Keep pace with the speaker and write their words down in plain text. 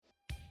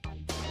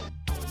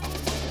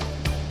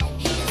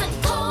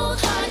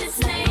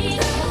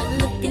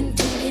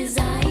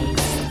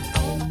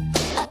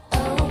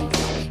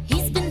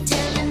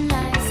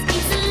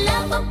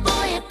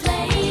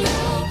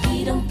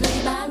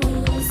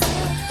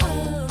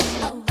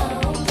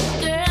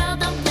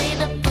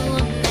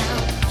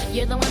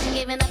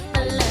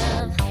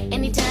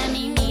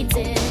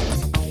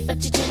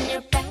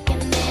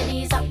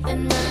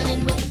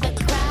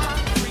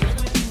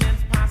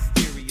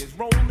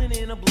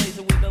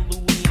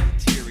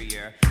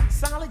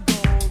Solid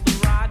gold, the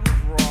ride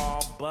was raw.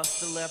 Bust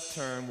the left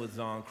turn was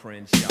on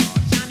Crenshaw.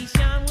 Shiny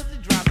shine was the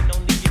driver, no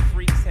need to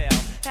freak hell.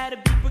 Had a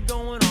beeper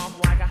going off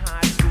like a high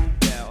school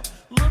bell.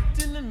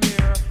 Looked in the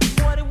mirror,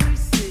 what did we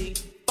see?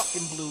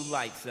 Fucking blue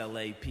lights,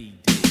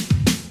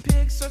 LAPD.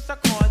 Pigs searched our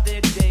car, their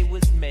day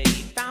was made.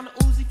 Found a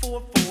Uzi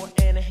 44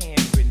 and a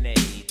hand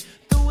grenade.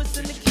 Threw us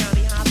in the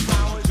county, high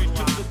powered. We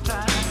took the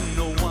time,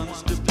 no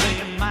one's to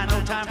blame. My no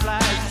time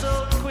flies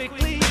so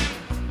quickly.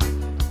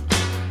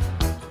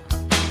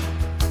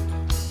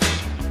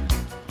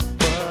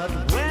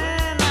 But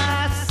when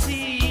I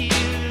see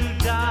you,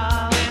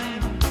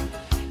 darling,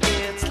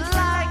 it's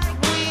like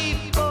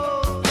we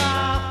both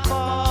are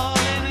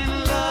falling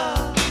in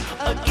love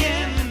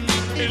again.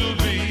 It'll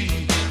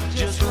be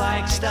just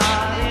like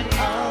starting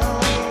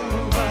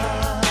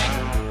over.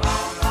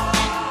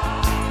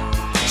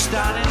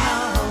 Starting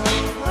over.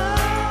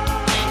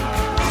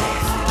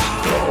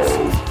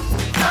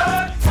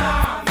 Good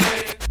time,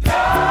 make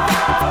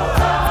love.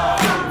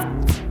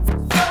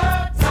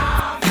 Good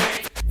time,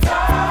 make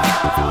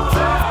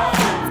love.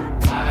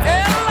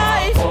 And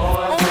life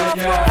on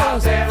the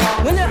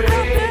road. When you're out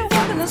there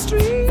walking the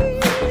street,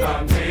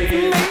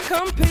 you may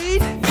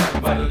compete.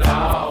 But the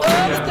dog, Oh,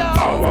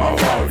 bow wow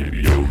wow,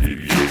 yippee yo,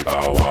 yippee yay,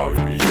 bow wow,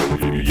 yippee yo,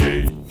 yippee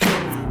yay.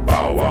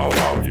 Bow wow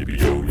wow, yippee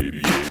yo,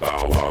 yippee yay,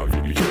 bow wow,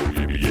 yippee yo,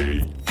 yippee yay.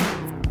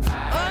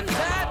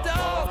 untied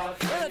dog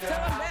in a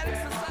telematic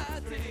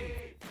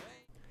society.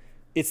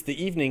 It's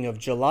the evening of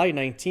July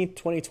 19th,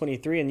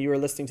 2023, and you are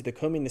listening to the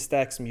Combing the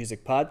Stacks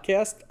Music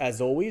Podcast. As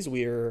always,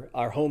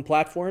 our home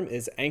platform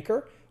is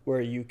Anchor,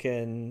 where you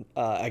can,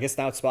 I guess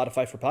now it's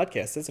Spotify for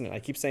podcasts, isn't it? I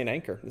keep saying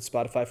Anchor. It's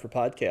Spotify for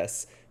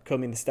podcasts,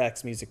 Combing the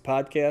Stacks Music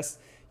Podcast.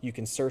 You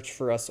can search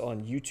for us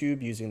on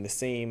YouTube using the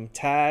same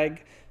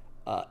tag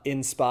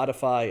in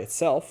Spotify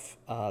itself,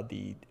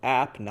 the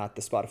app, not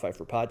the Spotify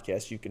for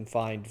podcasts. You can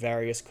find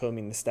various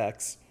Combing the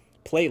Stacks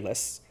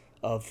playlists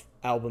of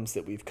albums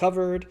that we've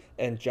covered,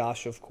 and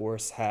Josh, of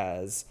course,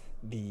 has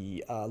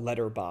the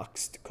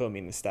letterboxed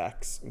Combing the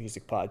Stacks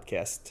Music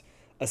Podcast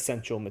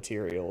essential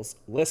materials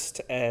list.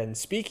 And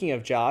speaking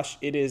of Josh,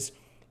 it is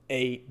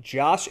a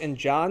Josh and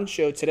John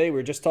show today. We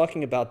were just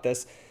talking about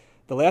this.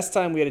 The last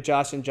time we had a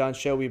Josh and John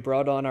show, we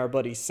brought on our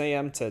buddy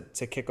Sam to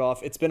kick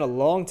off. It's been a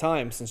long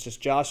time since just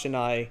Josh and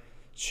I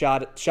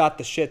shot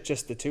the shit,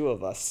 just the two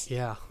of us.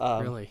 Yeah,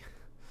 really.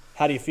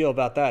 How do you feel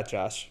about that,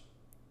 Josh?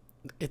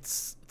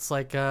 It's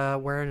like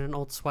wearing an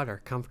old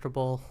sweater,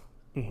 comfortable.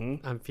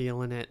 Mm-hmm. I'm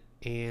feeling it,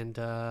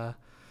 and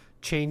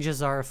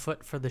changes are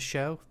afoot for the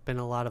show. Been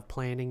a lot of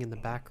planning in the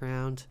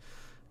background,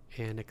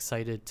 and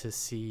excited to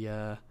see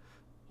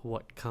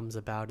what comes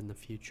about in the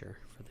future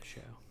for the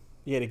show.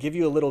 Yeah, to give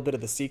you a little bit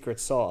of the secret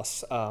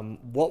sauce,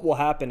 what will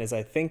happen is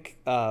I think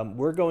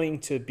we're going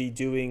to be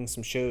doing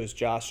some shows,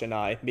 Josh and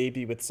I,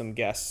 maybe with some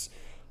guests,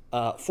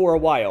 for a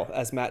while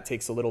as Matt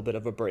takes a little bit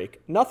of a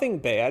break. Nothing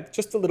bad,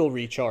 just a little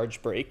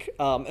recharge break.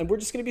 And we're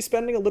just going to be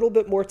spending a little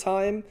bit more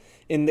time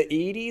in the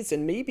 80s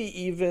and maybe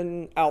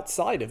even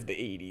outside of the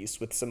 80s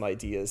with some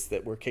ideas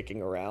that we're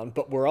kicking around.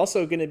 But we're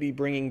also going to be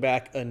bringing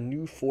back a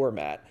new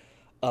format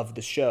of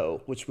the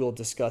show, which we'll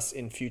discuss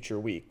in future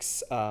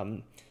weeks.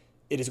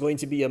 It is going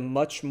to be a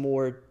much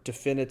more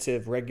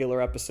definitive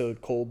regular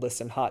episode, cold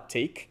listen, hot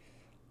take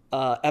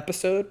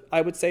episode,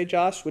 I would say,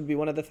 Josh, would be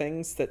one of the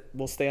things that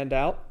will stand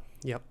out.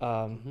 Yep.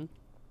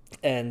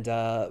 And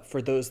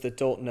for those that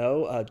don't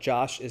know,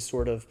 Josh is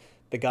sort of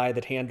the guy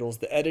that handles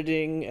the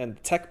editing and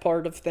the tech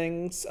part of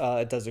things.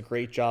 Does a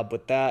great job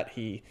with that.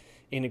 He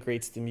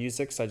integrates the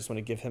music, so I just want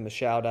to give him a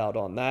shout out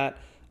on that.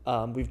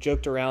 We've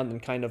joked around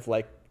and kind of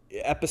like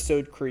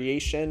episode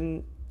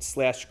creation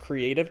 /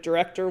 creative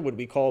director. Would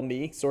we call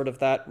me sort of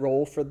that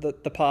role for the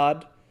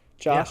pod,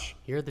 Josh?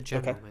 Yeah, you're the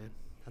general, Okay. man.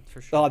 That's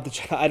for sure.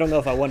 Oh, I don't know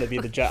if I want to be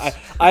the judge.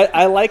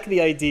 I like the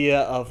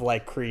idea of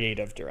like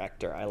creative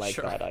director. I like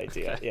Sure. that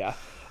idea. Okay. Yeah.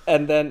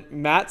 And then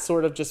Matt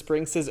sort of just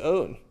brings his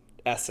own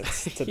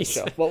essence to the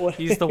show.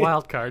 He's the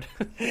wild card.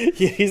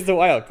 He's the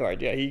wild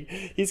card. Yeah.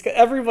 He's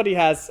everybody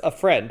has a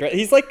friend, right?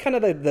 He's like kind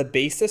of the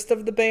bassist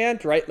of the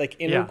band, right? Like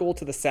integral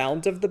to the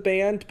sound of the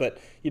band, but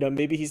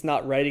maybe he's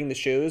not writing the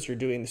shows or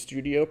doing the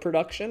studio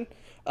production.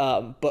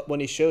 But when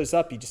he shows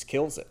up, he just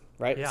kills it,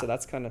 right? Yeah. So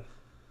that's kind of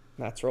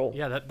Matt's role.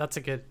 Yeah, that's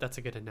a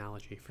good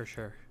analogy for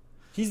sure.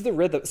 He's the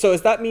rhythm. So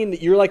does that mean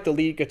that you're like the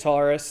lead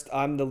guitarist,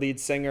 I'm the lead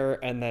singer,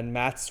 and then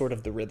Matt's sort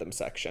of the rhythm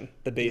section,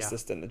 the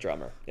bassist and the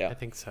drummer? Yeah, I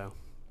think so.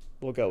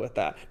 We'll go with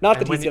that. Not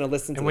And that he's going to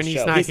listen to and the show.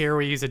 when he's not here,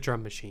 we use a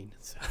drum machine.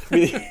 So.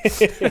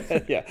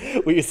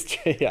 Yeah, we use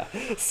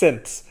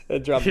synths, a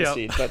drum Yep.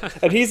 machine.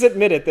 And he's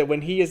admitted that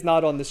when he is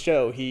not on the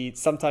show, he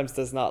sometimes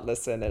does not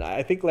listen. And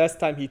I think last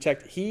time he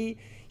checked, he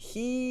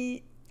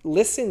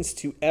listens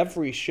to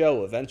every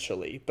show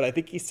eventually, but I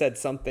think he said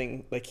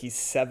something like he's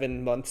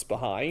 7 months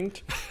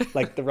behind,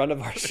 like the run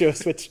of our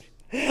shows, which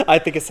I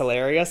think is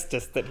hilarious,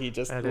 just that he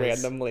just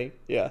randomly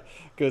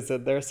goes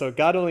in there. So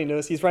God only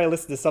knows. He's probably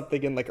listening to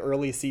something in like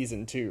early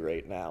season 2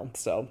 right now.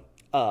 So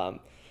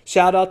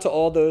shout out to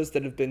all those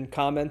that have been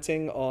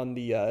commenting on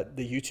the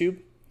YouTube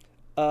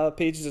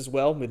pages as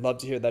well. We'd love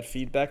to hear that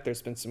feedback.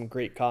 There's been some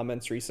great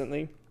comments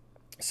recently,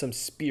 some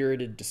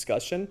spirited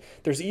discussion.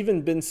 There's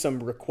even been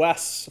some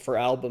requests for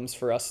albums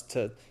for us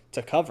to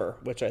cover,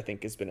 which I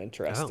think has been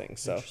interesting.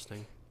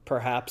 Interesting.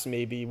 Perhaps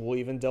maybe we'll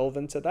even delve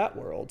into that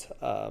world.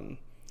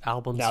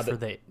 Albums for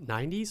the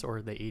 90s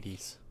or the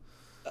 80s?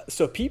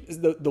 So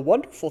the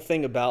wonderful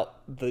thing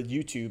about the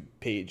YouTube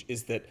page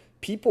is that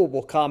people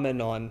will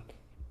comment on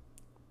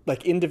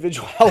like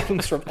individual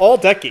albums from all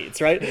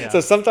decades, right? Yeah. So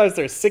sometimes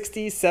there's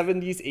 60s,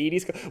 70s,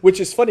 80s, which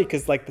is funny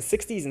because like the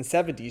 60s and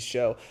 70s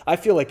show, I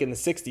feel like in the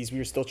 60s we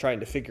were still trying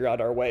to figure out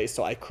our way.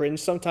 So I cringe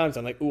sometimes.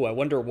 I'm like, ooh, I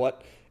wonder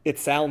what it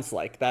sounds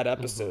like that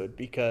episode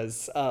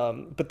because,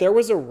 but there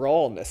was a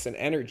rawness and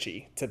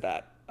energy to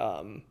that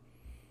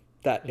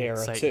era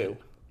Excitement. too.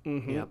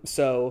 Mm-hmm. Yep.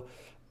 So,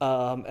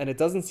 and it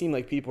doesn't seem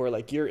like people are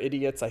like, you're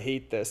idiots, I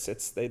hate this.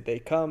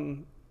 They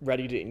come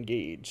ready to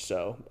engage.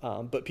 So,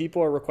 but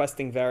people are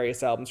requesting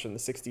various albums from the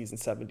 60s and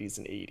 70s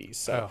and 80s.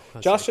 So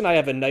Josh and I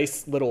have a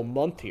nice little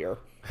month here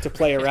to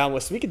play around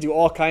with. So we could do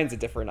all kinds of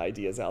different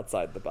ideas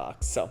outside the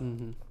box. So,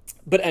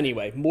 but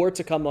anyway, more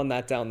to come on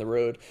that down the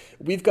road.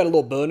 We've got a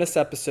little bonus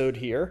episode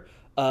here.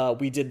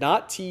 We did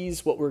not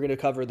tease what we're going to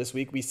cover this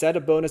week. We said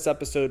a bonus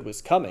episode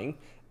was coming,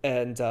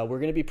 and we're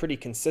going to be pretty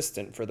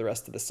consistent for the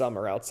rest of the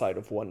summer outside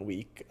of 1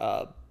 week.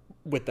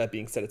 With that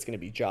being said, it's going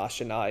to be Josh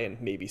and I and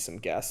maybe some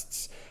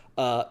guests.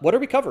 What are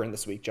we covering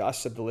this week, Josh,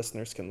 so the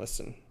listeners can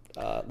listen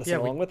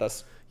along with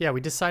us? Yeah,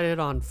 we decided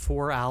on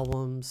 4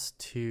 albums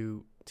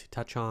to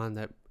touch on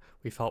that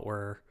we felt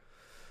were,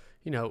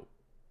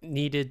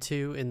 needed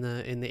to in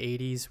the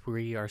 80s.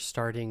 We are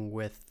starting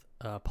with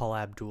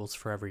Paula Abdul's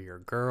Forever Your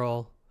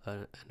Girl,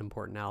 an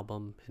important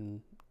album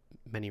in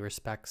many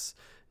respects,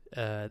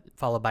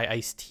 followed by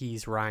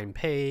Ice-T's Rhyme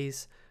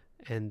Pays,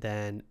 and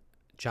then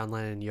John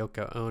Lennon and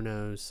Yoko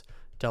Ono's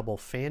Double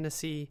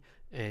Fantasy,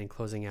 and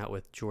closing out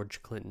with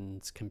George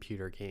Clinton's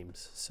Computer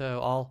Games. So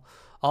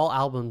all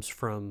albums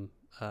from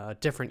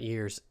different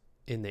years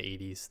in the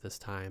 80s this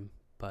time,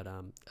 but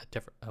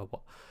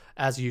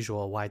as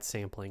usual, a wide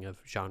sampling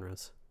of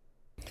genres.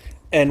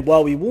 And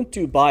while we won't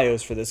do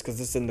bios for this because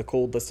this is in the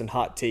cold list and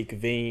hot take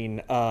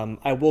vein,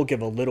 I will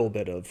give a little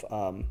bit of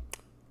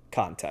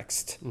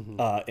context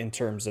in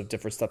terms of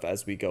different stuff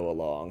as we go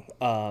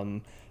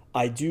along.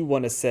 I do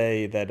want to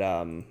say that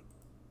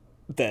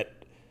that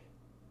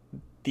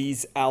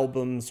these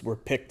albums were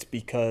picked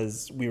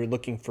because we were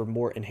looking for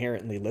more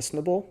inherently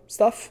listenable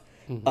stuff,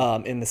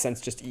 in the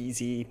sense just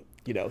easy,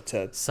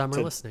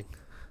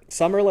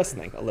 Summer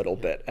listening a little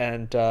bit,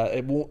 and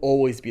it won't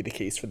always be the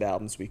case for the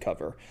albums we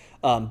cover.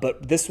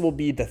 But this will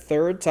be the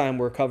third time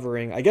we're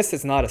covering, I guess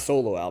it's not a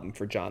solo album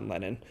for John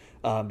Lennon,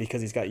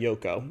 because he's got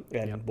Yoko,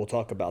 and we'll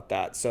talk about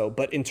that. So,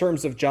 but in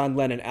terms of John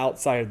Lennon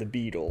outside of the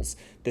Beatles,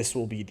 this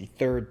will be the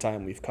third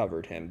time we've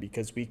covered him,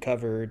 because we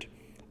covered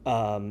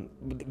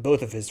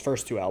both of his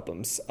first 2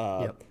 albums.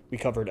 We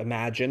covered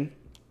Imagine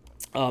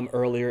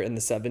earlier in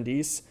the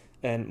 70s.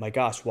 And my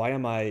gosh, why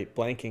am I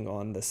blanking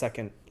on the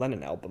second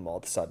Lennon album all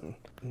of a sudden?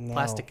 No.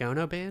 Plastic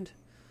Ono Band?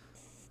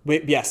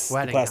 Wait, yes, the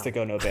Wedding Plastic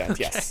album. Ono Band.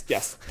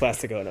 Yes,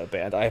 Plastic Ono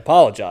Band. I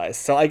apologize.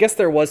 So I guess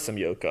there was some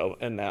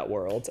Yoko in that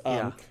world.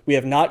 We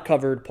have not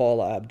covered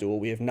Paula Abdul.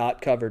 We have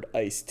not covered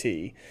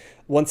Ice-T.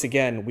 Once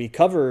again, we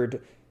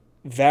covered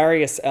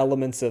various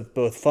elements of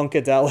both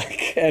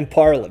Funkadelic and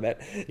Parliament.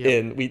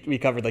 And we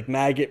covered like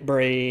Maggot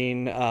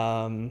Brain.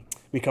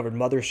 We covered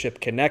Mothership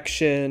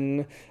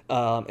Connection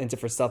and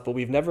different stuff, but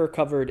we've never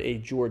covered a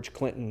George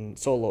Clinton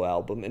solo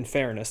album. In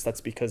fairness,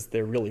 that's because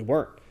there really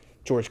weren't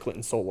George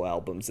Clinton solo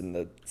albums in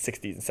the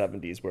 60s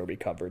and 70s where we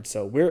covered.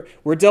 So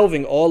we're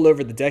delving all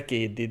over the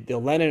decade. The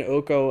Lennon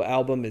Yoko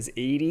album is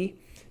 80.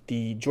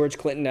 The George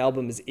Clinton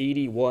album is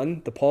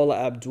 81. The Paula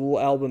Abdul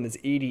album is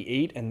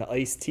 88. And the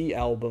Ice-T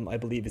album, I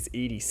believe, is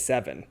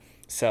 87.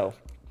 So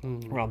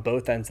we're on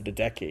both ends of the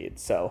decade.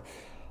 So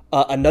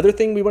another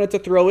thing we wanted to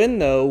throw in,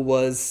 though,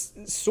 was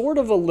sort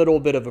of a little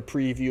bit of a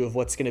preview of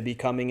what's going to be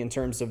coming in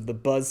terms of the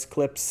buzz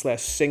clips /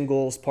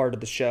 singles part of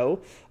the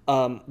show.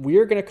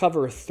 We're going to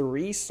cover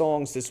 3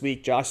 songs this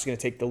week. Josh is going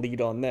to take the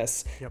lead on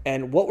this.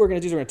 And what we're going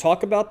to do is we're going to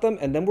talk about them,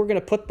 and then we're going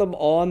to put them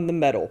on the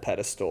metal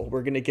pedestal.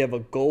 We're going to give a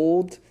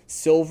gold,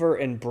 silver,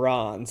 and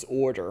bronze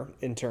order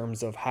in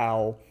terms of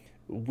how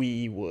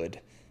we would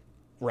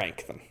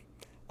rank them.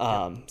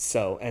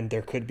 And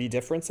there could be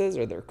differences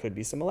or there could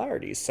be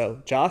similarities.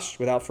 So Josh,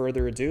 without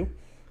further ado,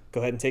 go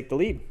ahead and take the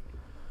lead.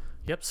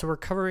 Yep. So we're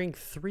covering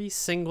 3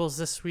 singles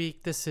this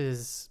week. This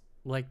is,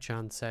 like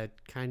John said,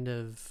 kind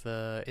of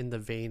in the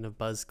vein of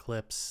buzz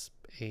clips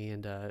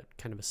and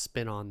kind of a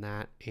spin on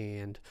that,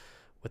 and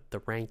with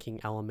the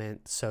ranking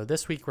element. So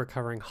this week we're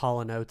covering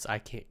Hall & Oates, I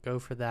Can't Go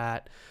For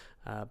That,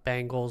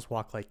 Bangles,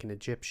 Walk Like an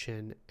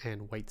Egyptian,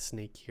 and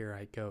Whitesnake, Here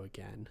I Go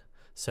Again.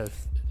 So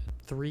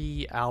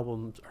 3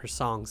 albums or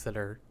songs that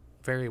are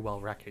very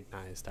well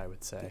recognized, I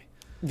would say.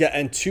 Yeah,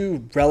 and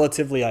 2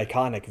 relatively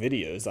iconic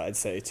videos, I'd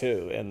say,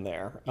 too, in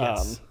there.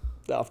 Yes.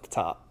 Off the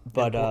top.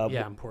 But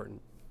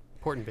important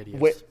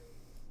videos.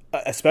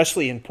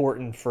 especially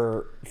important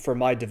for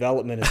my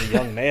development as a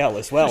young male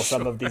as well.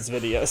 Some of these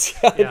videos,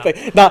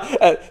 Yeah.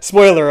 not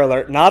spoiler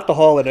alert, not the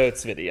Hall and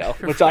Oates video,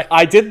 which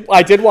I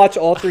did watch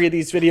all three of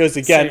these videos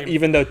again, Same.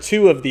 even though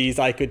two of these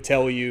I could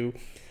tell you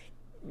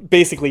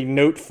basically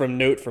note from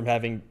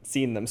having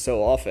seen them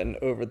so often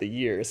over the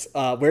years.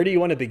 Where do you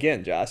want to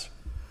begin, Josh?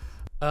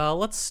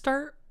 Let's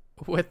start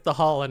with the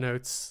Hall and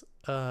Oates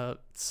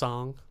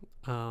song.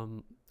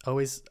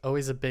 Always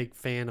a big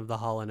fan of the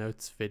Hall and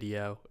Oates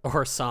video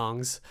or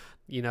songs.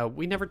 You know,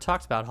 we never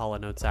talked about Hall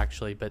and Oates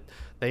actually, but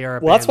they are.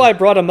 Well, that's why I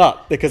brought them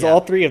up, because Yeah.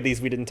 all three of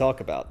these we didn't talk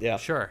about. Yeah,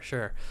 Sure.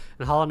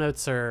 And Hall and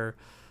Oates are,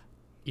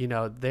 you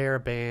know, they're a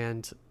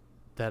band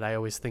that I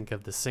always think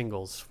of the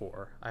singles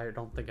for. I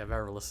don't think I've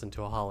ever listened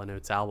to a Hall and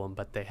Oates album,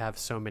 but they have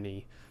so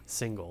many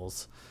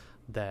singles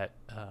that,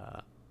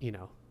 you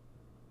know,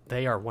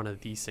 they are one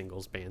of the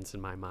singles bands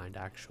in my mind,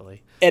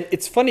 actually. and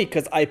it's funny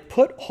because I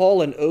put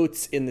Hall and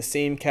Oates in the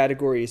same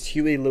category as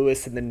Huey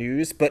Lewis and the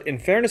News, but in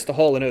fairness to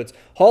Hall and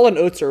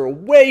Oates are a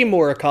way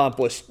more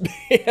accomplished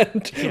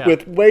band Yeah.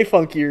 with way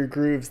funkier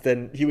grooves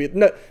than Huey.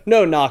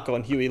 No knock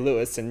on Huey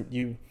Lewis,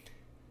 and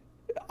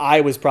I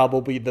was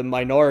probably the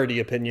minority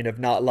opinion of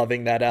not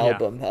loving that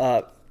album.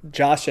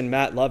 Josh and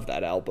Matt love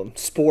that album.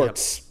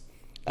 Sports.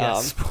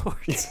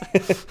 Sports.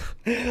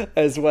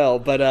 As well,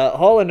 but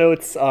Hall and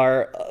Oates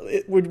are.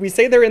 Would we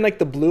say they're in like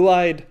the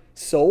blue-eyed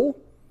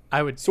soul?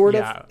 I would Sort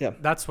of, yeah, yeah.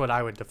 That's what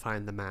I would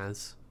define them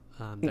as.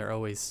 They're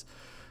always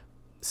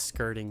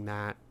skirting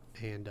that,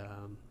 and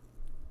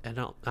I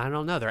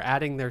don't know. They're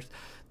adding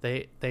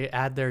they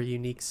add their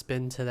unique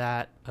spin to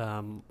that,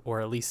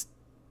 or at least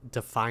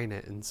define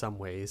it in some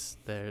ways.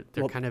 They're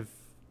kind of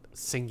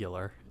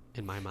singular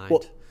in my mind.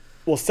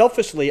 Well,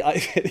 selfishly,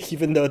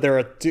 even though they're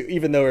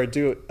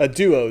a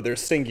duo, they're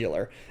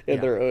singular in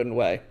their own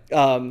way.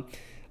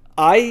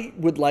 I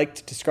would like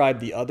to describe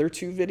the other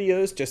two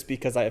videos just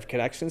because I have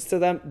connections to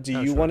them.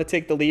 Do you want to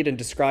take the lead in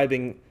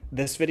describing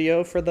this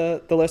video for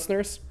the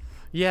listeners?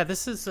 Yeah,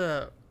 this is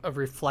a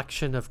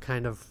reflection of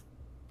kind of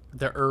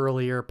the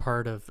earlier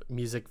part of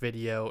music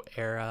video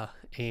era,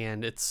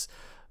 and it's,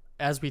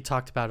 as we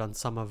talked about on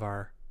some of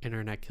our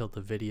Internet Killed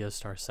the Video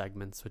Star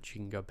segments, which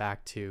you can go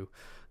back to.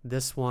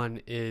 This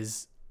one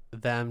is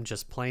them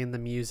just playing the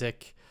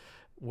music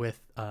with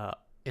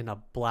in a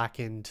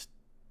blackened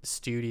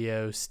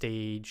studio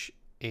stage,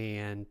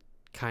 and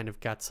kind of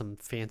got some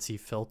fancy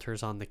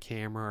filters on the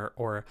camera,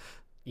 or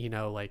you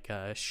know, like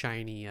a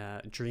shiny,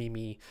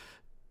 dreamy,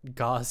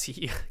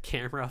 gauzy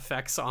camera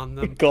effects on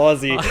them.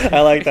 Gauzy,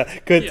 I like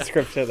that. Good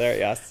description there.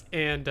 Yes.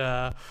 And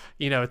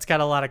you know, it's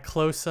got a lot of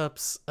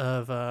close-ups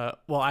of I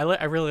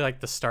really like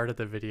the start of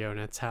the video,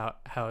 and it's how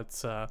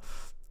it's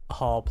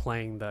Hall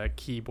playing the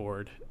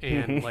keyboard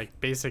and like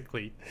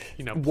basically,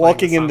 you know,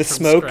 walking in the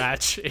smoke.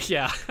 Scratch.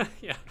 Yeah.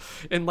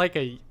 In like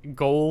a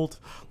gold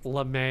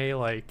lame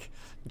like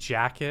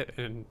jacket,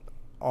 and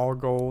all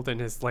gold, and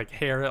his like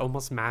hair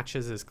almost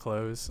matches his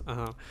clothes.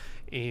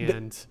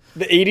 And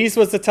the 80s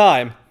was the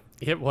time.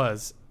 It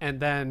was. And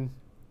then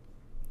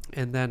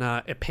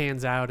it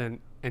pans out, and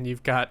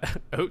you've got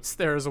Oates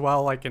there as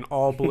well, like in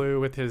all blue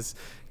with his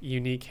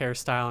unique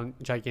hairstyle and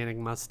gigantic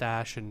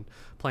mustache, and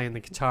playing the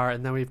guitar.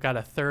 And then we've got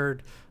a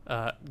third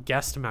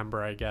guest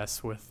member, I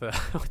guess, with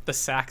the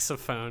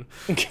saxophone.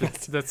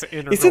 That's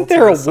integral. Isn't to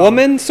there the a song.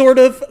 woman sort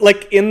of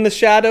like in the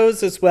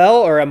shadows as well,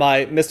 or am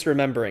I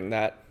misremembering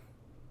that?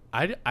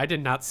 I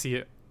did not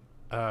see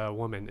a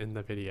woman in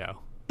the video.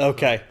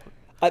 Okay.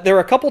 There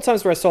were a couple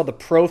times where I saw the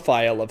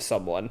profile of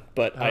someone,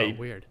 but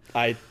Weird.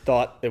 I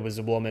thought it was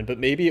a woman, but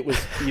maybe it was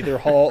either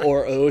Hall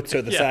or Oates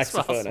or the Yeah, it's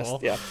saxophonist. possible.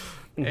 Yeah.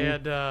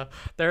 And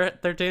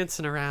they're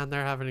dancing around,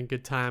 they're having a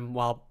good time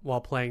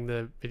while playing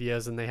the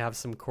videos, and they have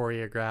some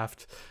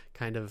choreographed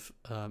kind of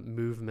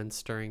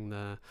movements during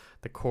the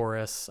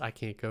chorus. I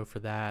can't go for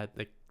that.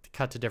 They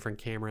cut to different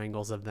camera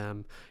angles of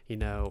them, you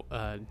know,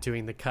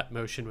 doing the cut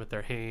motion with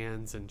their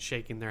hands and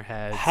shaking their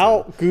heads.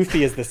 How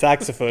goofy is the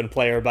saxophone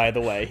player, by the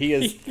way? He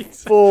is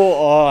full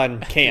on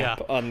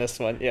camp on this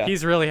one. Yeah.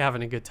 He's really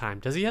having a good time.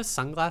 Does he have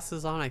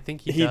sunglasses on? I think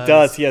he does. He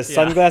does. He has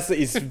sunglasses.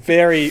 He's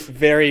very,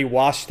 very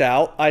washed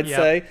out, I'd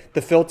say.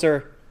 The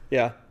filter,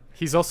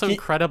 He's also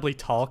incredibly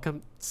tall,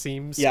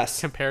 seems,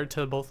 compared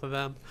to both of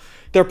them.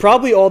 They're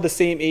probably all the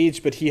same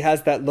age, but he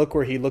has that look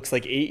where he looks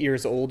like 8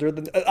 years older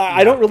than.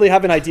 I don't really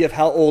have an idea of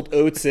how old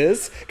Oates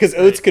is, because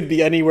Oates could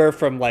be anywhere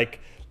from like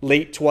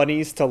late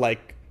 20s to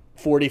like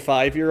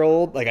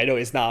 45-year-old. Like, I know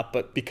he's not,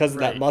 but because of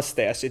that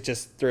mustache, it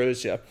just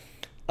throws you.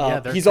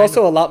 He's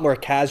also a lot more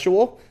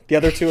casual. The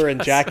other two are in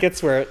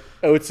jackets, where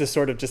Oates is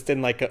sort of just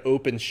in like an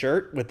open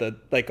shirt with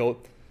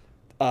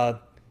a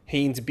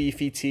Hanes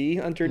beefy tee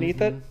underneath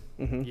it.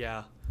 Mm-hmm.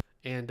 Yeah,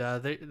 and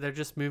they're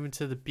just moving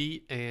to the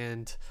beat,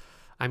 and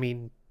I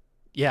mean,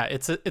 yeah,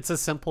 it's a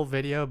simple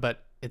video,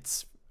 but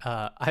it's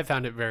I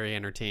found it very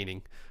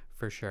entertaining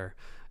for sure.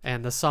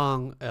 And the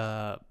song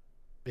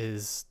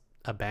is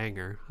a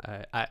banger.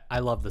 I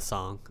love the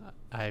song.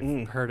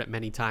 I've heard it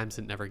many times.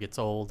 It never gets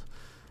old.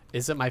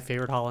 Is it my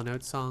favorite Hall &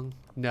 Oates song?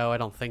 No, I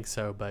don't think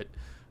so, but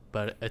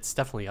it's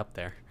definitely up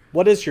there.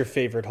 What is your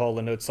favorite Hall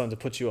 & Oates song, to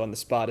put you on the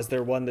spot? Is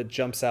there one that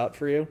jumps out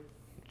for you?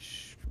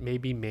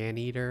 Maybe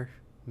Maneater.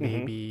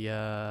 Maybe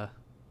I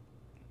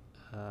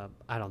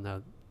don't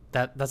know.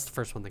 That's the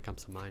first one that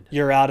comes to mind.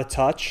 You're Out of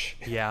Touch.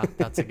 Yeah,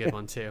 that's a good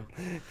one too.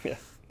 Yeah.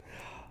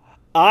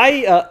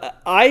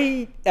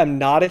 I am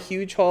not a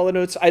huge Hall &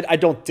 Oates. I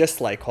don't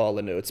dislike Hall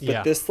 & Oates,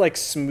 but this like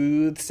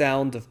smooth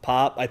sound of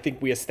pop, I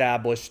think we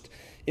established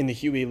in the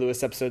Huey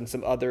Lewis episode and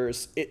some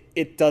others,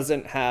 it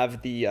doesn't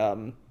have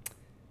the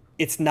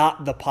it's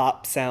not the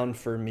pop sound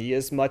for me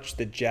as much,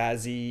 the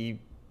jazzy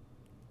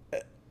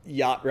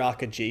yacht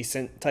rock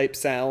adjacent type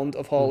sound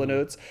of Hall &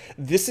 Oates.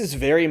 This is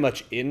very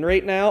much in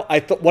right now. I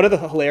thought one of the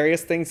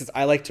hilarious things is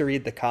I like to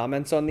read the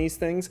comments on these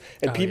things,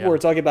 and people were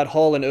talking about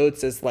Hall &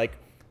 Oates as like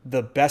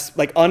the best,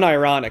 like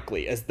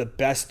unironically as the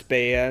best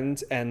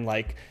band and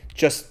like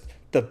just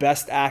the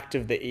best act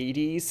of the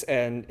 80s.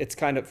 And it's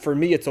kind of, for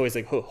me, it's always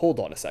like, hold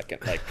on a second,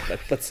 like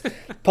let's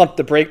pump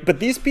the brake. But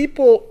these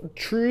people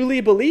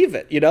truly believe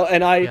it, you know.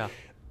 And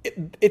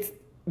it's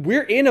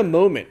we're in a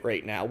moment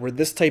right now where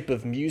this type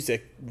of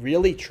music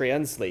really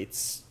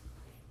translates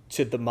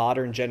to the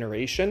modern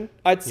generation,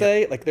 I'd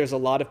say. Like there's a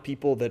lot of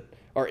people that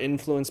are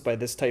influenced by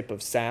this type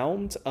of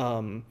sound.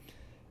 I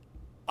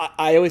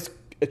always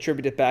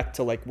attribute it back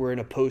to like we're in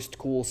a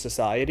post-cool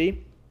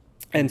society,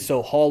 and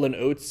so Hall &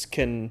 Oates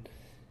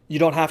you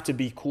don't have to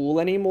be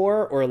cool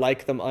anymore or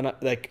like them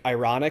like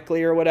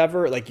ironically or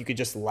whatever. Like you could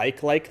just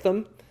like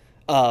them,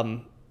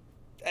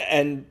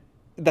 and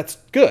that's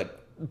good.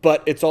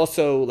 But it's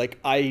also like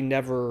I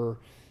never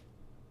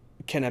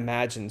can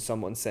imagine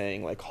someone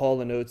saying like Hall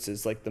 & Oates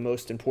is like the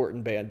most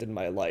important band in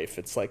my life.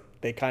 It's like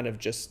they kind of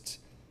just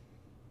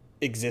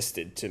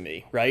existed to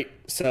me, right?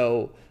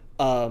 So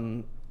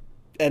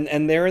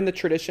and they're in the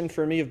tradition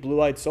for me of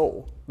Blue Eyed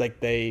Soul. Like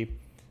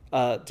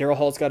Daryl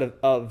Hall's got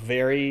a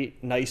very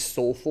nice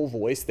soulful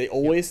voice. They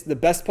always the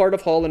best part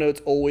of Hall &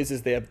 Oates always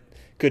is they have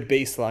good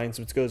bass lines,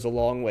 which goes a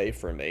long way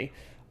for me.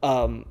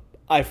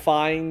 I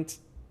find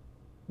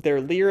their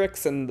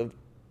lyrics and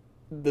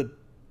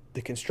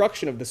the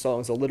construction of the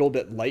songs a little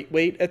bit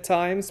lightweight at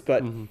times,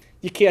 but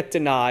you can't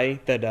deny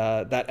that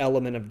that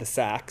element of the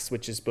sax,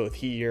 which is both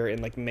here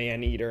and like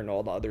Maneater and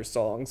all the other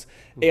songs,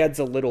 adds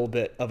a little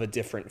bit of a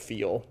different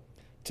feel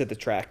to the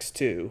tracks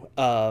too.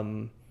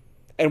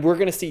 And we're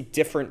going to see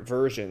different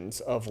versions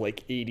of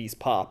like 80s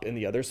pop in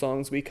the other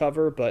songs we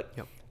cover, but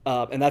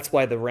and that's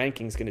why the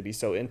ranking is going to be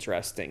so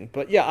interesting.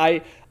 But yeah,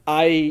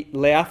 I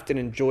laughed and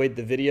enjoyed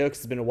the video because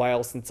it's been a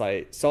while since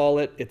I saw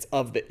it. It's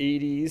of the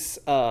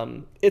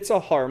 80s. It's a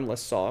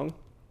harmless song.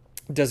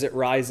 Does it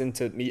rise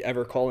into me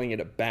ever calling it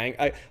a bang?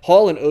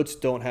 Hall & Oates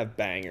don't have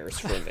bangers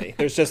for me.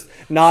 There's just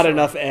not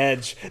enough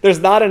edge. There's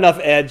not enough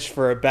edge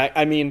for a bang.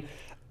 I mean,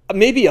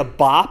 maybe a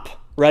bop,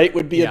 right,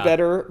 would be a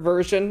better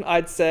version,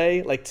 I'd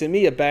say. Like, to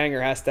me, a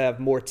banger has to have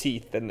more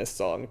teeth than this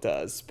song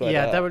does. But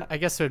yeah, that would, I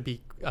guess it would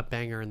be a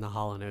banger in the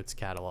Hall & Oates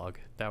catalog.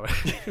 That would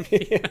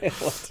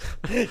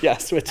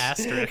yes, which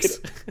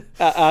asterisk.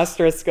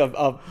 Asterisk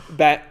of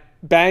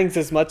bangs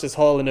as much as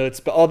Hall & Oates,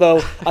 but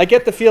although I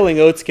get the feeling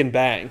Oates can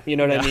bang, you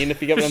know what I mean,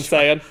 if you get what I'm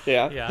saying.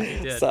 Yeah,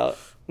 he did.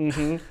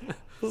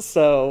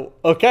 So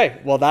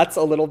okay, well, that's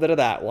a little bit of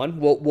that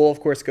one. We'll of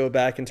course go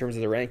back in terms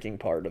of the ranking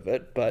part of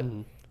it, but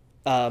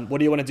what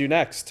do you want to do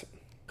next?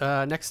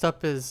 Next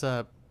up is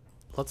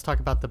let's talk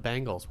about the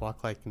Bangles,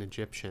 Walk Like an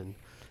Egyptian.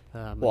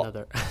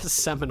 Another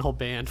seminal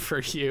band for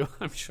you,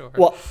 I'm sure.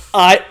 Well,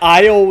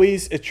 I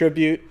always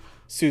attribute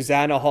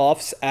Susanna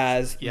Hoffs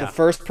as the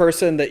first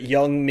person that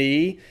young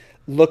me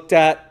looked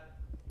at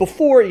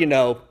before, you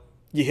know,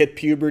 you hit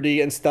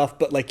puberty and stuff,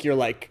 but like you're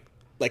like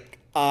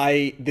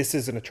this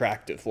is an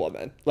attractive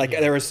woman. Like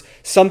there was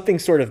something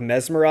sort of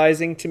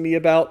mesmerizing to me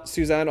about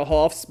Susanna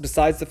Hoffs,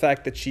 besides the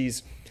fact that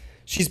she's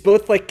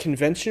both like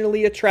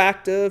conventionally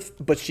attractive,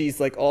 but she's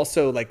like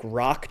also like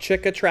rock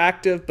chick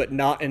attractive, but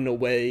not in a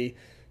way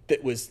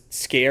that was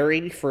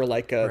scary for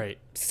like a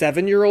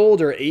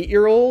 7-year-old or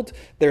 8-year-old.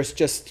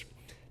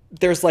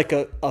 There's like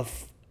a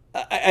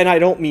and I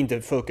don't mean to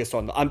focus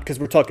on because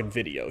we're talking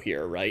video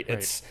here, right?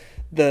 It's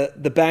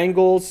the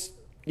Bangles,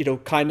 you know,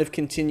 kind of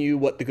continue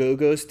what the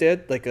Go-Go's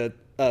did, like a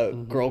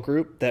girl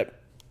group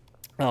that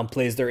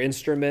plays their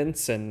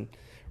instruments and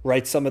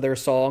writes some of their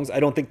songs.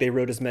 I don't think they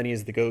wrote as many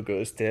as the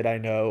Go-Go's did. I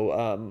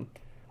know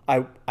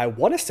I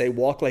want to say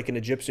Walk Like an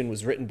Egyptian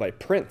was written by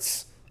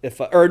Prince.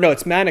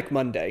 It's Manic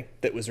Monday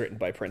that was written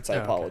by Prince. I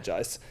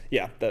apologize. Okay.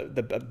 Yeah,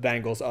 the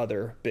Bangles'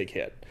 other big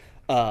hit.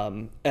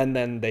 And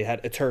then they had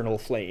Eternal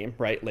Flame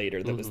right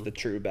later. That was the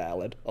true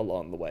ballad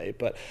along the way.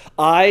 But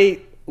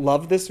I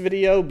love this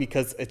video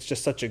because it's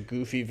just such a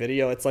goofy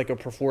video. It's like a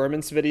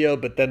performance video,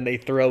 but then they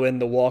throw in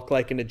the Walk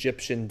Like an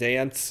Egyptian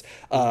dance.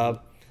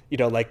 You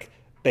know, like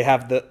they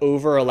have the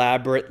over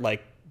elaborate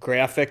like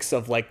graphics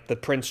of like the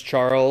Prince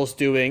Charles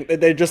doing,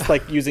 they're just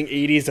like using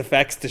 80s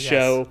effects to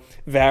show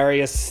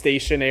various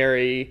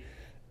stationary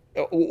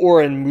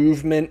or in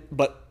movement,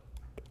 but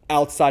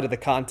outside of the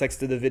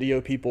context of the video,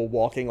 people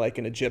walking like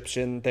an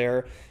Egyptian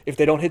there. If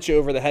they don't hit you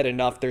over the head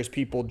enough, there's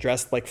people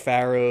dressed like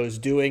pharaohs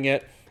doing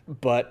it.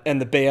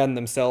 and the band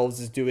themselves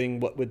is doing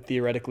what would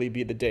theoretically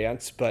be the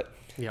dance. But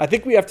Yep. I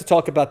think we have to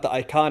talk about the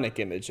iconic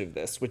image of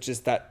this, which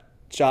is that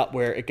shot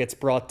where it gets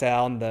brought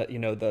down,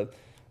 the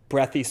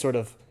breathy sort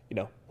of,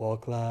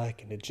 walk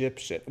like an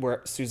Egyptian, where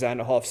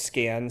Susanna Hoff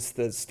scans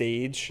the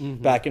stage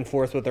back and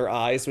forth with her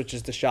eyes, which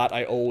is the shot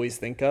I always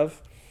think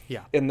of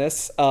in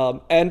this.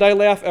 And I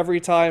laugh every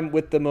time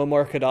with the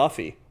Muammar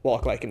Gaddafi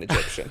walk like an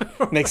Egyptian.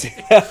 Makes me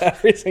laugh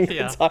every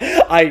single time.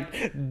 I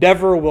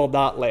never will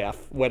not laugh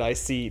when I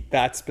see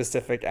that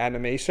specific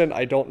animation.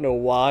 I don't know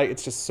why.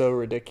 It's just so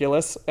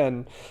ridiculous.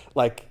 And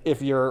like,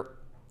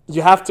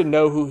 you have to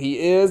know who he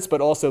is,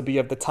 but also be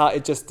of the time.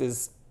 It just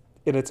is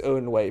in its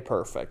own way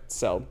perfect.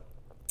 So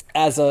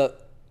as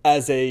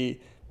a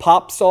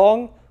pop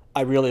song,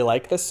 I really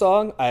like this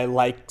song. I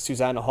like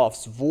Susanna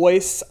Hoff's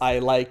voice. I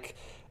like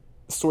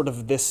sort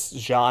of this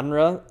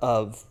genre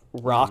of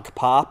rock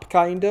pop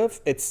kind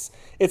of. It's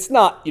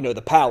not,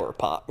 the power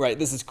pop, right?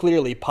 This is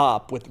clearly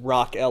pop with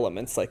rock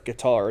elements like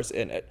guitars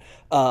in it.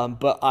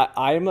 But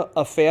I'm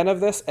a fan of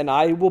this, and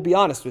I will be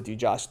honest with you,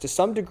 Josh. To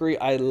some degree,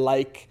 I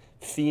like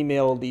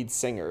female lead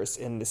singers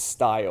in this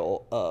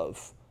style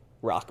of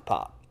rock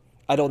pop.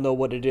 I don't know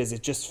what it is.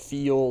 It just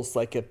feels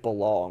like it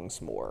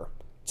belongs more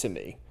to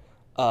me.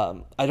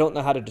 I don't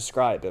know how to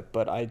describe it,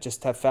 but I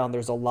just have found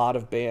there's a lot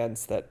of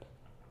bands that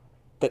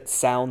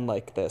sound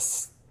like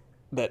this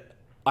that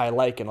I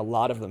like, and a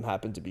lot of them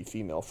happen to be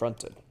female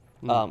fronted.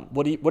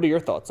 What are your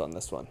thoughts on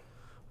this one?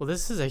 Well,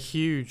 this is a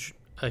huge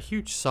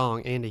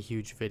song and a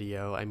huge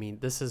video. I mean,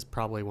 this is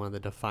probably one of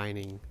the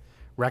defining,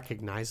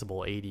 recognizable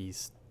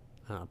 80s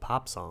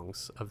pop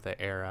songs of the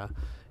era,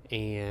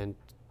 and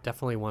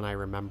definitely one I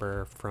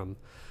remember from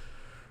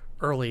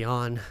early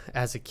on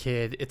as a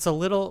kid. It's a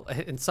little,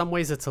 in some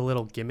ways, it's a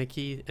little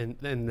gimmicky,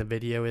 and the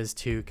video is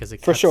too, because it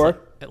cuts, for sure,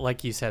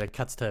 like you said, it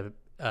cuts to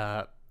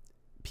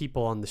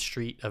people on the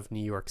street of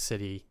New York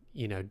City,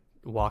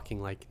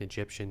 walking like an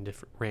Egyptian,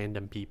 different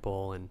random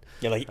people, and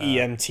like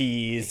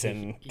EMTs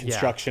and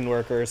construction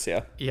workers,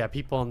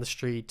 people on the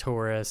street,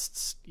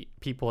 tourists,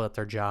 people at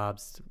their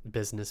jobs,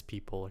 business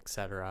people,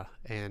 etc.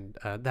 And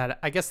that,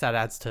 I guess, that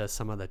adds to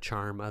some of the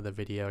charm of the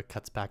video. It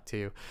cuts back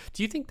to,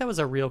 do you think that was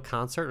a real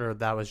concert, or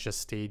that was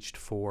just staged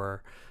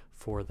for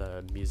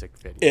the music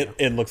video?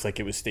 It looks like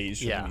it was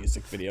staged for the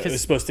music video. It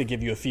was supposed to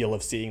give you a feel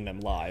of seeing them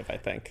live, I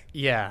think.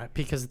 Yeah,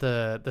 because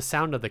the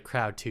sound of the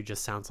crowd too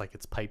just sounds like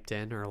it's piped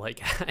in, or like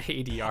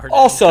ADR.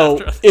 Also,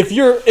 if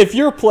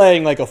you're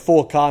playing like a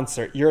full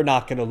concert, you're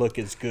not going to look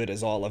as good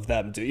as all of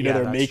them do.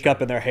 Their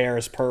makeup and their hair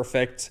is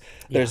perfect.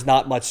 There's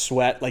not much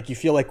sweat. Like, you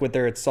feel like when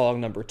they're at song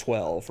number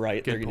 12,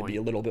 right? They're going to be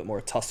a little bit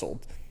more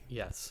tussled.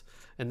 Yes.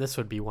 And this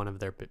would be one of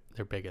their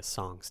biggest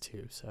songs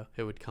too, so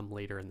it would come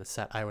later in the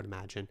set, I would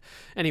imagine.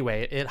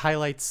 Anyway, it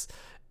highlights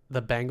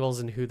the Bangles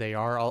and who they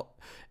are,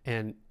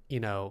 and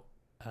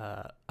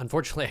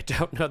unfortunately, I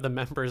don't know the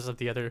members of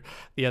the other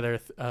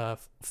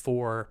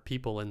 4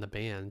 people in the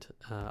band,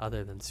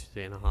 other than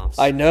Susanna Hoff.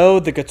 I know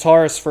the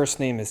guitarist's first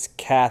name is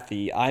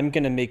Kathy. I'm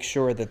gonna make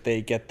sure that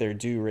they get their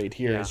due right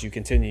here as you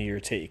continue your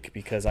take,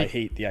 because I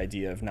hate the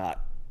idea of not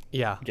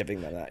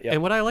giving them that.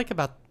 And what I like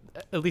about,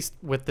 at least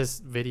with this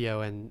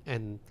video, and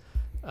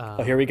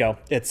here we go.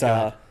 It's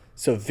so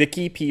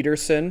Vicky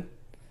Peterson,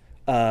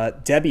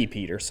 Debbie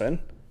Peterson,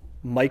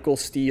 Michael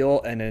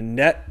Steele, and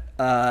Annette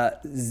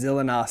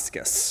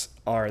Zelenauskas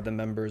are the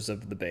members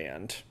of the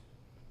band.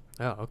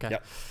 Oh, okay.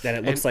 Yep. And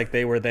it looks like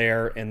they were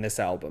there in this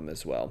album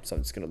as well. So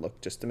I'm just going to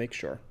look just to make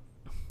sure.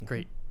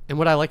 Great. And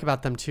what I like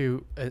about them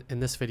too in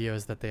this video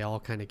is that they all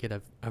kind of get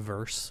a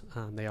verse.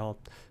 They all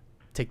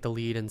take the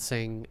lead and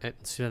sing.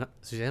 Susanna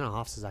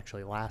Hoffs is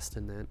actually last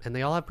in them, and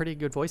they all have pretty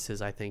good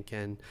voices, I think,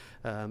 and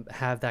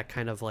have that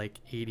kind of like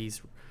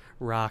 80s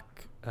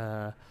rock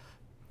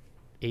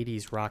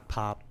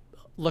pop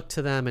look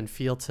to them and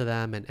feel to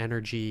them, and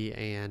energy,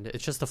 and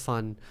it's just a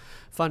fun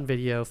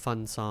video,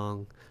 fun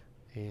song.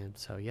 And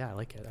so I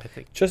like it. I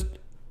think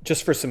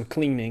just for some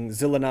cleaning,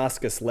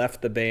 Zelenauskas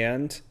left the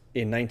band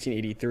in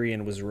 1983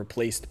 and was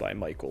replaced by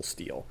Michael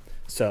Steele.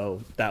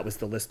 So that was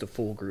the list of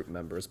full group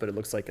members, but it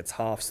looks like it's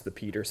Hoffs, the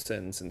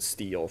Petersons, and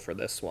Steele for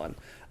this one.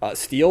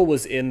 Steele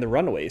was in the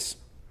Runaways,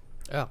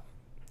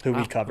 who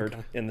we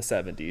covered in the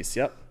 70s.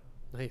 Yep.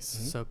 Nice.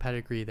 Mm-hmm. So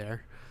pedigree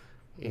there.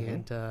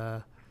 And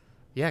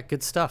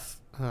good stuff.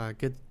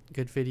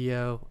 Good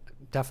video.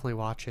 Definitely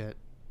watch it.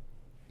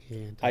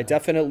 And I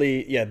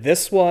definitely,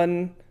 this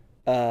one,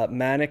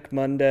 Manic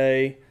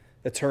Monday,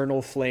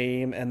 Eternal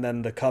Flame, and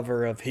then the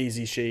cover of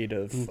Hazy Shade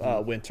of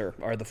Winter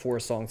are the 4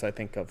 songs I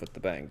think of with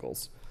the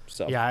Bangles.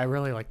 So I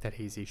really like that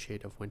Hazy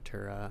Shade of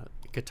Winter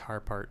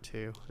guitar part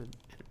too. And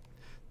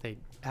they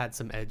add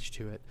some edge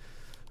to it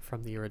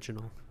from the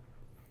original.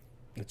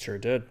 It sure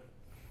did.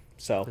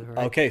 So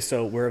okay,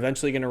 so we're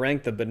eventually going to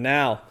rank them, but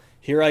now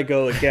here I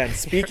go again.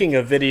 Speaking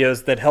of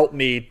videos that help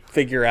me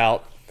figure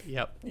out.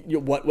 Yep.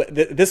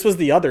 This was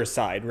the other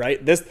side,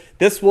 right?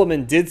 This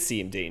woman did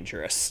seem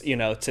dangerous,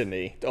 to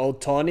me.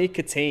 Old Tawny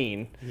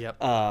Katane. Yep.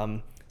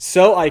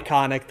 So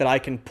iconic that I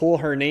can pull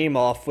her name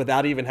off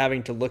without even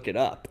having to look it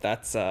up.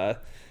 That's how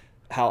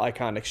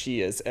iconic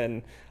she is.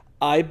 And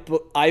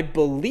I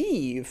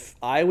believe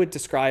I would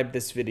describe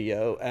this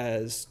video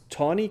as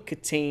Tawny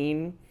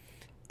Katane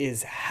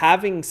is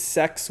having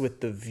sex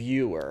with the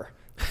viewer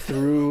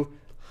through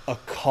a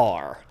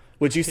car.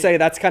 Would you say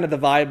that's kind of the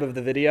vibe of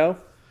the video?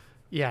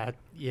 Yeah,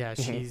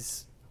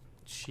 she's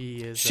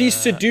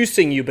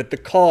seducing you, but the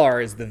car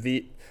is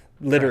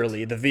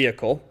literally the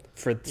vehicle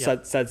for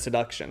said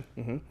seduction.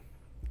 Mm-hmm.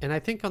 And I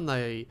think on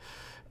the,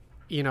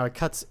 it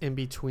cuts in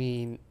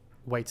between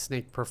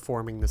Whitesnake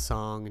performing the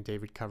song and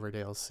David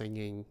Coverdale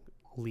singing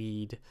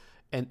lead,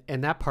 and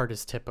that part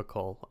is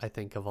typical, I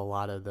think, of a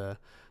lot of the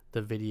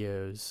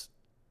videos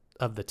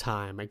of the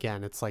time.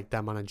 Again, it's like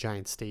them on a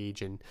giant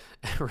stage, and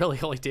really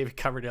only David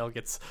Coverdale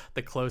gets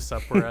the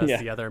close-up,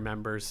 whereas the other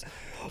members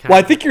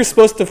I think you're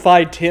supposed to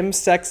find him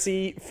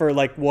sexy for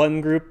like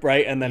one group,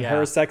 right, and then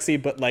her sexy,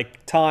 but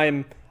like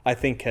Time, I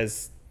think,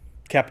 has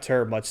kept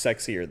her much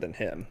sexier than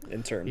him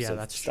in terms of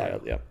that's style.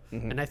 true. Yeah.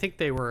 Mm-hmm. And I think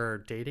they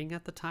were dating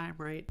at the time,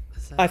 right?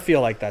 I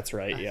feel like that's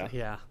right. Yeah.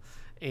 Yeah.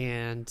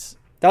 And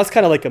that was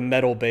kind of like a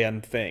metal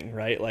band thing,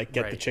 right? Like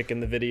get the chick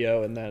in the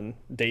video and then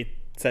date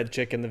said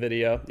chick in the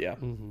video. Yeah.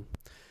 Mm-hmm.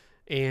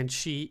 And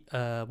she,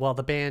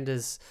 the band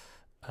is,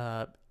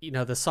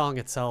 the song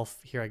itself,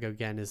 Here I Go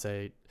Again, is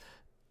a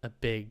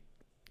big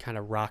kind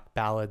of rock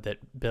ballad that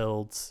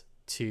builds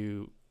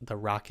to the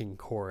rocking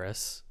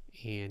chorus.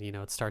 And,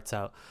 it starts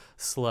out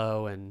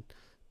slow and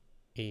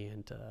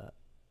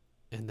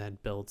then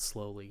builds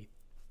slowly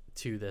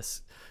to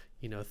this,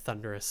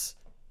 thunderous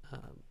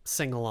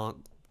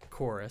sing-along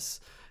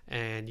chorus.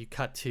 And you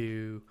cut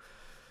to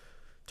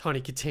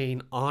Tawny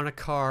Katane on a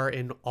car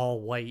in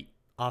all white,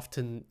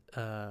 often,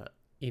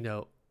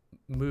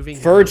 moving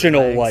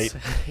virginal white.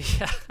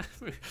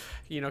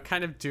 Yeah.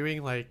 Kind of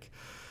doing like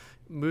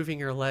moving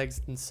her legs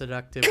in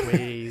seductive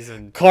ways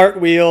and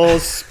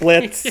cartwheels,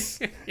 splits.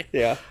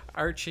 Yeah.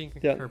 Arching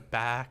her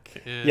back.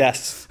 And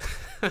yes.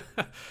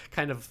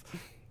 Kind of,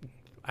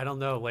 I don't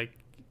know, like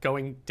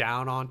going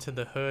down onto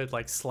the hood,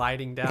 like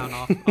sliding down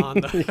off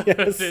on the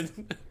hood.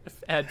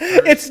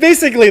 It's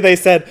basically, they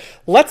said,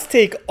 let's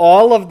take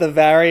all of the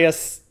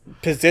various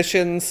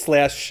positions /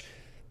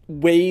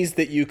 ways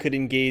that you could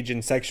engage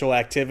in sexual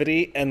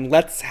activity, and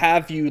let's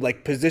have you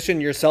like position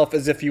yourself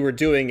as if you were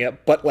doing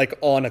it, but like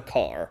on a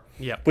car.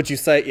 Yeah. Would you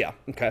say? Yeah.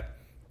 Okay.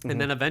 Mm-hmm.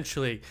 And then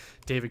eventually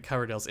David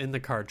Coverdale's in the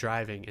car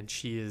driving, and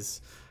she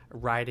is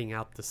riding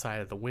out the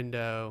side of the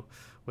window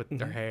with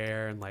her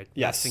hair and like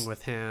messing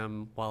with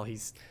him while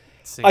he's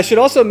singing. I should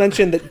also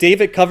mention that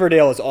David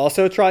Coverdale is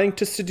also trying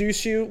to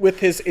seduce you with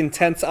his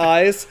intense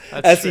eyes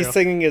as he's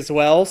singing as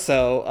well.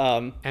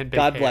 So and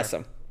God bless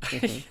him.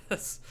 Mm-hmm.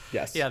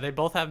 Yes. Yeah, they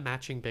both have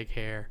matching big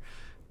hair,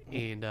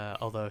 and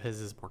although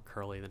his is more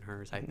curly than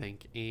hers, I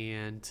think.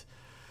 And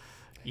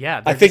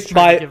yeah, I think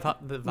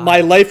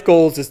my life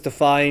goals is to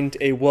find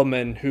a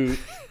woman who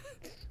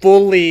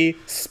fully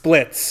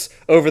splits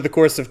over the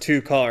course of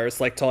 2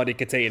 cars like Tawny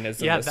Katane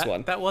is in this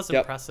one. That was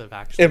impressive,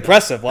 actually.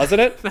 Impressive,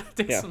 wasn't it? That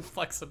takes some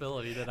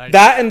flexibility.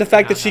 That and the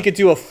fact that she could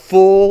do a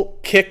full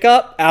kick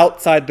up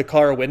outside the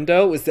car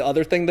window is the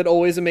other thing that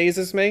always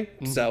amazes me.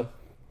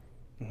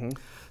 Mm-hmm.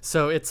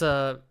 So it's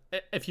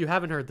if you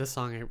haven't heard this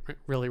song, I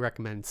really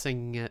recommend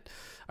singing it,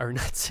 or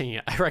not singing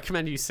it. I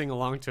recommend you sing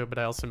along to it, but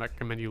I also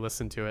recommend you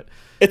listen to it.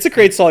 It's a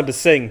great song to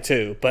sing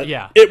too, but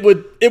it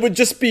would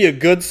just be a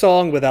good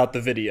song without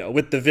the video.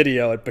 With the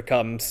video, it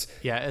becomes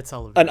it's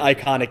an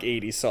iconic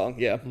 80s song.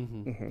 Yeah.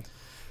 Mm-hmm. Mm-hmm.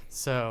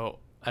 So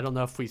I don't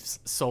know if we've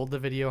sold the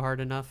video hard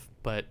enough,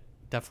 but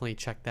definitely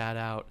check that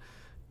out.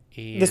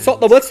 And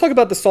let's talk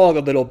about the song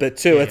a little bit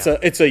too.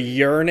 It's a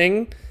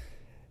yearning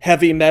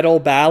heavy metal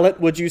ballad,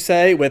 would you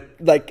say? With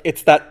like,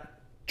 it's that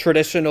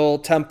traditional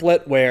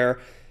template where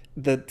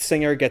the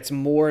singer gets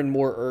more and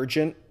more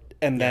urgent,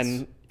 and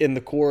then in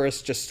the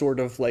chorus just sort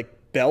of like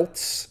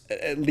belts,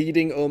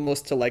 leading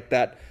almost to like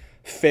that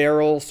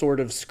feral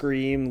sort of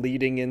scream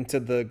leading into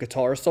the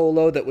guitar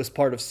solo that was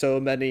part of so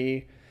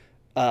many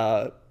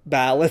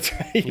ballads,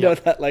 right? You know,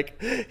 that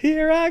like,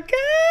 here I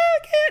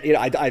go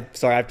again. I'm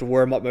sorry, I have to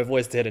warm up my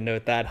voice to hit a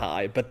note that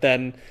high. But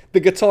then the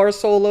guitar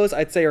solos,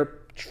 I'd say, are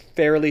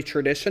fairly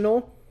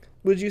traditional,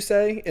 would you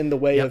say, in the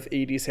way of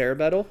 80s hair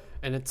metal?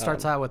 And it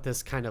starts out with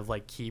this kind of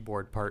like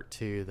keyboard part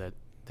too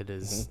that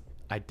is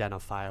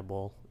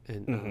identifiable,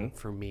 and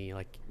for me,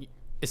 like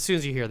as soon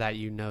as you hear that,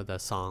 you know the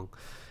song.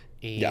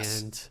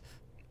 And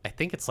I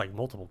think it's like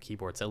multiple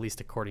keyboards, at least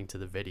according to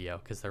the video,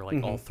 because they're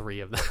like all 3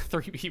 of the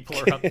 3 people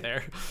are up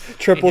there.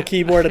 Triple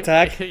keyboard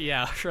attack.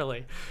 Yeah,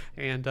 really.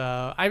 And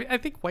I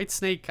think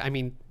Whitesnake, I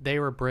mean, they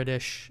were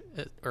British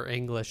or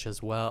English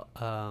as well.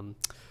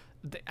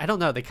 I don't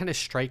know. They kind of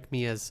strike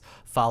me as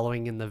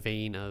following in the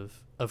vein of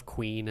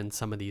Queen and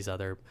some of these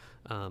other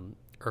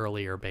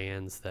earlier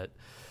bands that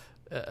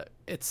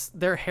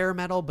they're hair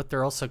metal, but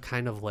they're also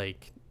kind of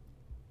like,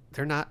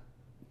 they're not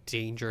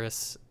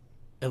dangerous,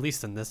 at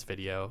least in this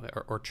video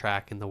or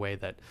track, in the way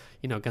that,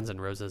 Guns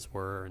N' Roses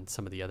were, and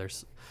some of the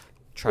others.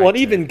 Well,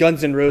 even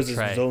Guns N' Roses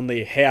was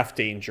only half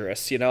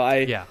dangerous.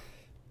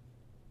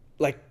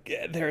 Like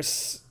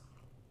there's,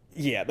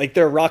 like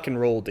they're rock and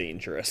roll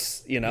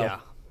dangerous. Yeah.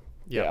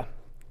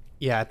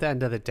 Yeah, at the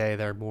end of the day,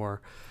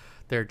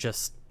 they're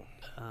just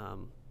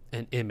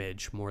an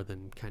image more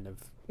than kind of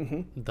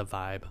the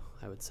vibe,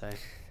 I would say.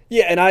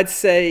 Yeah, and I'd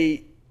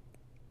say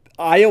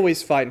I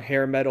always find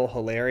hair metal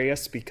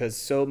hilarious because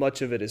so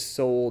much of it is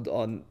sold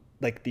on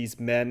like these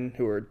men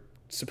who are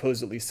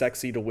supposedly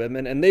sexy to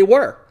women, and they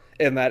were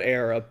in that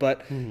era,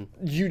 but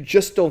you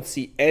just don't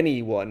see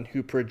anyone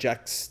who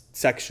projects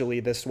sexually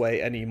this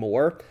way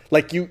anymore.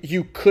 Like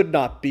you could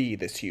not be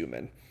this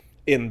human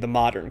in the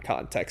modern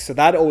context. So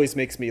that always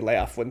makes me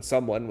laugh when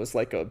someone was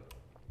like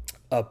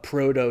a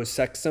proto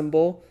sex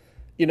symbol,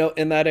 you know,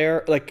 in that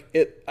era. Like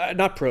it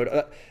not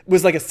proto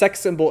was like a sex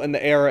symbol in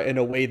the era in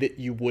a way that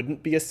you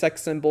wouldn't be a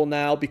sex symbol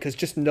now, because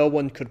just no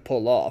one could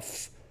pull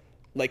off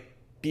like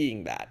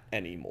being that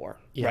anymore,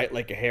 right?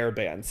 Like a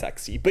hairband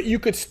sexy, but you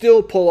could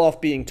still pull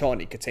off being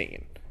Tawny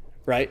Katane,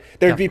 right?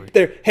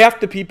 Half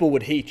the people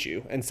would hate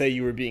you and say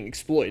you were being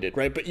exploited,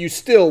 right? But you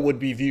still would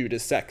be viewed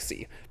as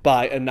sexy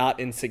by a not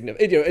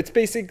insignificant. You know, it's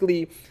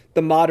basically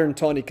the modern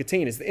Tawny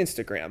Katane is the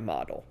Instagram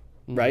model,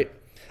 right?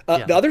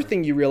 The other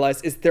thing you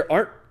realize is there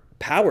aren't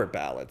power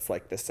ballads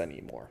like this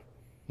anymore.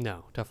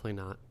 No,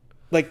 definitely not.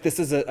 Like this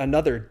is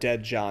another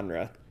dead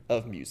genre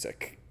of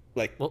music,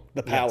 like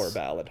the power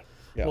ballad.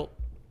 Yeah. Well,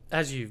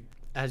 as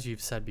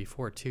you've said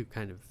before too,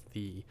 kind of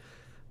the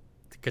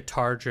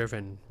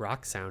guitar-driven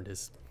rock sound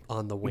is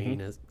on the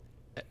wane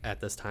at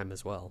this time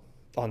as well.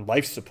 On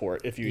life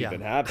support, if you even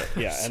have it.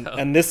 Yeah,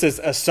 and this is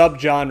a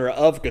subgenre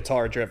of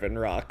guitar-driven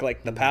rock,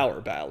 like the power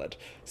ballad.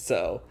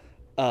 So,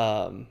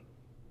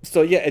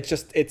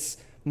 it's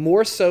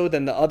more so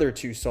than the other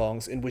two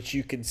songs, in which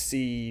you can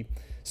see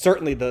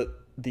certainly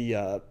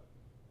the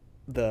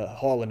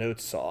Hall &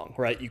 Oates song,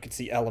 right? You could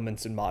see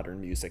elements in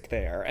modern music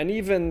there, and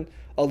even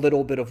a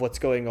little bit of what's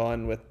going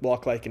on with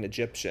Walk Like an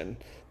Egyptian.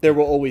 There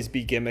will always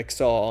be gimmick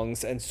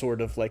songs and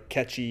sort of like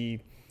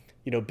catchy,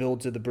 you know,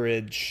 build to the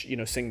bridge, you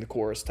know, sing the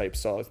chorus type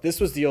songs.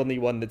 This was the only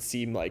one that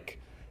seemed like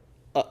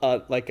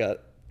a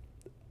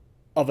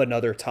of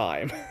another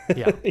time.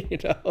 Yeah. You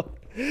know,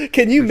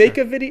 can you make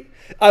a video?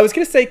 I was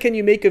going to say, can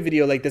you make a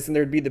video like this? And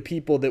there'd be the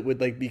people that would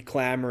like be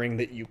clamoring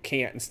that you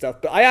can't and stuff.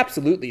 But I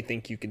absolutely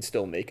think you can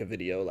still make a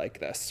video like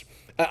this.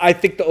 I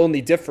think the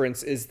only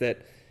difference is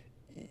that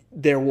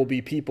there will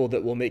be people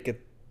that will make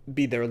it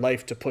be their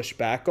life to push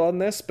back on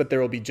this, but there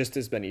will be just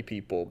as many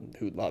people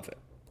who love it,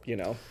 you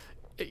know?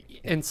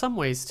 In some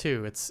ways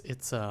too, it's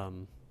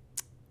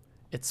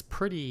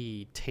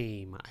pretty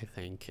tame, I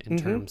think, in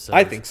terms of,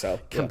 I think so.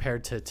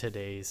 Compared to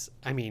today's.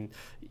 I mean,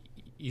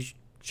 you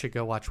should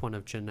go watch one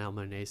of Janelle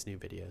Monáe's new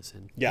videos,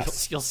 and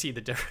you'll see the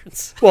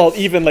difference. Well,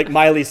 even like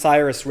Miley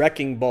Cyrus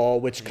Wrecking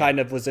Ball, which kind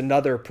of was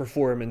another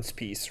performance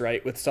piece,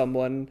 right? With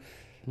someone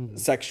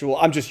sexual.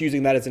 I'm just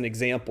using that as an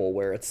example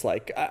where it's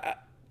like,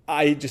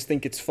 I just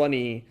think it's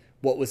funny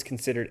what was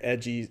considered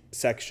edgy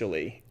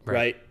sexually,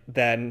 right?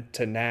 Then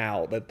to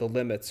now, that the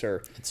limits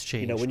are, it's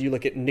changed. You know, when you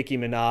look at Nicki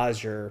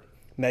Minaj or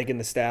Megan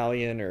Thee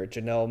Stallion or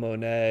Janelle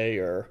Monáe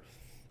or,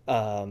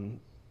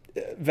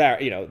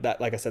 you know,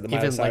 that, like I said, the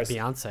Miley Cyrus, like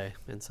Beyonce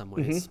in some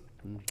ways.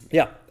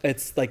 Yeah,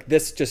 it's like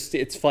this. Just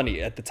it's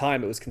funny. At the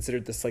time, it was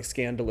considered this like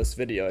scandalous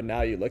video, and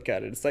now you look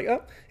at it, it's like,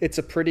 oh, it's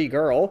a pretty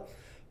girl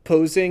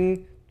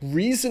posing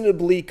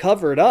reasonably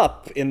covered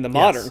up in the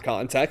modern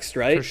context,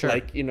 right? For sure.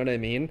 Like, you know what I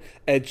mean?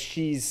 And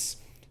she's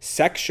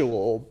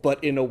sexual,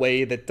 but in a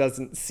way that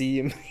doesn't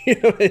seem, you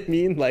know what I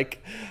mean?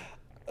 Like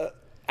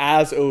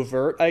as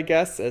overt, I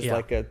guess, as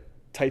like a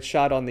tight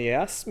shot on the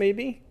ass,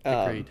 maybe.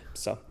 Agreed.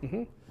 So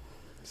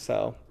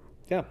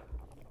yeah.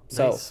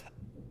 So,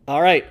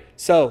 all right.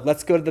 So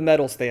let's go to the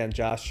medal stand,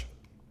 Josh.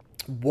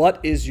 What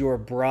is your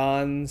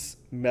bronze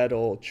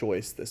medal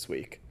choice this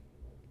week?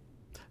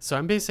 So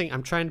I'm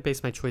trying to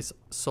base my choice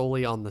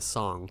solely on the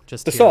song.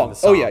 Just the song.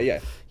 Oh yeah.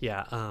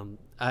 Yeah.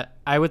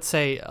 I would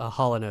say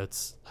Hall &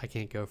 Oates. I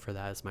can't go for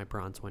that as my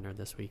bronze winner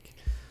this week.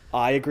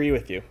 I agree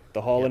with you.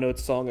 The Hall &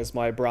 Oates song is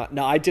my bronze.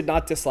 Now, I did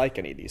not dislike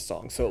any of these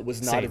songs, so it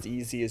was not as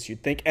easy as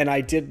you'd think. And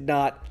I did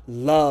not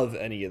love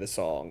any of the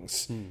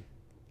songs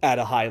at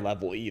a high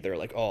level either.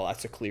 Like, oh,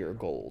 that's a clear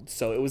gold.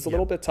 So it was a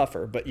little bit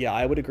tougher. But yeah,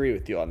 I would agree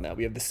with you on that.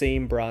 We have the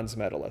same bronze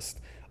medalist.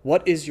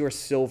 What is your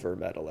silver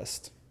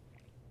medalist?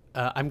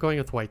 I'm going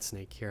with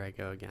Whitesnake. Here I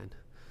go again.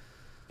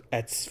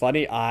 It's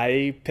funny.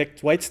 I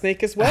picked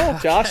Whitesnake as well,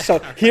 Josh. So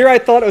here I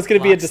thought it was going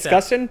to be a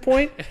discussion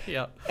point.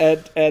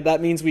 And that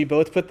means we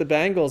both put the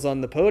Bangles on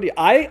the podium.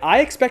 I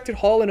expected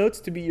Hall & Oates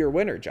to be your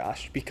winner,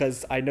 Josh,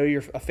 because I know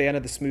you're a fan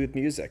of the smooth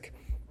music.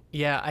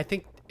 Yeah, I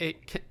think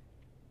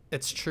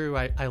it's true.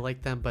 I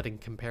like them, but in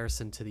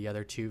comparison to the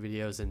other two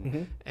videos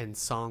and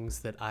songs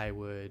that I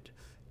would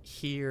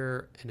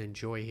hear and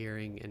enjoy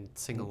hearing and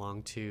sing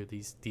along to,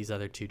 these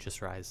other two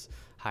just rise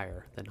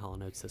higher than Hall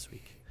 & Oates this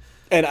week.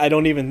 And I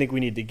don't even think we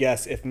need to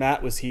guess. If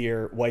Matt was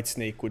here,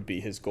 Whitesnake would be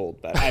his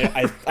gold medal.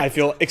 I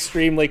feel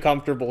extremely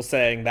comfortable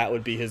saying that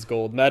would be his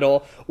gold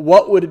medal.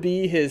 What would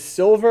be his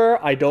silver?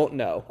 I don't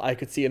know. I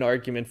could see an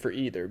argument for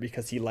either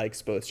because he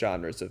likes both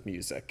genres of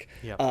music.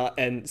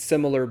 And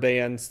similar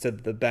bands to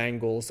the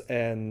Bangles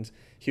and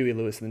Huey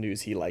Lewis and the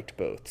News, he liked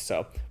both.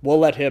 So we'll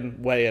let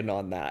him weigh in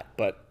on that.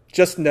 But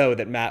just know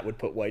that Matt would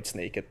put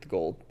Whitesnake at the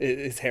gold.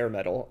 His hair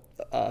metal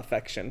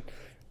affection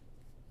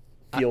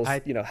feels,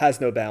 has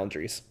no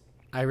boundaries.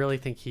 I really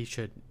think he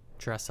should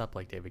dress up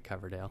like David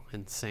Coverdale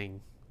and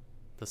sing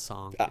the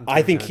song.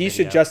 I think he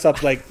should dress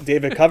up like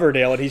David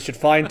Coverdale, and he should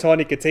find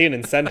Tawny Katane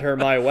and send her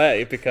my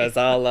way, because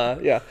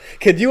I'll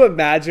Could you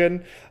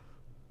imagine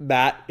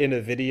Matt in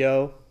a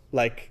video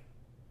like?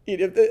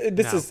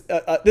 This is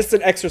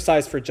an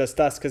exercise for just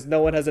us, because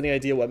no one has any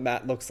idea what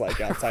Matt looks like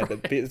outside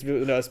it's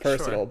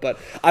personal. Sure. But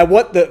I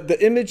want the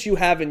image you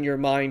have in your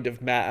mind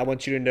of Matt. I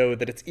want you to know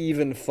that it's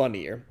even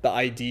funnier. The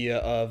idea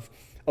of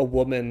a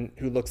woman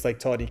who looks like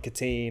Tawny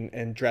Katane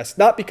and dressed,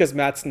 not because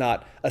Matt's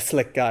not a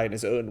slick guy in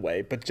his own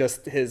way, but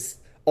just his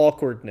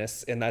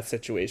awkwardness in that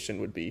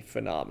situation would be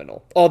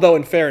phenomenal. Although,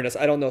 in fairness,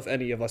 I don't know if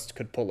any of us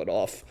could pull it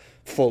off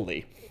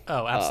fully.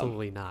 Oh,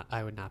 absolutely not.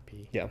 I would not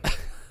be. Yeah.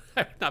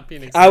 I would not be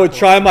an I would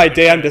try my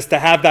damnedest to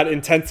have that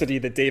intensity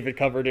that David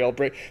Coverdale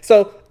brings.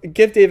 So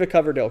give David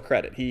Coverdale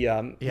credit. He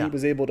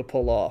was able to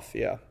pull off.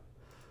 Yeah.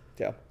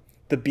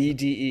 The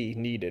BDE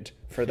needed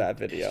for that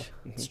video.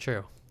 It's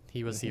true.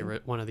 He was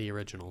one of the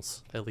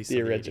originals, at least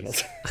the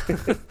originals.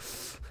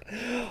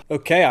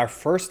 Okay, our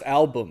first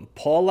album,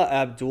 Paula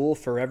Abdul,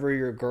 Forever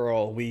Your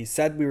Girl. We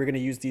said we were going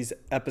to use these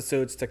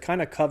episodes to kind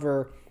of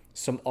cover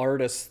some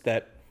artists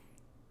that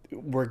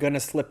we're going to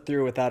slip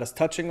through without us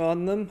touching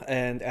on them.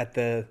 And at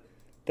the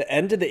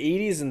end of the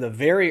 80s and the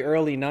very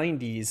early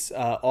 90s,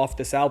 off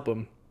this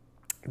album,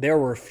 there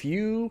were a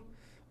few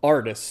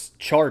artists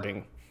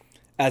charting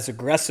as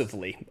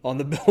aggressively on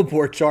the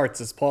Billboard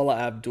charts as Paula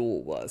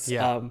Abdul was.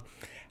 Yeah.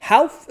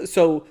 How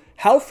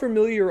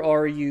familiar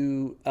are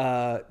you,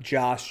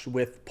 Josh,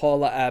 with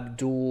Paula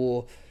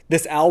Abdul,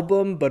 this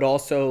album, but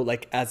also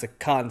like as a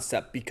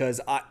concept?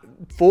 Because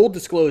full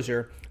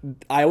disclosure,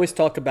 I always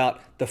talk about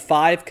the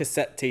 5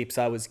 cassette tapes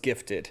I was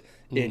gifted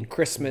in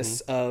Christmas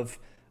of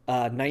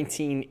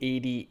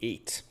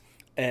 1988.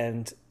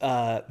 And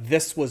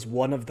this was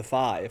one of the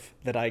 5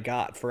 that I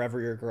got,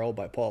 Forever Your Girl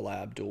by Paula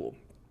Abdul.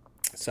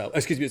 So,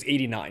 excuse me, it was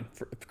 89,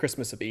 for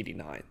Christmas of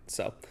 89.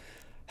 So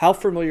how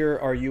familiar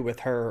are you with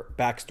her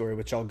backstory,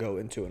 which I'll go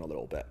into in a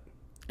little bit?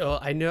 Oh,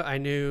 I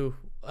knew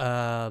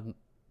kind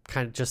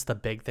of just the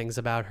big things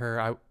about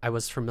her. I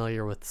was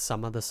familiar with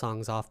some of the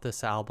songs off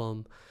this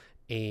album,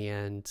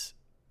 and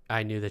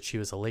I knew that she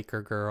was a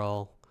Laker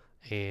girl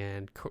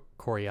and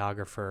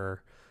choreographer,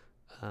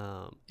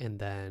 and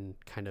then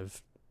kind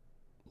of,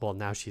 well,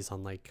 now she's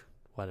on like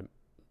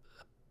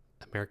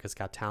America's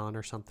Got Talent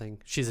or something.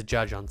 She's a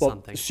judge on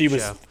something. She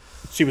was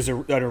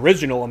an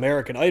original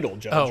American Idol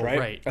judge,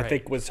 right? I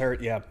think was her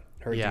deal.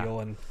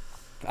 And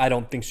I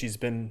don't think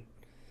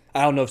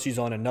I don't know if she's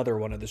on another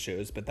one of the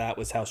shows, but that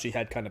was how she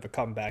had kind of a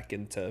comeback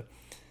into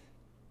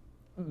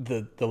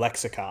the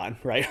lexicon,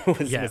 right?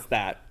 was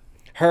that.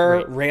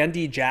 Her,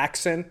 Randy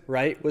Jackson,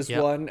 right, was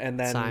one, and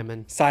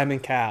then Simon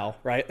Cowell,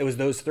 right? It was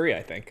those 3,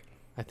 I think.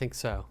 I think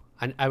so.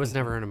 I was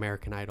never an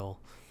American Idol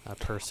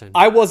person.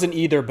 I wasn't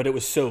either, but it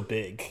was so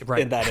big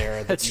in that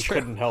era that you true.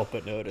 couldn't help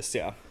but notice.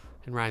 Yeah.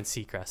 And Ryan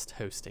Seacrest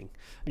hosting.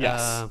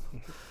 Yes.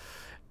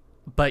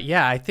 But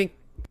yeah, I think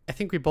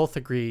we both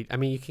agreed. I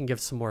mean, you can give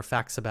some more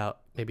facts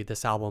about maybe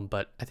this album,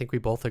 but I think we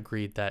both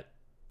agreed that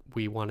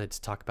we wanted to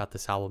talk about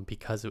this album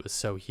because it was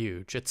so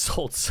huge. It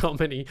sold so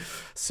many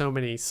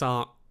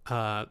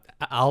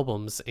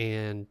albums,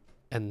 and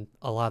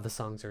a lot of the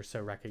songs are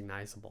so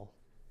recognizable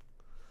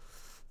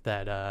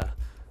that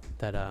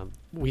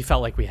we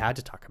felt like we had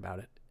to talk about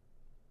it.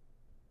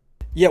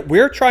 Yeah,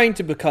 we're trying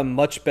to become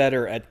much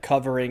better at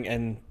covering,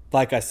 and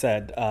like I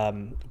said,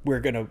 we're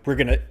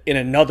gonna in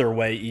another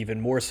way, even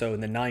more so in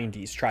the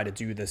 90s, try to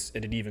do this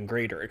at an even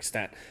greater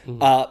extent.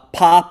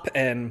 Pop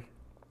and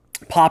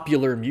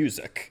popular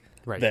music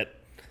that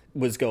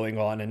was going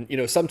on,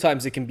 and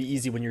sometimes it can be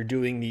easy when you're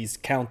doing these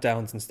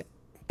countdowns and stuff.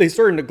 They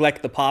sort of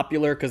neglect the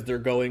popular because they're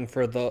going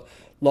for the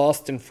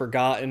lost and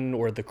forgotten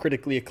or the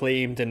critically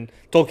acclaimed. And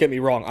don't get me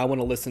wrong, I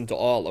want to listen to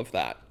all of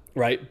that,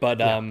 right? But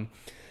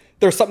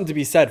there's something to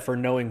be said for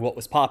knowing what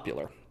was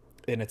popular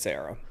in its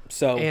era.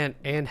 So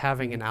and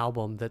having an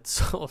album that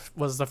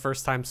was the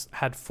first time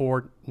had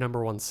 4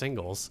 #1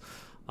 singles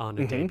on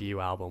a debut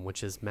album,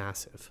 which is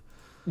massive.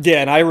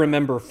 Yeah, and I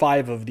remember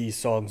 5 of these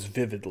songs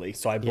vividly.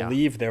 So I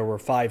believe there were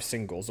 5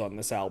 singles on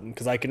this album,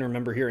 because I can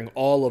remember hearing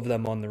all of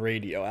them on the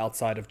radio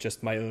outside of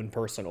just my own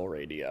personal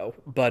radio.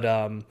 But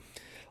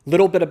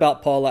little bit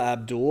about Paula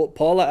Abdul.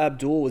 Paula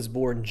Abdul was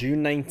born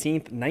June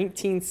 19th,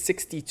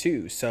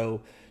 1962.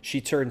 So she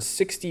turned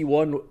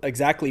 61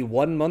 exactly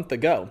 1 month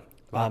ago,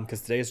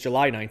 because today is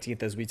July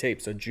 19th as we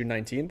tape. So June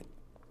 19th.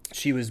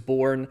 She was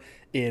born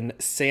in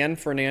San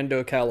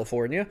Fernando,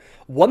 California.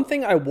 One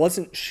thing I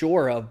wasn't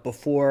sure of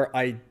before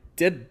I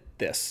did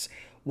this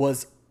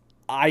was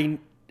a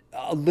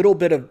little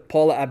bit of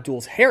Paula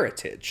Abdul's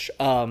heritage.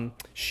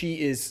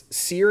 She is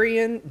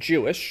Syrian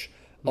Jewish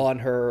on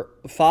her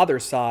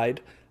father's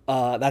side.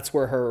 That's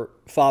where her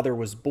father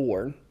was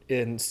born,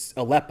 in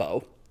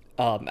Aleppo,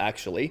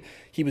 actually.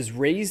 He was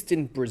raised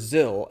in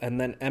Brazil and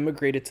then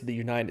emigrated to the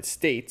United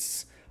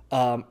States.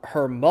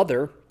 Her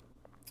mother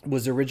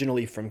was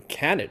originally from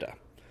Canada.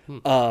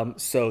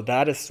 So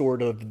that is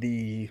sort of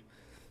the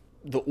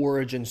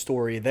origin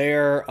story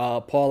there.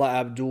 Paula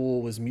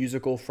Abdul was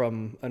musical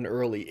from an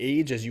early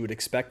age, as you would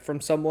expect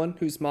from someone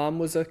whose mom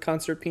was a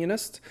concert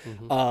pianist.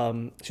 She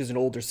has an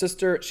older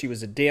sister. She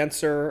was a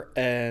dancer,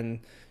 and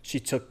she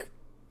took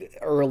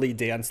early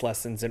dance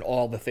lessons in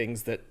all the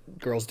things that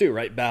girls do,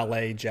 right?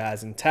 Ballet,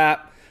 jazz, and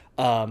tap.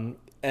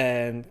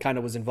 And kind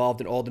of was involved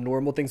in all the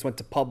normal things. Went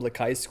to public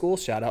high school.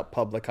 Shout out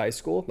public high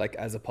school, like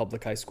as a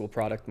public high school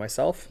product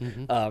myself.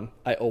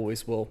 I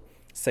always will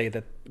say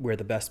that we're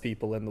the best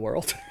people in the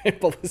world,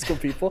 public school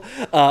people.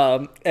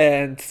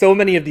 And so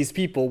many of these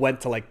people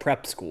went to like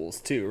prep schools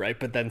too, right?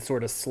 But then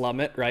sort of slum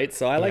it, right?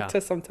 So I like to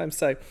sometimes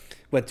say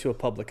went to a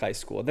public high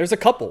school. There's a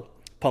couple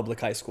public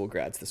high school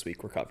grads this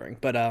week we're covering.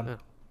 But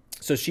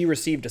so she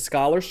received a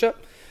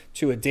scholarship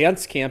to a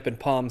dance camp in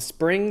Palm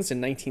Springs in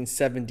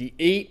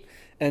 1978,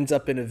 ends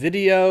up in a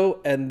video,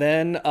 and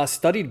then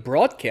studied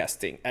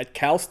broadcasting at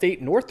Cal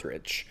State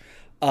Northridge.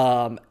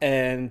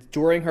 And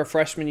during her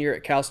freshman year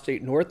at Cal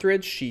State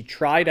Northridge, she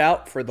tried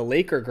out for the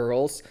Laker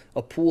Girls,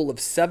 a pool of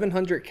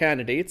 700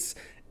 candidates,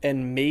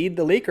 and made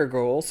the Laker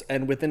Girls.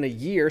 And within a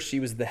year, she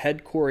was the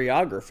head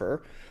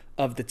choreographer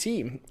of the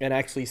team and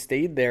actually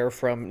stayed there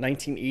from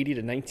 1980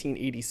 to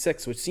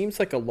 1986, which seems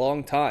like a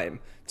long time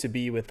to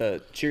be with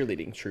a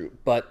cheerleading troupe,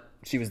 but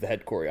she was the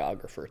head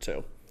choreographer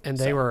too. And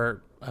they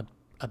were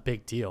a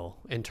big deal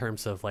in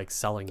terms of like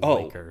selling the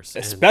Lakers,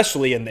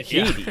 especially in the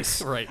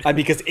 80s, right?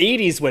 Because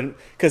 80s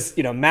because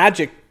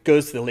Magic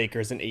goes to the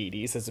Lakers in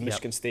 80s. As a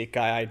Michigan State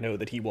guy, I know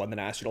that he won the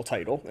national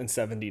title in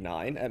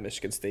 79 at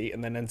Michigan State,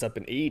 and then ends up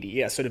in 80.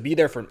 Yeah, so to be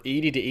there from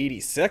 80 to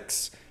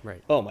 86,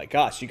 right? Oh my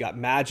gosh, you got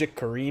Magic,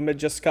 Kareem had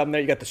just come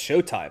there. You got the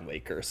Showtime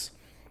Lakers.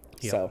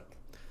 So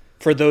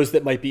for those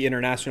that might be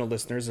international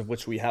listeners, of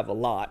which we have a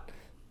lot,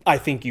 I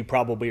think you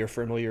probably are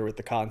familiar with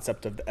the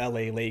concept of the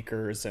LA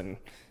Lakers and,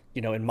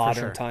 in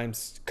modern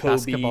times,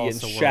 Kobe and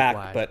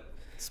Shaq, but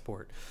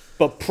sport.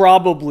 But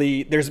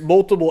probably there's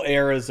multiple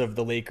eras of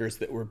the Lakers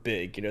that were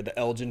big. The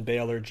Elgin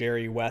Baylor,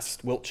 Jerry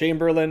West, Wilt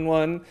Chamberlain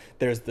one.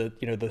 There's the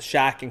the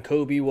Shaq and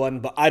Kobe one.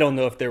 But I don't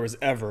know if there was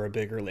ever a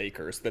bigger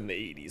Lakers than the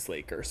 80s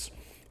Lakers.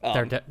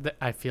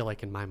 I feel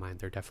like in my mind,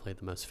 they're definitely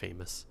the most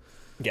famous.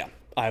 Yeah,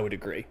 I would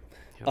agree.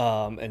 Yep.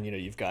 And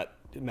you've got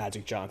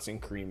Magic Johnson,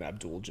 Kareem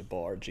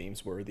Abdul-Jabbar,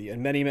 James Worthy,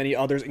 and many, many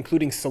others,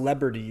 including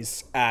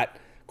celebrities at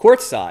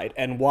courtside.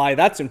 And why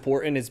that's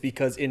important is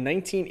because in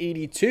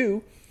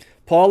 1982,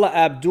 Paula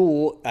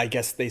Abdul, I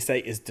guess they say,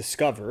 is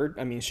discovered.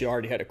 I mean, she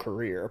already had a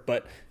career,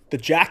 but the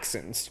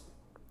Jacksons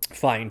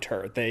find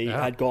her. They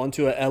had gone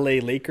to a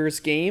LA Lakers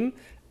game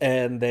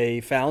and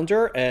they found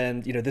her.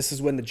 And, this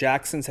is when the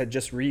Jacksons had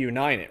just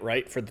reunited,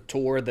 right, for the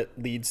tour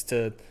that leads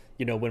to,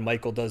 when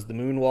Michael does the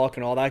moonwalk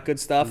and all that good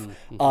stuff.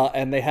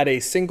 And they had a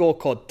single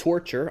called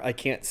Torture. I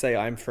can't say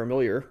I'm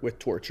familiar with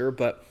Torture,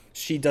 but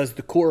she does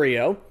the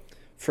choreo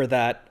for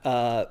that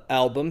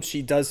album.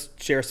 She does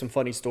share some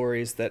funny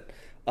stories that,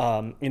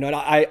 and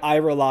I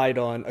relied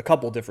on a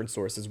couple different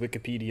sources,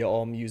 Wikipedia,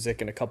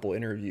 AllMusic, and a couple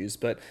interviews,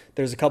 but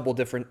there's a couple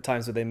different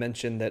times where they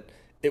mentioned that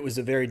it was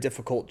a very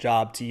difficult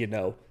job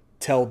to,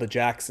 tell the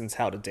Jacksons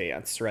how to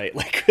dance, right?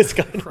 Like, it's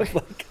kind of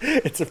like,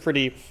 it's a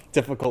pretty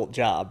difficult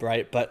job,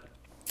 right? But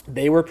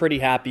they were pretty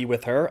happy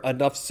with her,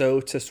 enough so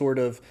to sort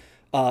of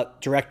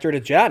direct her to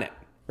Janet,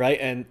 right?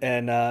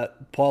 And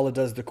Paula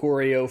does the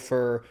choreo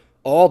for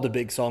all the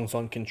big songs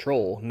on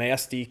Control,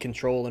 Nasty,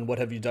 Control, and What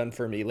Have You Done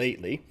For Me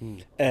Lately.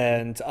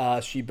 And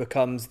she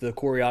becomes the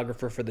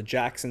choreographer for the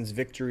Jacksons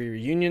Victory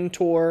Reunion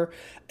Tour.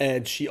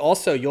 And she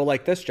also, you'll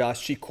like this,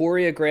 Josh, she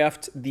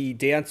choreographed the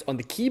dance on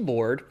the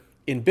keyboard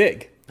in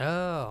Big.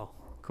 Oh,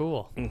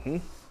 cool.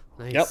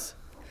 Nice. Yep.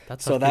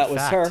 That's so that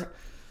was her.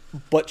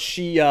 But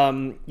she,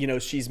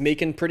 she's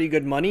making pretty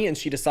good money, and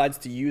she decides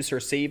to use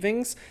her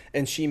savings,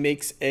 and she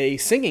makes a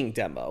singing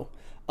demo.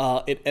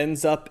 It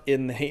ends up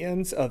in the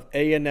hands of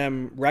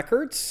A&M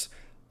Records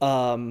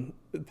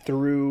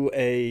through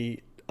a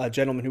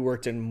gentleman who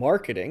worked in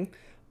marketing.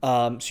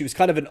 She was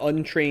kind of an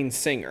untrained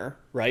singer,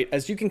 right?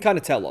 As you can kind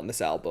of tell on this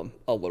album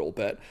a little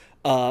bit.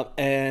 But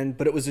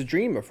it was a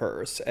dream of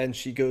hers. And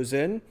she goes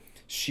in.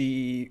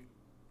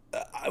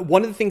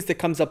 One of the things that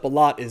comes up a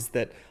lot is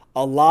that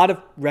a lot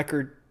of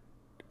record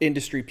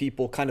industry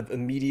people kind of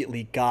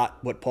immediately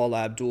got what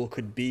Paula Abdul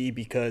could be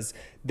because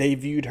they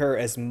viewed her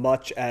as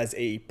much as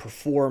a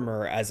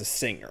performer as a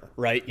singer,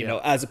 right?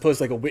 As opposed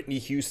to like a Whitney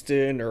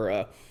Houston or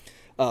a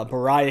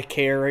Mariah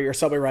Carey or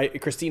somebody,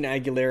 right? Christina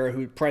Aguilera,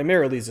 who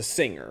primarily is a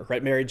singer,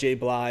 right? Mary J.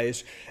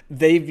 Blige.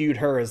 They viewed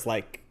her as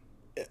like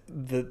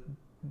the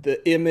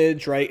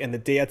image, right? And the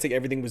dancing,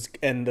 everything was,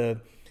 and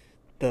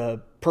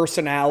the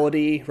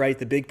personality, right?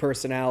 The big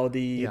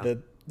personality,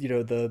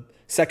 the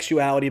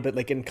sexuality, but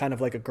like in kind of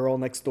like a girl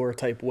next door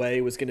type way,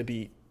 was going to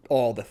be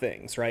all the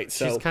things, right?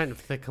 So she's kind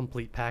of the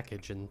complete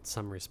package in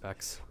some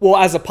respects. Well,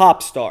 as a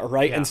pop star,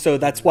 right? Yeah. And so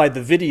that's why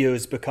the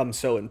videos become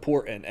so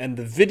important. And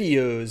the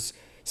videos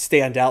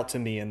stand out to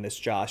me in this,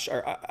 Josh.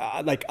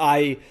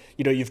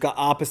 You've got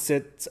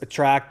Opposites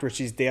Attract, where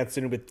she's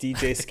dancing with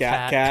DJ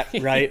Scat Cat,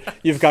 right?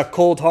 You've got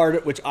Cold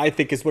Hearted, which I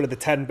think is one of the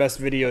 10 best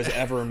videos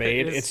ever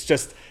made. It's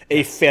just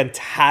a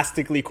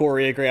fantastically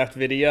choreographed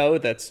video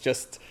that's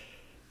just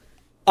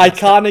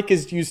iconic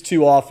is used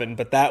too often,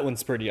 but that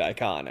one's pretty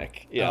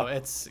iconic. Yeah. Oh,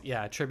 it's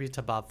a tribute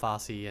to Bob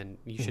Fosse, and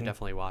you should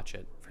definitely watch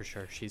it for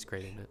sure. She's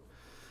great in it.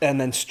 And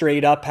then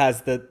Straight Up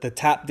has the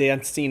tap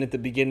dance scene at the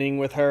beginning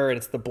with her, and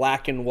it's the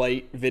black and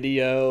white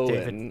video.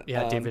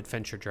 David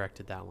Fincher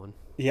directed that one.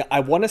 Yeah, I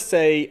want to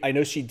say, I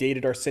know she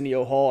dated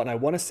Arsenio Hall, and I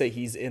want to say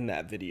he's in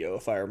that video,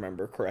 if I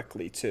remember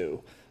correctly,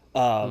 too.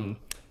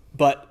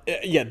 But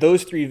yeah,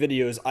 those 3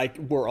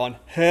 videos were on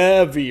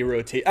heavy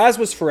rotation, as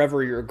was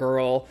Forever Your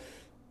Girl.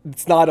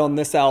 It's not on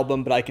this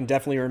album, but I can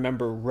definitely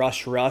remember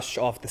Rush Rush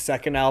off the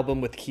second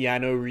album with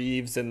Keanu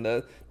Reeves and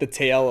the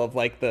tale of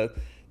like the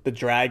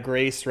drag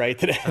race, right,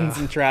 that ends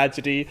in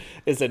tragedy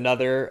is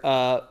another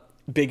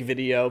big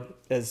video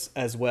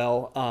as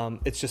well.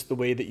 It's Just the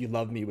Way That You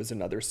Love Me was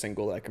another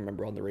single that I can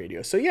remember on the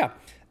radio. So yeah,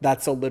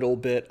 that's a little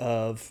bit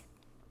of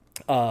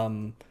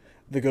the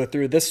go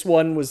through. This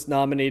one was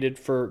nominated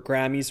for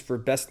Grammys for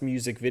Best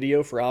Music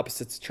Video for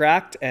Opposites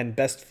Attract and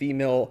Best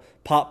Female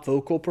Pop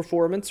Vocal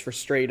Performance for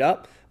Straight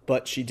Up,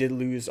 but she did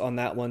lose on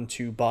that one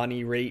to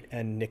Bonnie Raitt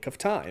and Nick of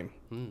Time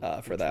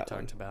for that one.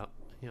 Talked about.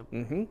 Yep.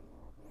 Mm-hmm.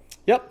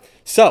 Yep.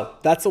 So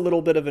that's a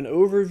little bit of an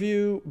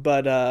overview,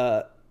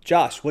 but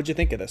Josh, what'd you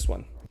think of this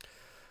one?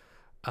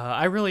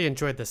 I really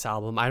enjoyed this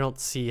album. I don't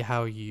see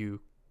how you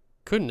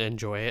couldn't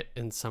enjoy it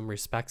in some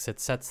respects. It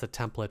sets the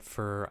template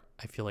for,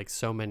 I feel like,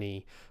 so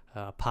many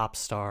pop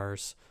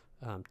stars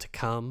to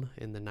come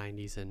in the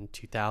 90s and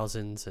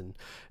 2000s,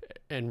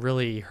 and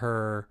really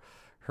her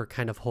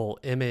kind of whole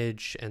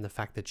image and the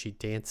fact that she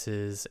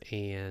dances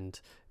and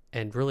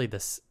really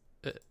this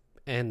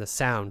and the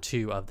sound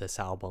too of this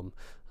album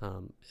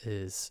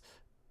is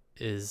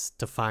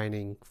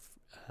defining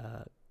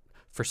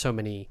for so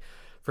many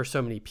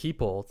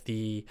people.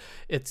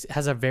 It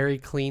has a very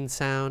clean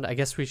sound. I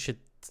guess we should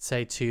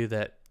say too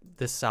that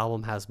this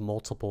album has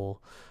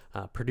multiple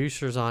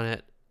producers on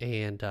it,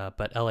 and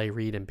but L.A.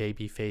 Reid and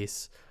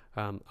Babyface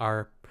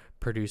are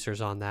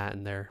producers on that,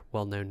 and they're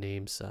well-known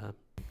names.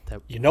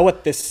 You know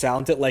what this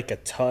sounded like a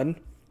ton?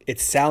 It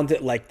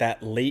sounded like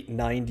that late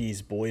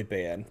 90s boy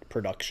band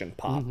production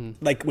pop. Mm-hmm.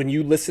 Like when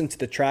you listen to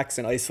the tracks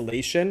in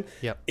isolation,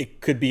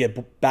 It could be a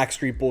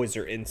Backstreet Boys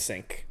or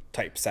NSYNC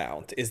type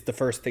sound is the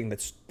first thing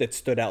that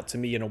stood out to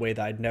me in a way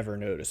that I'd never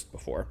noticed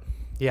before.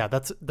 Yeah,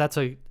 that's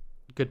a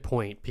good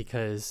point,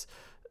 because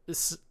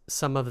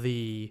some of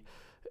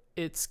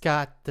it's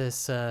got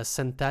this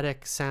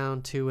synthetic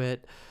sound to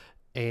it,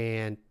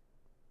 and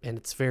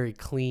it's very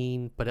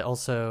clean, but it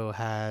also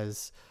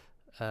has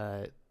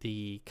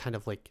the kind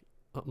of like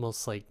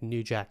almost like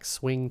New Jack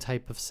Swing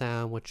type of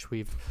sound, which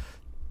we've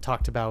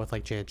talked about with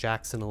like Janet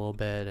Jackson a little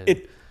bit.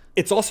 And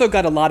it's also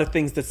got a lot of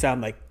things that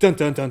sound like dun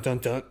dun dun dun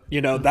dun,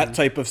 that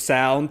type of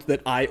sound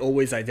that I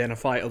always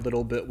identify a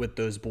little bit with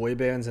those boy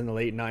bands in the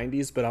late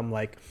 90s, but I'm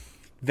like,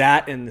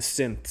 that and the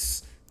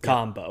synths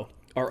combo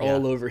are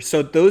all over.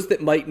 So those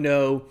that might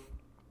know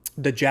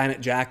the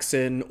Janet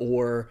Jackson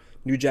or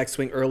New Jack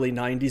Swing early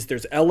 90s,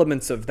 there's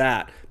elements of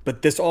that,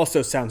 but this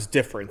also sounds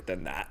different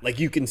than that. Like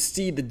you can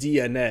see the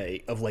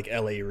DNA of like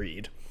L.A.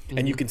 Reid,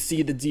 and you can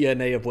see the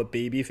DNA of what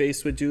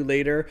Babyface would do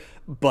later,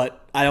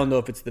 but I don't know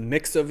if it's the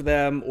mix of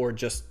them or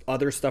just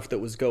other stuff that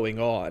was going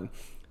on.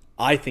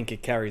 I think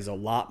it carries a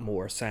lot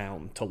more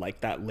sound to like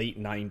that late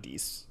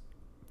 90s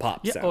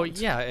pop sound. Oh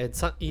yeah,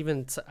 it's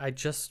even. I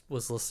just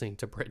was listening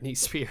to Britney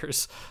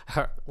Spears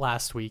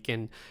last week,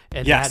 and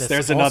yes, that is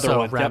there's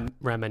also another one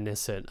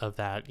reminiscent of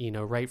that.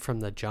 Right from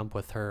the jump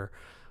with her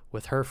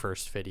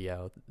first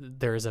video,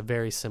 there is a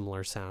very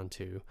similar sound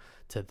to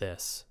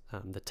this.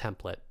 The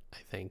template, I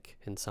think,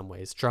 in some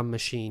ways, Drum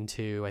Machine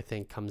too, I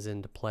think comes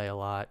into play a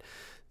lot.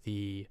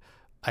 I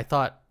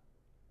thought.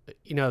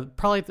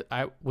 Probably.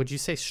 Would you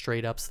say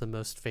 "Straight Up's" the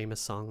most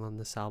famous song on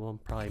this album?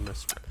 Probably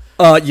most.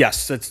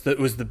 Yes, it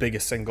was the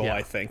biggest single,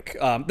 I think.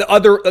 The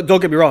other,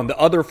 don't get me wrong, the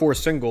other 4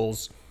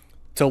 singles,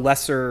 to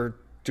lesser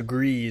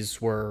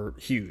degrees, were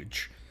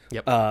huge.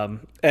 Yep.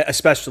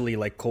 Especially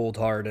like Cold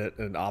Hearted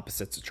and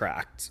Opposites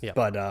Attract. Yep.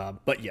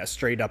 But yeah,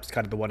 Straight Up's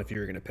kind of the one. If you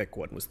were going to pick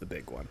one, was the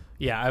big one.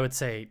 Yeah, I would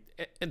say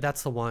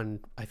that's the one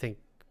I think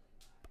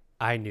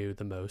I knew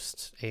the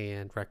most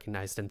and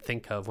recognized and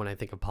think of when I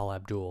think of Paula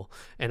Abdul.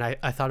 And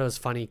I thought it was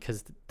funny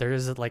because there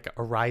is like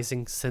a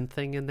rising synth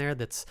thing in there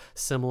that's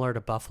similar to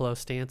Buffalo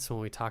Stance when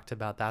we talked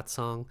about that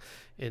song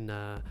in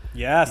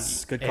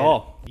yes, good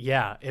call.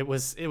 Yeah, it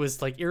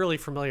was like eerily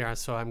familiar,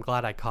 so I'm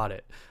glad I caught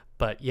it.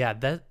 But yeah,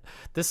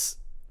 this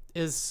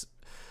is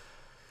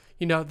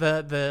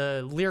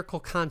the lyrical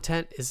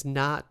content is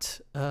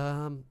not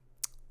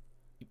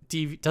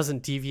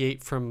doesn't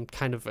deviate from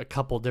kind of a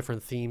couple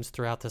different themes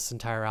throughout this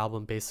entire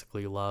album.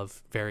 Basically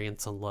love,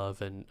 variance on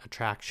love, and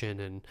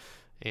attraction,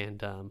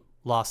 and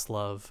lost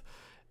love,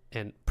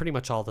 and pretty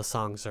much all the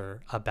songs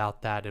are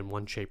about that in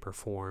one shape or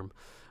form.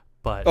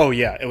 But Oh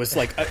yeah, it was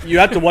like you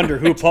have to wonder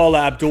who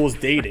Paula Abdul's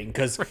dating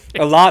because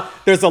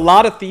there's a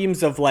lot of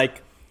themes of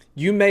like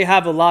you may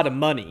have a lot of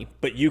money,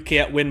 but you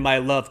can't win my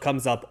love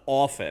comes up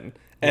often.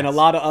 And a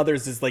lot of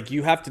others is like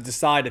you have to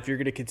decide if you're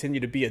going to continue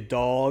to be a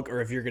dog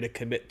or if you're going to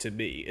commit to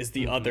me is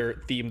the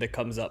other theme that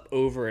comes up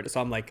over it. So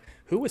I'm like,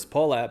 who was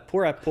Paula?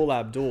 Poor Paula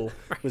Abdul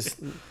was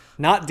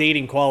not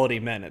dating quality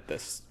men at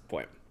this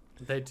point.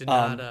 they did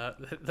not.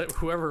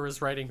 Whoever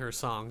was writing her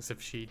songs,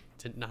 if she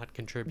did not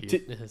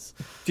contribute,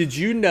 Did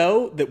you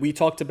know that we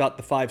talked about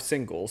the 5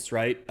 singles,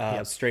 right?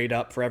 Straight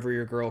Up, Forever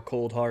Your Girl,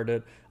 Cold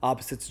Hearted,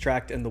 Opposites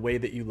Attract, and The Way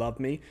That You Love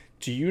Me.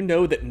 Do you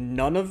know that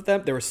none of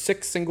them, there were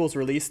 6 singles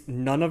released,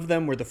 none of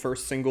them were the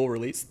first single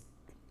released?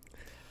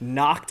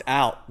 Knocked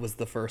Out was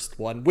the first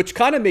one, which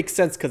kind of makes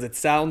sense because it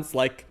sounds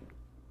like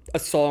a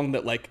song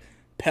that like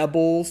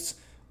Pebbles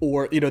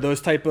or, you know,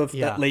 those type of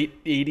that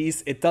late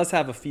 80s. It does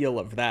have a feel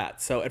of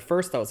that. So at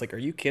first I was like, are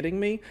you kidding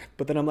me?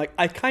 But then I'm like,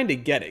 I kind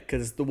of get it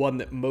because it's the one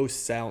that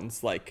most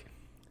sounds like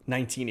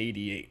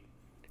 1988.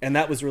 And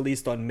that was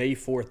released on May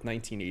 4th,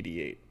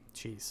 1988.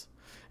 Jeez.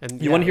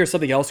 And you want to hear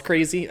something else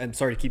crazy? I'm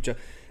sorry to keep you.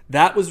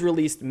 That was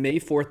released May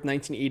 4th,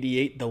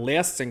 1988. The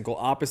last single,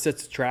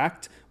 Opposites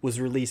Attract, was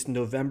released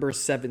November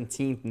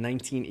 17th,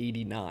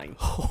 1989.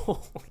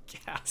 Oh,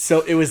 yeah.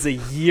 So it was a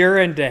year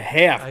and a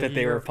half that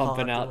they were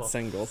pumping out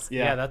singles.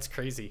 Yeah, that's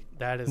crazy.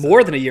 That is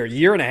more than a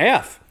year and a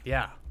half.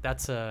 Yeah,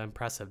 that's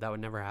impressive. That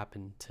would never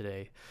happen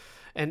today.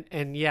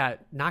 And yeah,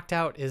 Knocked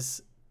Out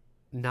is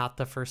not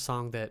the first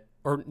song that,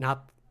 or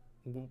not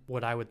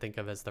what I would think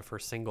of as the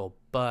first single,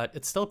 but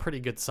it's still a pretty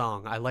good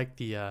song. I like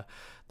the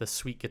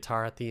sweet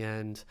guitar at the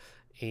end,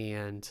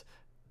 and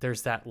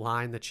there's that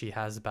line that she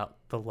has about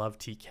the love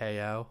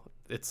TKO.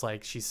 It's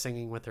like she's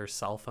singing with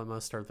herself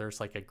almost, or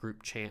there's like a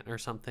group chant or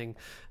something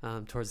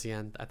towards the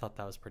end. I thought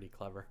that was pretty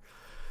clever.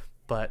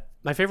 But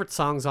my favorite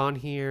songs on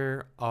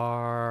here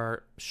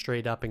are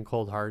Straight Up and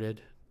Cold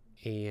Hearted.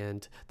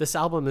 And this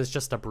album is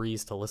just a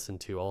breeze to listen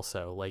to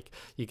also. Like,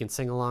 you can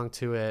sing along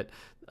to it.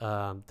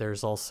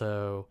 There's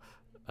also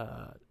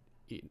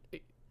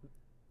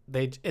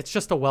it's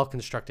just a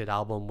well-constructed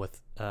album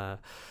with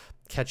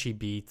catchy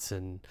beats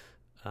and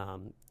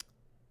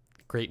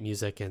great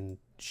music, and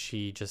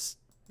she just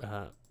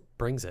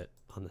brings it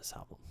on this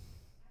album.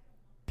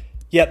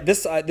 Yeah,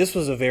 this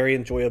was a very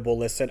enjoyable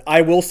listen.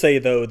 I will say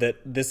though that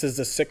this is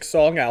a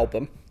 6-song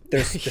album.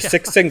 There's the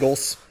 6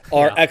 singles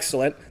are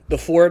excellent. The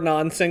 4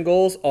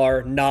 non-singles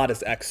are not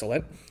as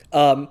excellent.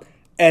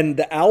 And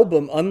the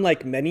album,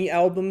 unlike many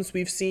albums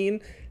we've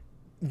seen,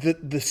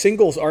 the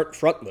singles aren't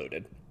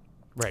front-loaded.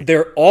 Right.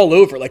 They're all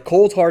over. Like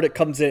Cold Heart, it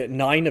comes in at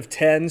 9 of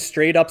 10.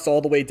 Straight Up's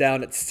all the way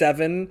down at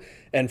 7.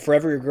 And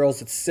Forever Your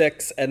Girl's at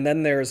 6. And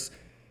then there's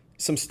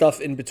some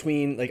stuff in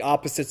between, like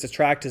Opposites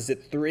Attract is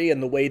at 3.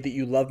 And The Way That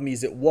You Love Me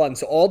is at 1.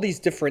 So all these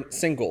different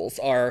singles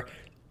are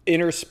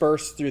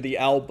interspersed through the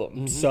album.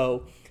 Mm-hmm.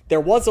 So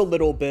there was a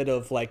little bit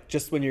of like,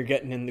 just when you're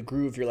getting in the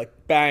groove, you're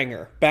like,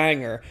 banger,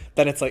 banger.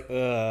 Then it's like,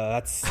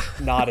 that's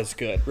not as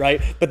good,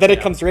 right? But then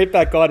it comes right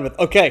back on with,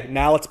 okay,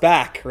 now it's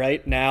back,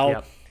 right?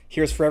 Now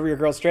here's Forever Your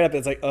Girl Straight Up.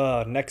 It's like,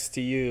 Next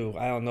to You.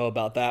 I don't know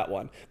about that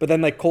one. But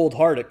then like Cold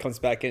Heart, it comes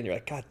back in. You're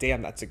like, God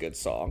damn, that's a good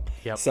song.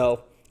 Yep.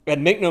 So,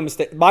 and make no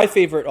mistake, my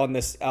favorite on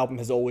this album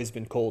has always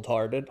been Cold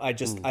Hearted.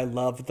 I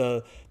love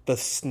the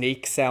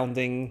snake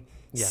sounding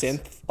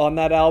synth on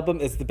that album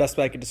is the best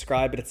way I could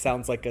describe it. It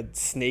sounds like a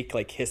snake,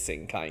 like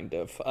hissing kind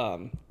of,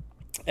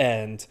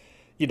 and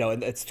you know,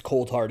 and it's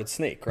Cold-Hearted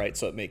Snake, right?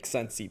 So it makes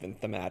sense even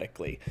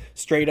thematically.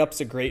 Straight Up's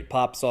a great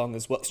pop song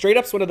as well. Straight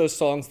Up's one of those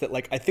songs that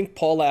like I think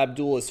Paula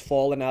Abdul has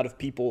fallen out of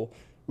people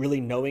really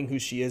knowing who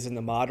she is in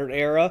the modern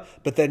era,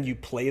 but then you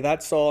play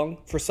that song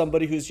for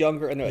somebody who's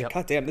younger and they're like,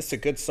 God damn, this is a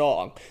good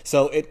song.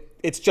 So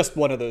it's just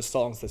one of those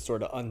songs that's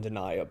sort of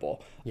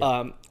undeniable.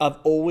 I've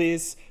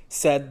always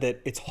said that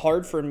it's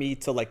hard for me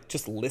to like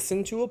just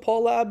listen to a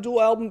Paula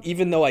Abdul album,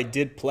 even though I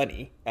did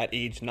plenty at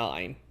age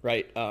 9,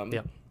 right?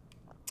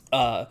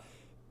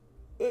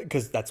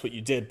 Because that's what you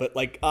did. But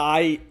like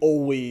I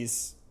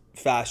always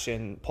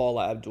fashion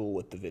Paula Abdul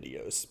with the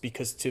videos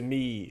because to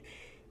me,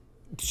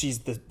 she's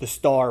the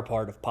star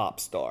part of pop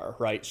star,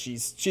 right?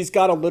 She's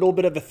got a little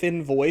bit of a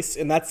thin voice.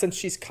 In that sense,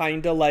 she's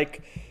kind of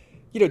like,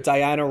 you know,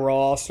 Diana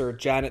Ross or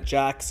Janet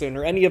Jackson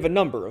or any of a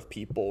number of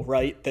people,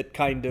 right? That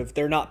kind of,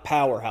 they're not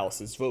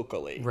powerhouses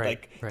vocally.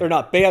 Right. They're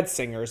not bad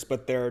singers,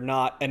 but they're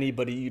not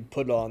anybody you'd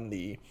put on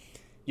the,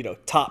 you know,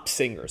 top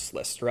singers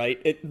list,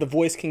 right? The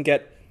voice can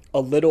get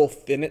a little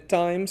thin at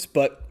times,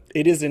 but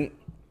it isn't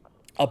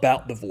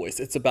about the voice.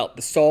 It's about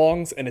the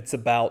songs and it's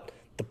about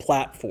the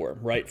platform,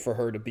 right? For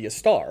her to be a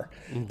star.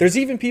 Mm-hmm. There's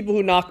even people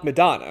who knock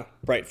Madonna,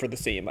 right? For the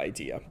same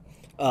idea.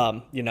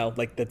 You know,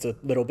 like that's a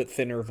little bit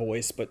thinner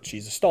voice, but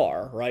she's a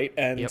star, right?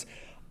 And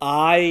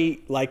I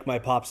like my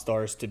pop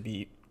stars to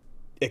be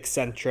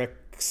eccentric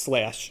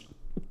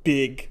 /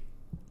 big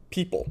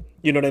people.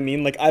 You know what I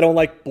mean? Like I don't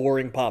like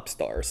boring pop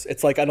stars.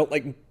 It's like I don't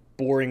like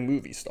boring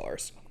movie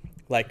stars.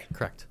 Like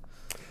correct.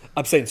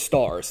 I'm saying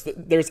stars.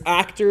 There's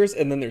actors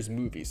and then there's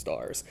movie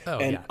stars. Oh,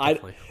 and yeah,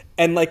 definitely.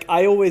 And like,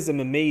 I always am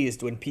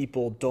amazed when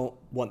people don't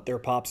want their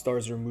pop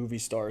stars or movie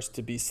stars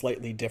to be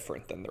slightly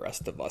different than the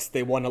rest of us.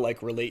 They want to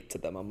like relate to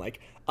them. I'm like,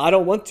 I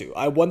don't want to.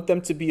 I want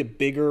them to be a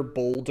bigger,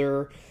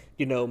 bolder,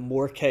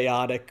 more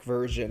chaotic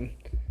version,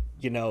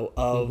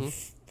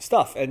 of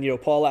stuff.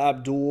 And, Paula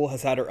Abdul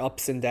has had her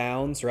ups and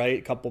downs, right?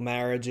 A couple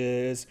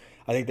marriages.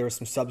 I think there was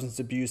some substance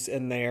abuse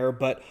in there,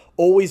 but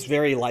always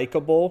very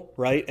likable,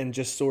 right? And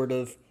just sort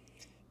of,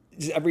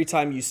 just every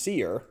time you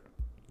see her,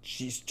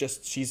 she's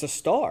a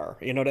star.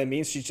 You know what I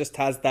mean? She just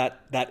has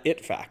that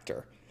it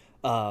factor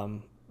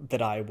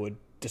that I would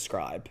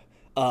describe.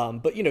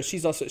 But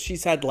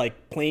she's had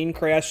like plane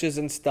crashes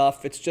and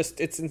stuff. It's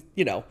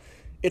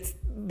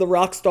the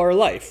rock star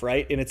life,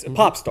 right? And it's a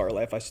pop star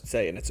life, I should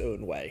say, in its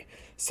own way.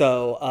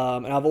 So,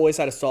 and I've always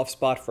had a soft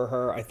spot for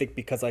her. I think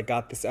because I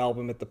got this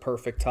album at the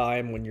perfect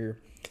time when you're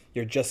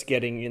just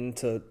getting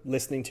into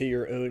listening to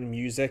your own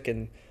music,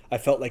 and I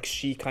felt like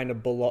she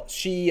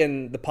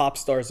and the pop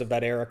stars of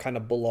that era kind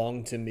of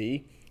belonged to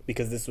me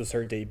because this was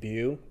her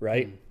debut,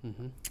 right?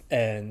 Mm-hmm.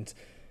 And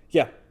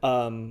yeah,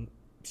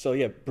 so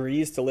yeah,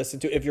 breeze to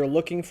listen to. If you're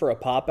looking for a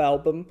pop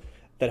album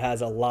that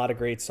has a lot of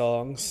great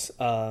songs,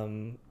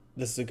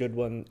 this is a good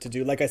one to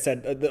do. Like I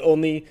said, the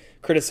only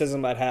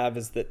criticism I'd have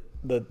is that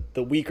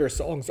the weaker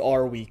songs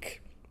are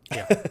weak.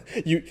 Yeah.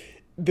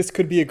 This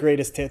could be a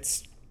greatest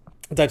hits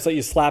type. So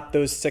you slap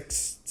those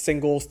 6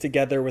 singles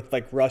together with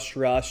like Rush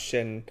Rush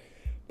and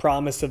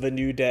Promise of a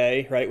New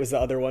Day, right? Was the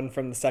other one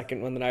from the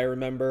second one that I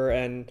remember.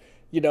 And,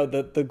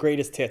 the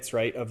greatest hits,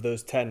 right, of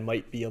those 10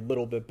 might be a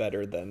little bit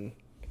better than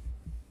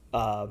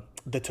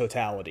the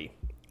totality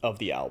of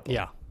the album.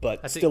 Yeah.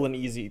 But still an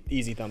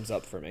easy thumbs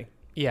up for me.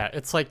 Yeah,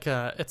 it's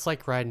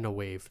like riding a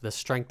wave. The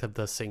strength of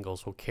the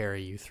singles will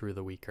carry you through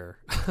the weaker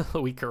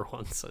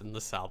ones in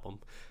this album.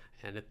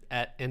 And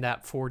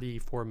at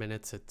 44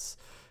 minutes, it's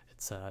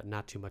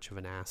not too much of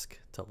an ask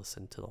to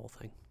listen to the whole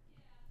thing.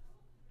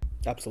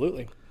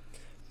 Absolutely.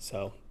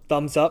 So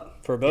thumbs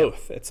up for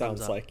both. It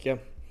sounds like,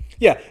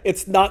 yeah.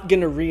 It's not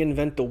gonna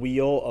reinvent the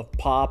wheel of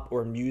pop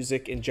or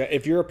music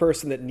if you're a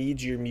person that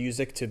needs your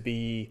music to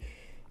be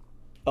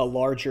a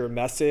larger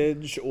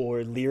message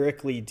or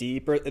lyrically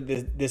deeper,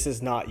 this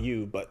is not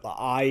you. But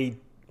I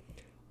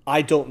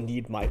don't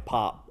need my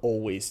pop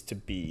always to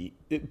be.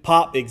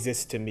 Pop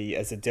exists to me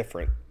as a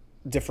different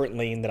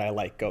lane that I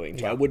like going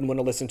to. I wouldn't want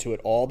to listen to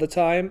it all the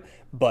time,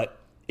 but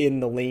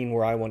in the lane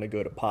where I want to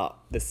go to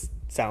pop, this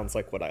sounds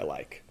like what I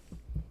like.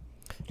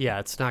 Yeah,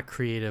 it's not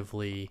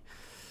creatively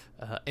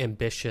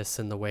ambitious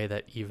in the way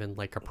that even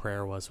like A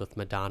Prayer was with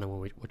Madonna,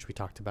 which we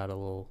talked about a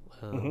little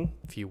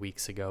few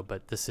weeks ago.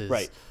 But this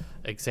is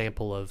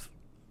example of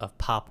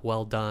pop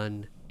well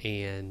done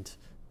and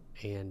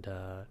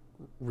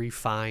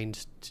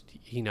refined,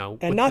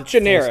 and not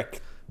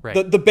generic. Right.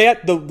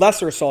 The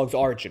lesser songs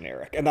are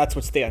generic, and that's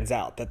what stands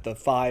out. That the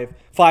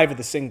five of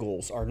the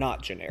singles are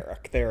not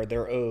generic; they're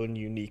their own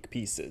unique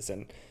pieces,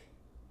 and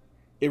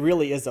it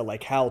really is a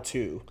like how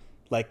to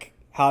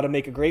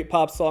make a great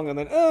pop song, and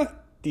then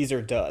these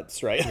are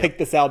duds, right? Yep. Like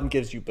this album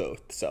gives you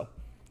both. So,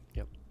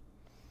 yep,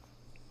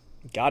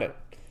 got it.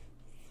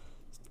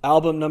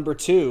 Album number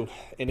 2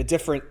 in a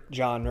different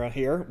genre.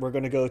 Here we're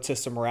gonna go to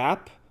some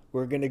rap.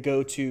 We're gonna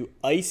go to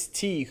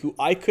Ice-T, who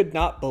I could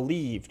not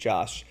believe,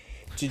 Josh.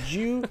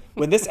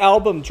 When this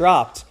album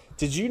dropped,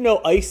 did you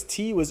know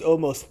Ice-T was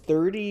almost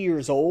 30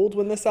 years old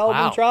when this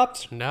album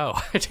dropped? No,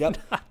 I did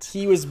not.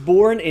 He was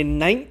born in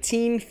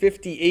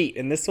 1958,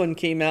 and this one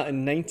came out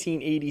in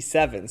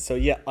 1987. So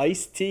yeah,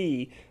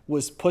 Ice-T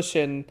was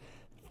pushing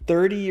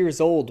 30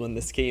 years old when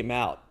this came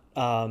out,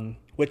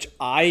 which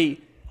I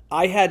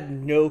had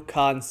no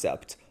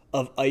concept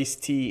of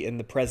Ice-T in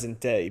the present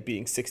day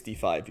being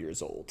 65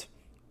 years old.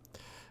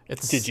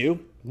 Did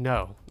you?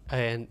 No.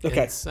 And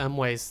in some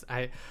ways,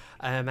 I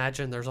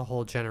imagine there's a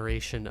whole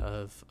generation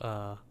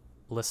of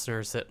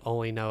listeners that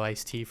only know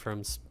Ice-T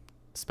from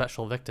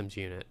Special Victims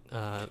Unit.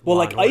 Well,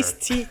 like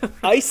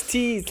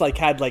Ice-T's like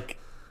had like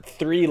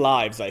 3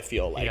 lives, I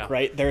feel like,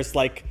 right? There's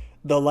like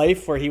the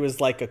life where he was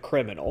like a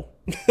criminal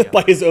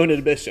by his own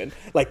admission,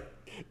 like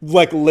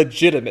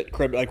legitimate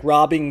criminal, like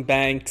robbing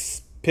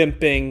banks,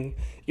 pimping,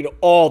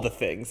 all the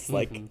things.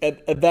 Like,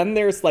 and then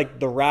there's like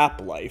the rap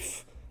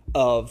life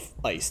of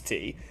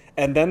Ice-T.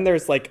 And then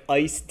there's like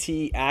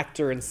Ice-T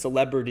actor and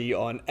celebrity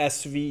on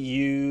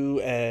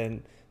SVU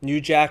and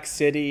New Jack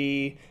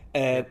City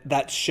and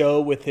that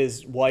show with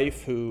his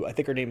wife, who I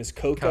think her name is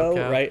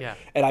Coco, right? Yeah.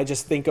 And I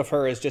just think of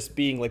her as just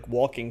being like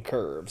walking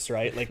curves,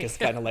 right? Like it's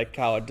kind of like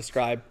how I'd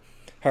describe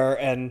her.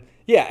 And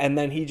and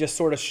then he just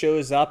sort of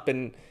shows up,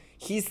 and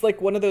he's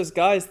like one of those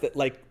guys that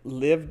like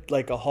lived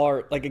like a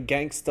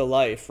gangsta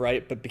life,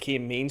 right? But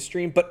became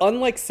mainstream. But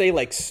unlike say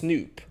like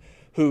Snoop,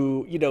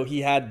 who,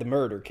 he had the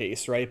murder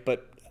case, right?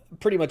 But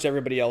pretty much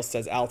everybody else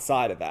says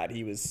outside of that,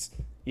 he was,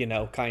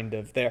 kind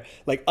of there.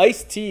 Like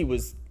Ice-T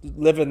was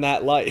living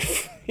that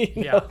life,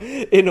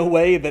 in a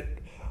way that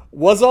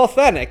was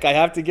authentic. I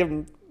have to give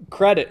him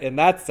credit in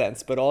that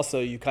sense, but also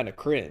you kind of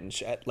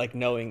cringe at like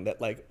knowing that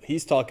like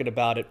he's talking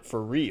about it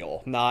for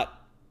real,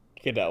 not,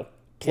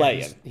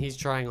 playing. Yeah, he's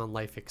drawing on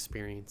life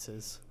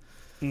experiences.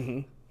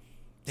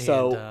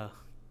 So, And,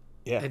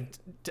 yeah. And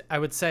I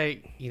would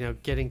say,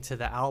 getting to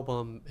the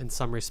album in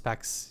some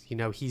respects,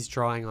 he's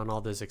drawing on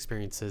all those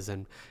experiences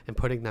and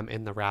putting them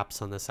in the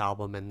raps on this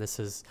album. And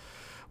this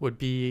would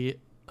be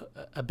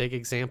a big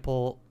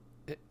example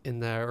in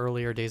the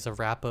earlier days of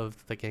rap,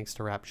 of the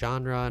gangster rap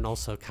genre, and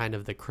also kind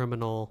of the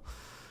criminal,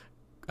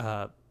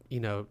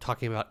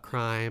 talking about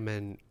crime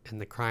and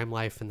the crime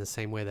life in the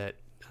same way that,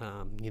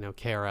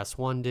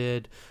 KRS-One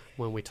did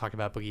when we talk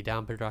about Boogie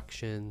Down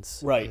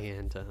Productions. Right.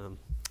 And,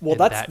 Well, in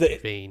that's that the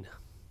vein.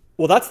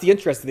 Well, that's the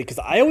interesting thing, because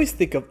I always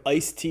think of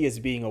Ice-T as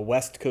being a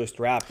West Coast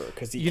rapper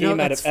because he came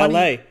out of funny.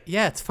 L.A.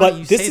 Yeah, it's funny But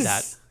you this say is-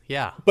 that.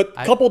 Yeah. But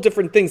a couple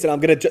different things, and I'm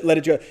going to let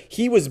it go.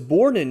 He was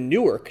born in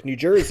Newark, New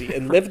Jersey,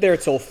 and lived there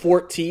till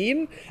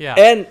 14. Yeah.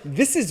 And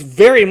this is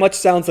very much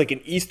sounds like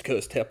an East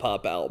Coast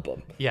hip-hop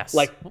album. Yes.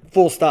 Like,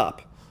 full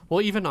stop.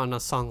 Well, even on a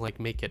song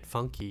like Make It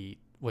Funky,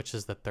 which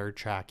is the third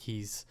track,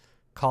 he's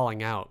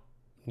calling out,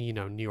 New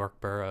York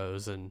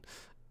boroughs and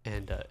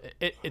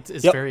it's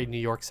Yep. very New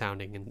York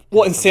sounding. And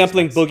And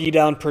sampling Boogie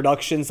Down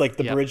Productions, like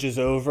The Yep. Bridge is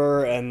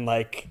Over, and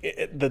like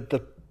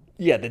the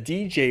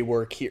DJ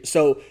work here.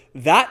 So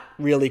that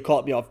really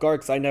caught me off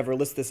guard because I never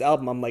listened to this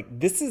album. I'm like,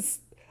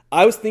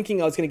 I was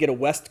thinking I was going to get a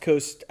West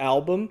Coast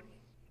album,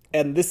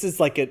 and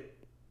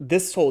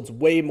this holds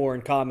way more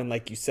in common,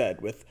 like you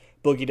said, with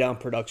Boogie Down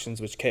Productions,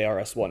 which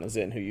KRS-One is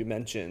in, who you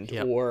mentioned,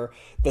 Yep. or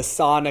the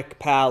sonic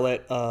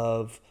palette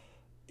of,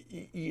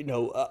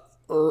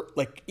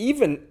 like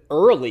even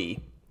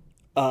early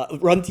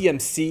Run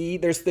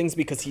DMC. There's things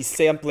because he's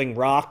sampling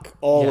rock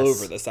all Yes.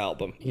 over this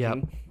album. Yeah.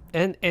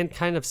 Mhm. And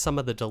kind of some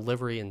of the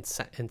delivery and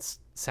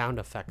sound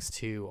effects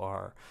too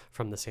are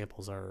from the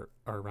samples are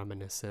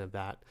reminiscent of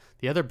that.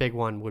 The other big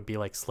one would be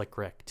like Slick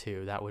Rick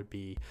too. That would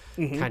be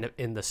kind of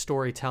in the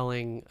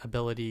storytelling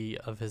ability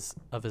of his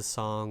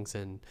songs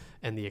and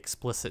the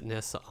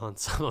explicitness on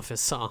some of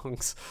his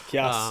songs.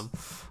 Yes.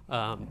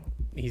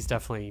 He's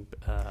definitely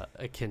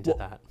akin to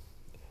that.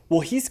 Well,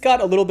 he's got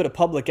a little bit of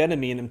Public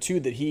Enemy in him too,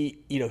 that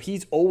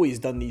he's always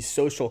done these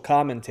social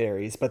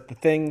commentaries. But the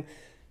thing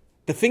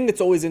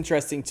that's always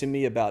interesting to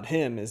me about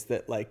him is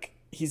that, like,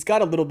 he's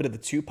got a little bit of the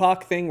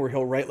Tupac thing where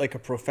he'll write like a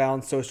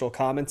profound social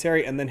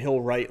commentary, and then he'll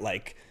write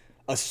like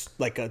a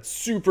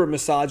super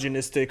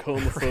misogynistic,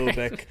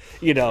 homophobic,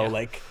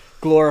 like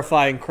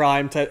glorifying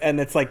crime type.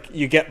 And it's like,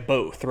 you get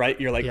both, right?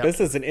 You're like, Yep.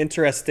 This is an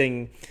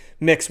interesting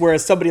mix.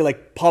 Whereas somebody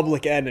like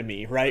Public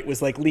Enemy, right,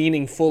 was like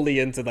leaning fully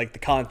into like the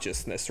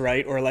consciousness,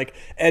 right? Or like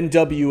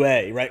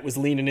NWA, right, was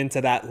leaning into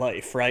that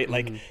life, right?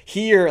 Like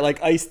here,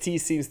 like Ice-T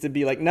seems to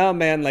be like, no,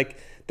 man, like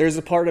there's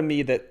a part of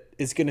me that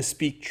is going to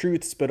speak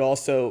truths, but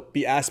also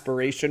be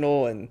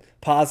aspirational and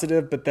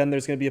positive. But then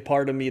there's going to be a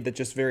part of me that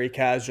just very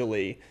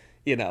casually,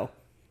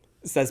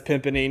 says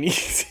pimpin' ain't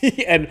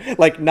easy. And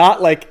like,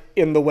 not like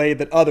in the way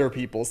that other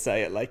people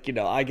say it. Like,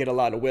 I get a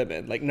lot of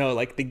women. Like, no,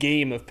 like the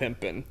game of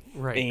pimpin'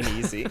 Right. ain't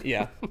easy.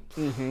 Yeah.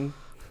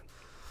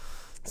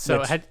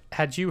 So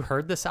had you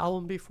heard this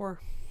album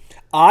before?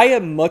 I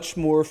am much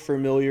more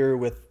familiar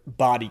with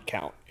Body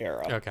Count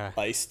era Okay.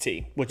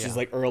 Ice-T, which is Yeah.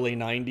 like early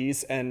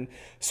 90s. And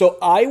so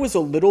I was a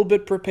little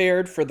bit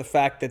prepared for the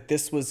fact that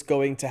this was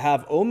going to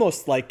have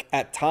almost like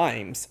at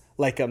times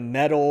like a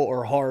metal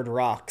or hard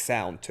rock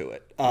sound to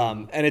it.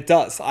 And it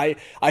does. I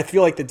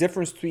feel like the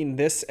difference between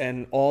this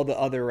and all the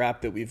other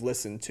rap that we've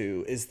listened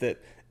to is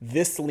that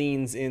this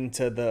leans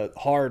into the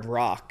hard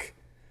rock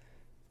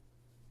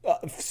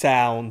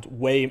sound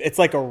way. It's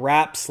like a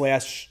rap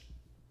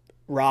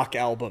 / rock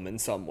album in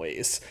some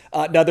ways.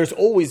 Now there's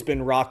always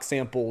been rock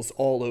samples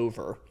all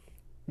over,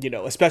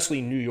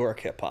 especially New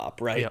York hip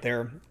hop, right? Yep.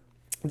 They're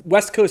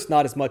West Coast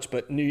not as much,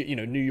 but New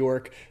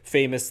York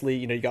famously,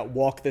 you got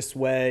Walk This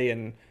Way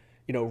and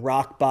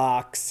Rock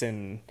Box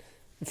and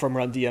from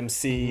Run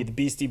DMC. The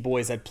Beastie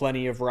Boys had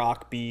plenty of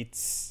rock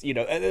beats, and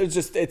it was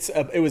just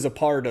it was a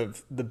part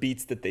of the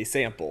beats that they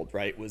sampled,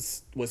 right?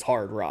 Was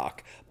hard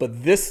rock,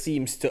 but this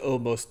seems to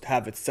almost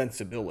have its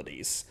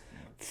sensibilities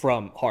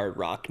from hard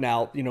rock.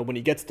 Now, when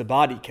he gets to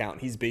Body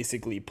Count, he's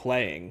basically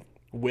playing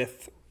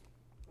with,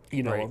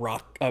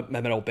 Right. a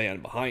metal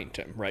band behind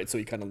him, right? So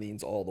he kind of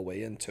leans all the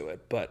way into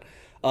it. But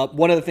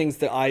one of the things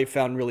that I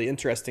found really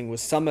interesting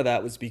was some of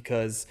that was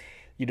because,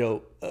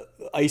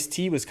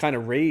 Ice-T was kind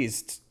of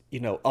raised,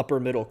 upper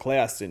middle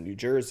class in New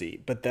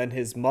Jersey, but then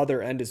his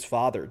mother and his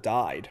father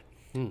died.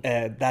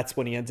 And that's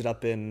when he ended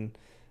up in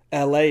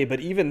LA. But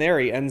even there,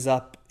 he ends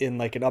up in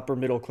like an upper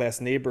middle class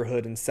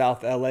neighborhood in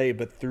South LA,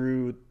 but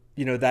through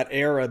that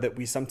era that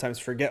we sometimes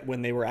forget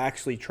when they were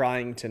actually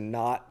trying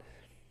to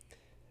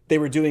they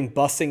were doing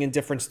busing and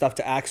different stuff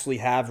to actually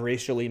have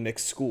racially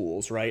mixed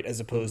schools, right? As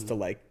opposed to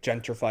like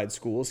gentrified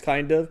schools,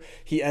 kind of.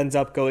 He ends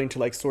up going to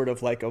like sort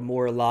of like a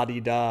more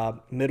la-di-da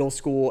middle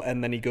school,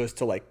 and then he goes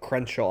to like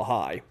Crenshaw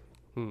High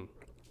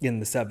in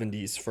the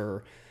 70s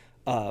for,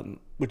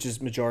 which is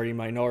majority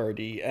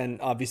minority, and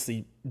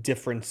obviously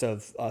difference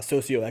of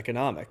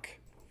socioeconomic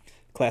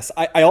class.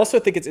 I also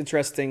think it's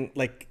interesting,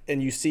 like,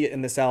 and you see it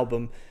in this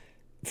album,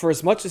 for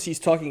as much as he's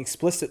talking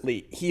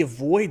explicitly, he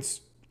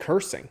avoids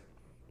cursing.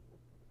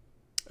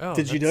 Oh,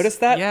 Did you notice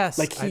that? Yes.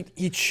 Like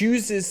he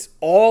chooses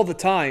all the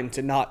time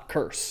to not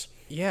curse.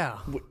 Yeah.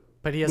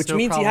 But he has which no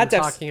means he problem had to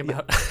have- talking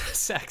about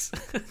sex.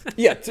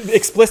 Yeah,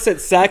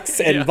 explicit sex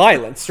and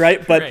violence,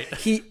 right? But Right.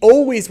 he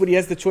always, when he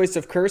has the choice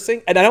of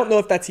cursing, and I don't know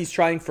if that's he's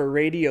trying for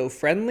radio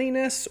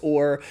friendliness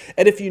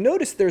and if you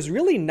notice, there's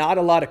really not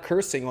a lot of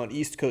cursing on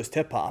East Coast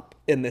hip hop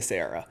in this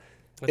era.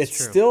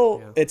 That's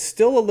true. It's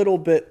still a little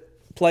bit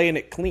playing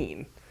it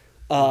clean.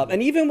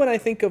 And even when I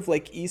think of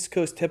like East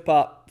Coast hip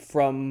hop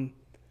from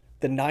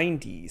the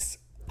 90s,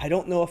 I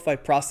don't know if I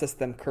process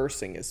them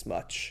cursing as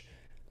much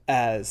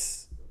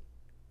as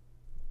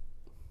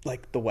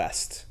like the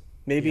West.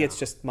 Maybe it's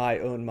just my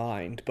own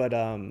mind, but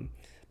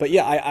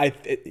yeah,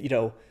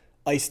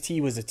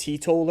 Ice-T was a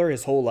teetotaler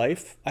his whole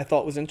life. I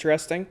thought was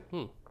interesting.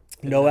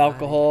 No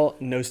alcohol,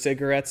 no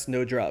cigarettes,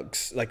 no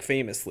drugs. Like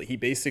famously, he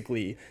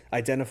basically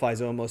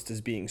identifies almost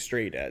as being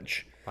straight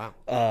edge.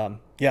 Wow.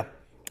 Yeah,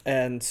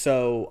 and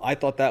so I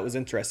thought that was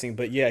interesting.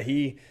 But yeah,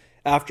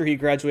 after he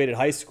graduated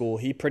high school,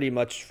 he pretty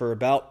much for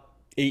about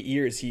 8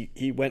 years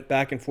he went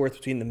back and forth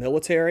between the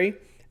military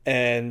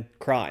and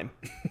crime.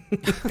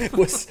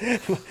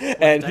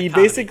 And he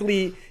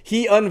basically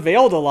he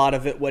unveiled a lot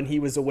of it when he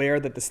was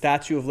aware that the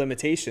statute of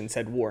limitations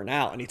had worn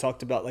out, and he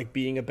talked about like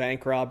being a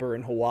bank robber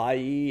in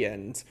Hawaii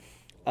and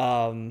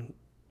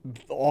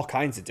all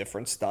kinds of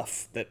different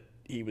stuff that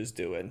he was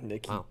doing.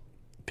 Like he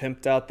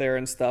pimped out there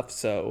and stuff.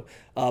 So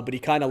but he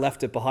kind of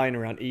left it behind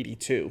around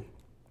 82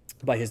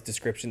 by his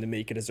description to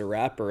make it as a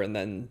rapper, and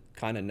then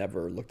kind of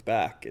never looked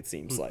back, it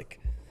seems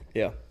like.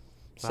 Yeah.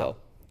 So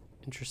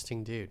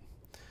Interesting dude.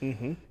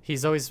 Mm-hmm.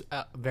 He's always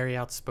very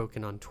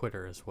outspoken on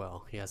Twitter as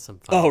well. He has some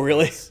fun. Oh,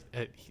 really?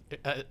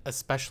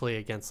 Especially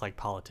against like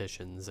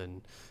politicians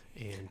and.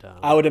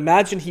 I would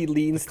imagine he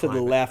leans to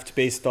the left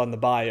based on the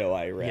bio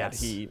I read.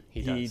 Yes, he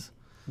does.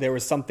 There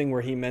was something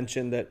where he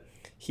mentioned that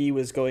he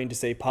was going to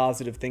say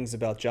positive things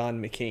about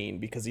John McCain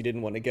because he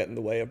didn't want to get in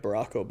the way of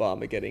Barack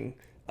Obama getting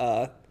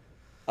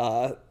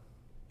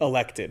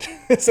elected.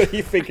 So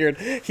he figured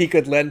he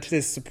could lend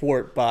his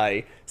support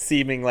by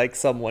seeming like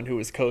someone who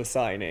was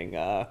co-signing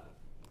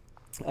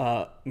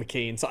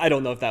McCain. So I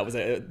don't know if that was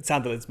it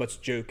sounded as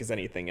much joke as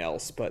anything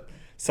else, but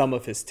some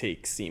of his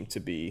takes seem to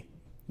be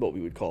what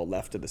we would call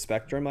left of the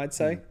spectrum, I'd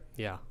say.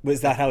 Yeah.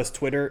 Was that how his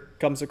Twitter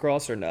comes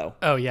across or no?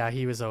 Oh yeah,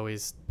 he was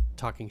always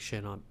talking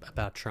shit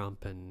about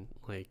Trump and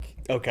like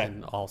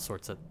and all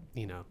sorts of,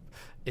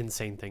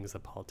 insane things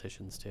that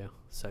politicians do.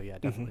 So yeah,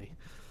 definitely.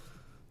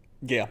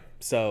 Yeah.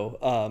 So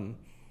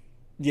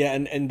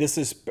and this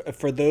is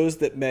for those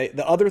that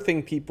the other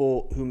thing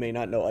people who may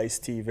not know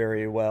Ice-T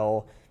very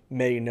well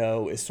may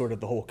know is sort of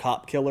the whole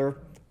cop killer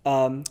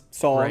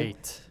song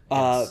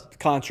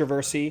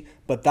controversy,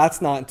 but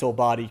that's not until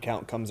Body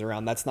Count comes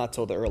around. That's not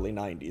till the early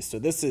 90s. So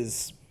this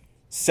is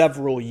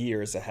several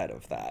years ahead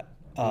of that.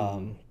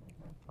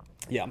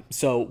 Yeah,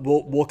 so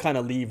we'll kind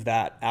of leave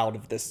that out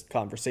of this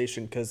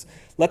conversation because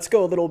let's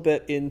go a little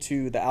bit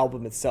into the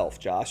album itself,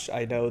 Josh.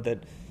 I know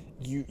that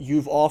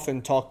you've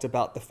often talked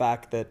about the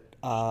fact that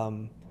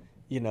I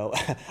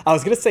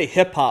was gonna say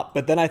hip hop,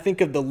 but then I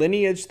think of the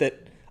lineage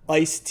that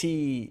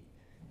Ice-T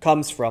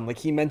comes from. Like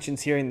he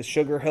mentions hearing the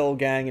Sugar Hill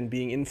Gang and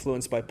being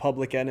influenced by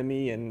Public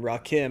Enemy and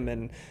Rakim,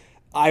 and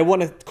I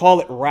want to call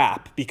it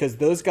rap because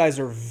those guys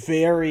are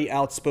very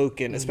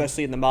outspoken,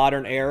 especially in the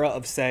modern era,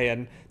 of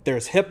saying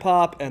there's hip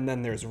hop and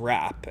then there's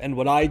rap. And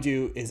what I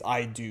do is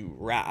I do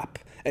rap.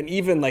 And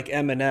even like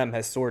Eminem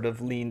has sort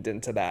of leaned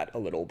into that a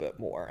little bit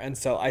more. And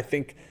so I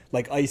think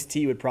like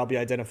Ice-T would probably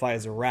identify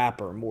as a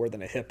rapper more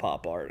than a hip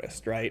hop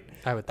artist, right?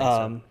 I would think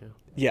so.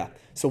 Yeah.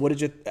 So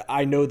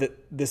I know that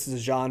this is a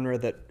genre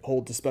that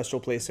holds a special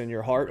place in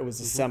your heart. It was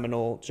a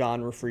seminal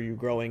genre for you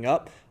growing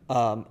up.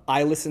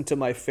 I listened to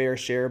my fair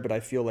share, but I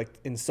feel like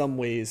in some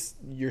ways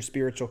your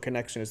spiritual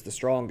connection is the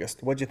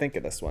strongest. What'd you think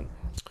of this one?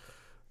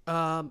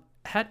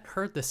 Hadn't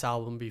heard this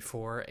album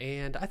before,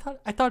 and I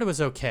thought it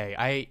was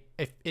okay.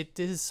 It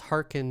is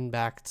harken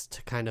back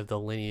to kind of the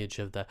lineage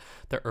of the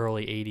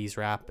early 80s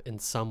rap in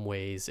some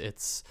ways.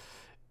 It's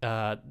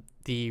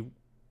the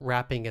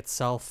rapping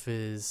itself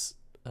is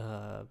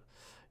kind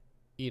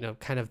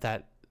of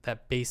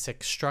that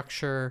basic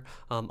structure,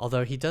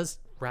 although he does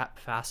rap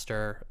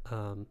faster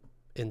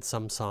in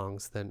some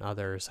songs than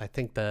others. I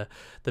think the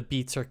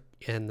beats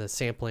and the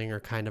sampling are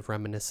kind of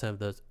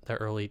reminiscent of the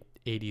early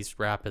 80s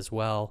rap as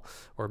well,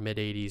 or mid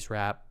 80s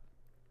rap.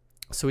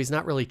 So he's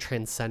not really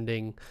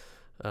transcending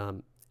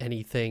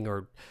anything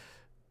or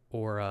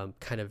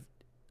kind of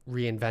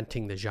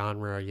reinventing the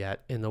genre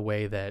yet in the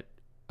way that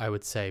I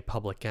would say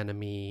Public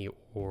Enemy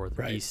or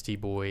the Beastie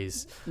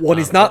Boys. Well,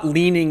 he's not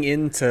leaning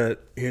into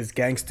his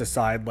gangsta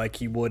side like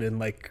he would in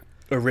like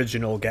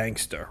original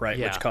Gangsta, right?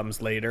 Yeah. Which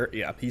comes later.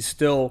 Yeah, he's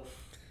still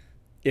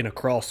in a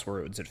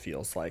crossroads, it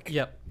feels like.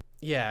 Yep.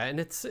 Yeah, and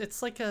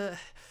it's like a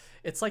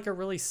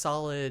really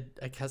solid,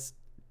 I guess,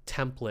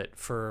 template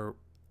for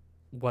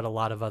what a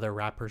lot of other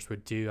rappers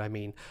would do. I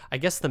mean, I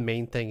guess the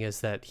main thing is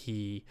that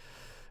he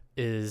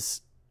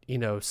is,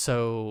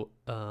 so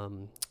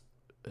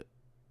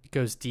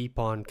goes deep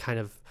on kind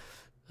of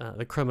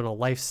the criminal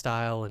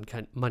lifestyle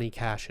and money,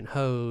 cash, and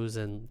hoes,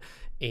 and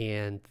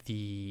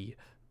the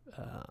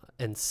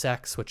and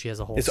sex, which he has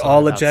a whole. It's song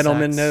all a about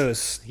gentleman sex.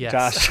 knows,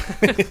 Yes.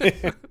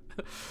 Josh.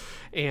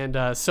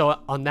 And so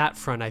on that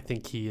front, I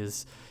think he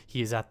is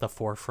at the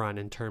forefront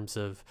in terms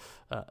of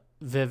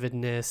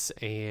vividness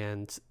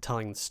and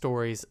telling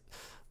stories,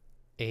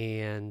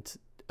 and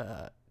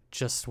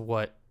just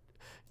what,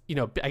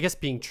 I guess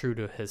being true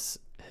to his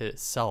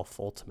self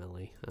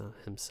ultimately,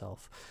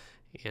 himself.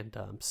 And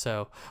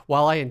so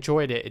while I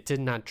enjoyed it, it did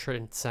not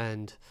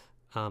transcend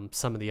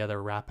some of the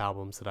other rap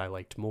albums that I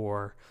liked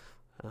more.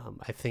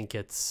 I think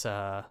it's,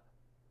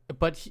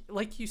 but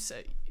like you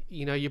say,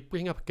 you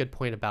bring up a good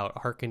point about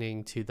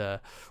hearkening to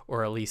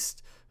or at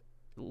least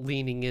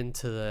leaning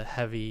into the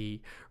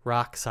heavy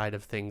rock side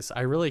of things.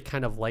 I really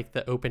kind of like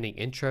the opening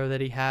intro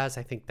that he has.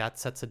 I think that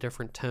sets a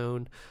different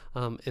tone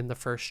in the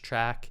first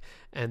track.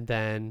 And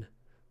then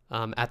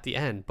at the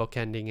end,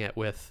 bookending it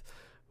with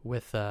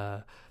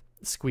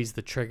Squeeze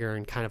the Trigger,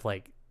 and kind of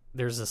like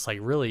there's this like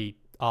really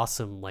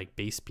awesome like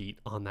bass beat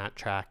on that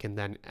track. And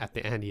then at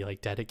the end, he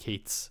like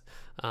dedicates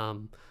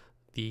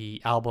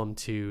the album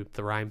to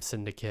the Rhyme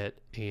Syndicate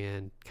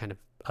and kind of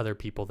other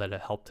people that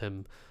have helped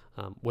him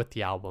with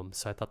the album.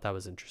 So I thought that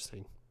was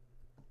interesting.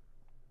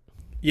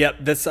 Yeah,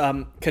 this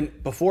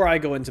before I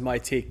go into my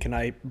take, can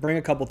I bring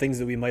a couple things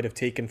that we might have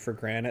taken for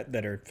granted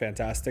that are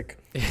fantastic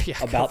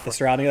about the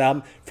surrounding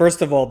album?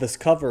 First of all, this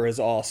cover is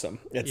awesome.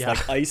 It's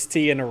like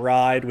Ice-T in a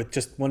ride with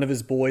just one of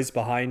his boys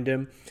behind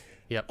him.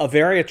 Yep. A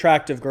very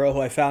attractive girl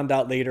who I found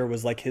out later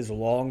was like his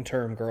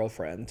long-term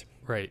girlfriend.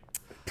 Right.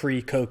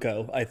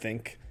 Pre-Coco, I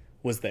think,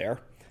 was there.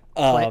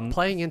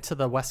 Playing into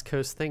the West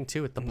Coast thing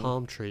too, with the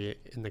palm tree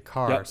in the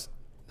cars.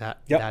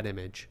 That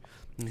image.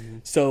 Mm-hmm.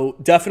 So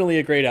definitely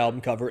a great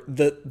album cover.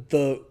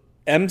 The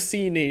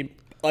MC name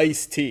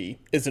Ice-T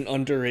is an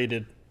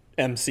underrated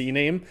MC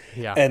name.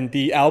 Yeah. And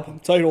the album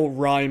title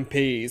Rhyme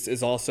Pays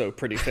is also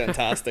pretty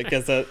fantastic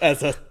as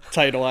a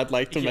title I'd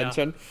like to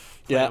mention.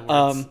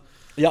 Yeah.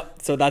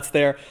 So that's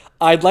there.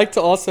 I'd like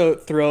to also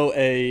throw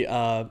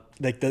a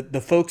like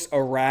the folks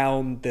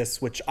around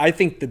this, which I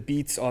think the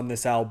beats on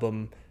this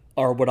album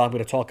are what I'm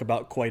going to talk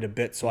about quite a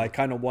bit. So I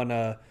kind of want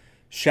to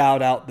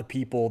shout out the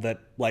people that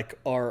like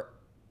are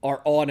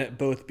on it,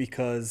 both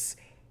because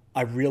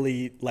I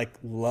really like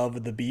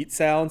love the beat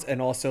sounds,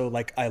 and also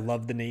like I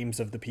love the names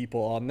of the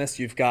people on this.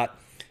 You've got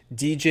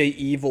DJ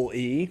Evil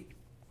E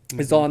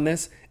is on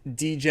this,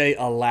 DJ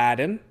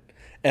Aladdin,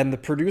 and the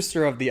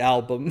producer of the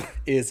album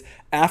is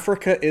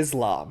Africa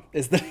Islam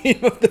is the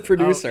name of the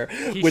producer.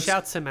 He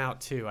shouts him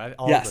out too.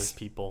 All of those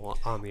people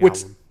on the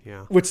album.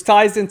 Yeah. Which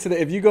ties into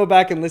if you go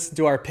back and listen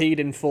to our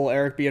paid in full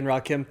Eric B and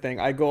Rakim thing,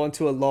 I go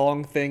into a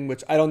long thing,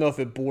 which I don't know if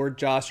it bored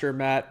Josh or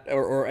Matt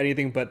or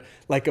anything, but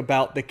like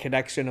about the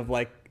connection of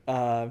like,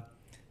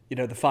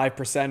 the 5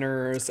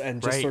 percenters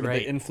and just sort of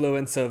the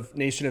influence of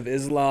Nation of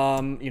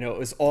Islam. It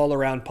was all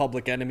around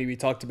Public Enemy. We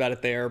talked about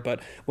it there,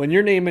 but when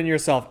you're naming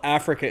yourself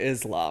Africa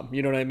Islam,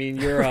 you know what I mean?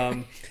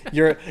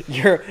 You're,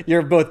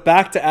 you're both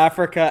back to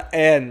Africa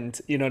and,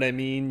 you know what I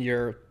mean?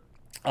 You're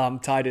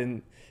tied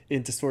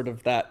into sort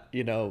of that,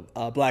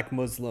 Black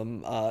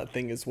Muslim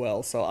thing as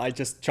well. So I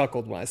just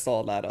chuckled when I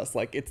saw that. I was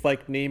like, it's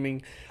like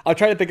naming, I'll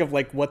try to think of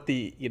like what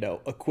the,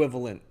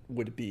 equivalent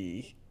would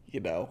be,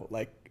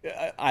 like,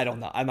 I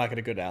don't know. I'm not going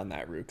to go down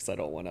that route because I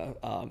don't want to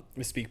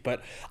misspeak.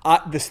 But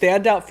the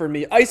standout for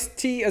me,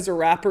 Ice-T as a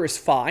rapper is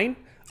fine.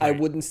 Right. I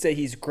wouldn't say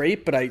he's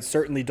great, but I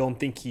certainly don't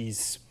think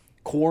he's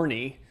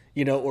corny,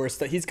 or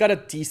he's got a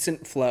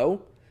decent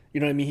flow.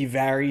 You know what I mean? He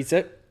varies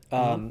it.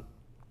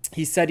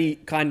 He said he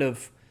kind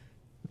of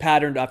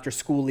patterned after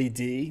Schoolie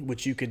D,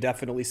 which you could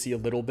definitely see a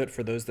little bit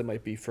for those that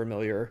might be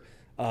familiar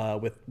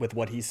with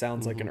what he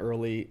sounds like in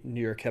early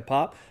New York hip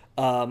hop.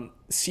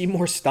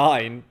 Seymour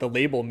Stein, the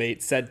label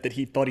mate, said that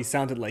he thought he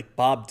sounded like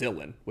Bob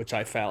Dylan, which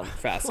I found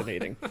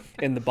fascinating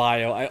in the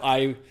bio.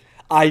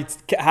 I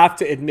have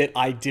to admit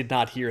I did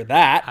not hear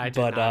that. I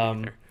did not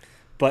either.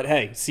 But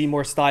hey,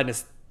 Seymour Stein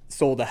has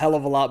sold a hell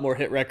of a lot more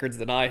hit records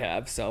than I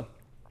have, so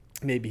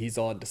maybe he's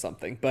on to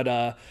something.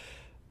 But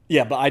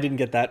yeah, but I didn't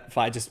get that.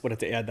 I just wanted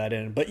to add that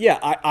in. But yeah,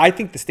 I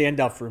think the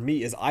standout for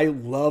me is I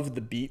love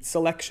the beat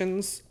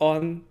selections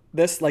on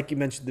this. Like you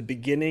mentioned, the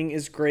beginning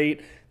is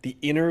great. The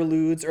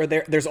interludes are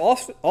there. There's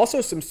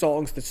also some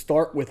songs that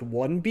start with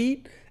one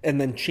beat and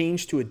then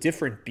change to a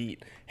different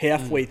beat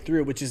halfway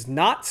through, which is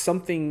not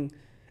something,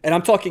 and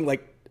I'm talking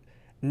like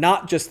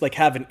not just like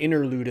have an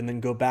interlude and then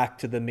go back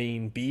to the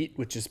main beat,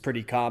 which is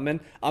pretty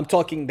common. I'm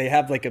talking they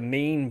have like a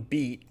main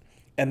beat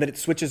and then it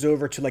switches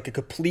over to like a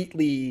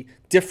completely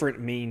different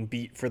main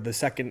beat for the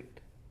second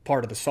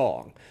part of the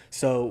song.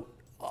 So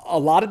a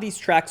lot of these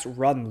tracks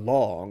run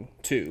long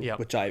too,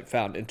 which I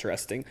found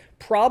interesting.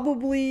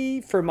 Probably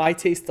for my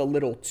taste a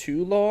little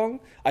too long.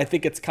 I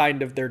think it's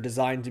kind of they're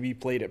designed to be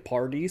played at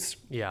parties.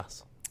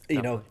 Yes.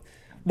 Definitely.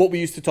 What we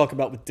used to talk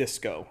about with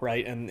disco,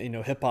 right? And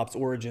hip hop's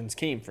origins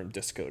came from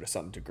disco to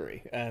some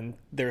degree, and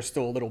there's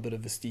still a little bit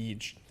of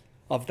vestige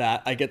of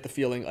that. I get the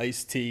feeling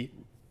Ice-T,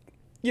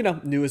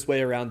 knew his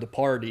way around the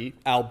party,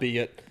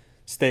 albeit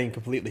staying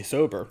completely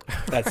sober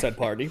at said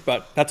party,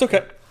 but that's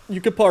okay. You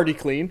could party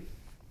clean,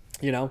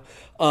 you know.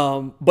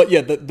 But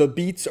yeah, the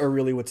beats are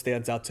really what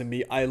stands out to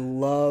me. I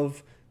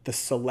love the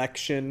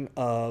selection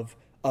of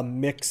a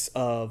mix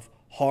of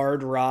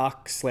hard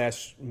rock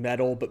 /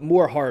 metal, but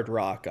more hard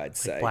rock, I'd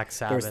say. Black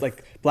Sabbath. There's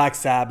like Black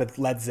Sabbath,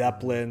 Led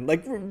Zeppelin,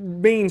 like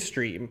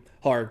mainstream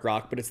hard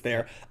rock, but it's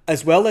there,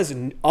 as well as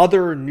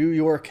other New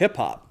York hip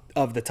hop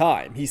of the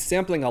time. He's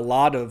sampling a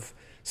lot of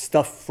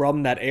stuff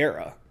from that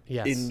era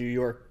in New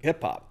York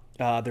hip hop.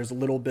 There's a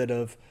little bit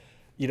of,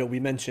 you know, we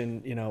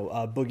mentioned, you know,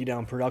 Boogie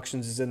Down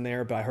Productions is in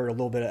there, but I heard a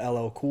little bit of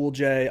LL Cool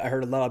J. I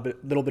heard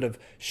little bit of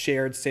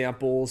shared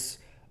samples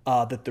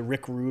that the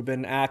Rick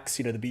Rubin acts,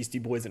 you know, the Beastie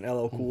Boys and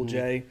LL Cool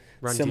J,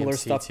 Run similar DMC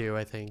stuff too,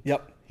 I think.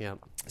 Yep. Yep.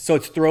 So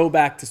it's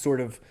throwback to sort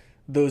of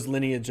those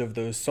lineage of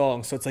those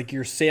songs. So it's like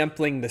you're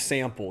sampling the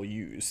sample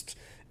used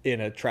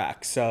in a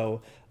track.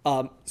 So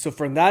so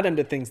from that end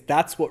of things,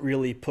 that's what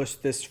really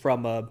pushed this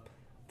from a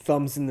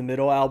thumbs in the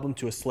middle album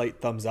to a slight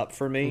thumbs up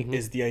for me,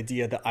 is the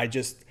idea that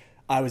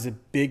I was a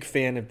big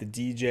fan of the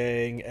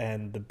DJing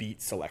and the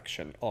beat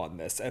selection on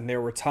this. And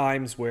there were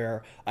times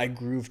where I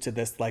grooved to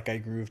this like I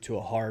grooved to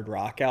a hard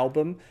rock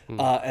album.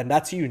 And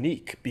that's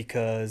unique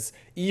because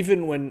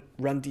even when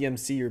Run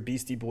DMC or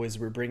Beastie Boys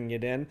were bringing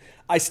it in,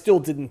 I still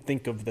didn't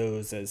think of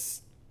those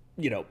as,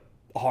 you know,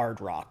 hard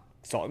rock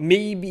song.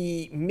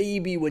 Maybe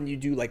when you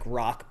do like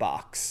Rock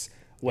Box,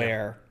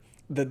 where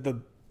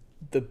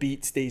the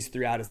beat stays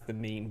throughout as the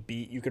main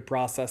beat, you could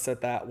process it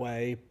that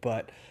way.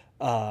 But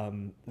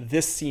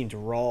this seemed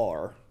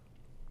raw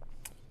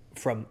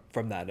from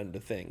that end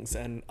of things,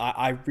 and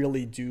I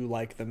really do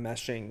like the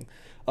meshing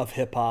of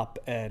hip hop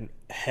and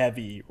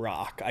heavy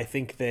rock. I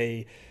think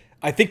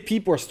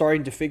people are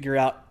starting to figure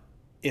out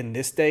in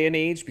this day and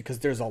age, because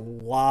there's a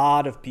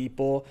lot of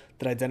people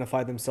that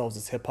identify themselves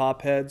as hip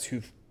hop heads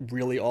who've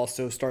really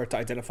also started to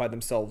identify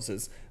themselves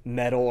as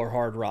metal or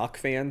hard rock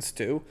fans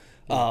too.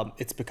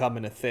 It's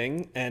becoming a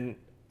thing, and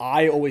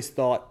I always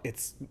thought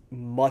it's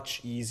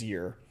much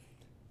easier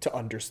to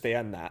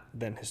understand that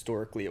than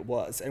historically it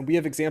was. And we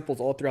have examples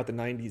all throughout the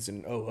 90s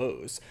and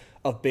 00s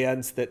of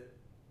bands that,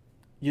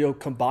 you know,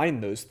 combine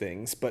those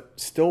things, but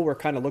still were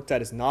kind of looked at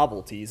as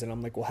novelties. And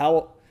I'm like,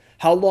 well,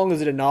 how long is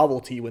it a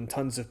novelty when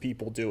tons of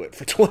people do it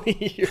for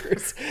 20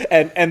 years?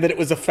 and that it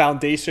was a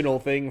foundational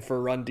thing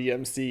for Run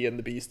DMC and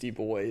the Beastie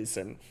Boys.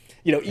 And,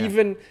 you know,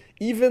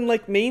 even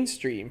like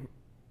mainstream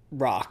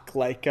rock,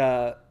 like,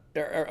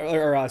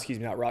 excuse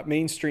me, not rock,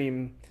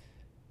 mainstream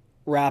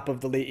rap of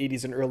the late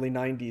 80s and early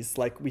 90s,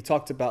 like we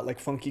talked about, like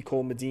Funky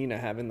Cole Medina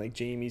having like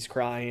Jamie's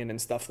Crying and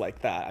stuff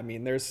like that. I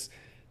mean, there's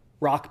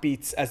rock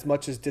beats as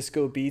much as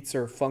disco beats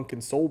or funk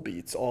and soul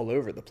beats all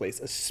over the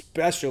place,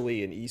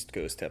 especially in East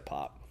Coast hip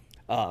hop.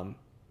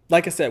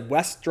 Like I said,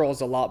 West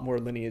draws a lot more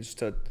lineage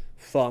to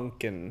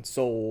funk and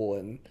soul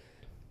and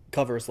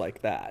covers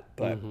like that,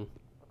 but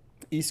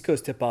East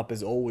Coast hip hop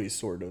has always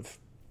sort of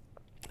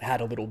had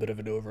a little bit of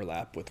an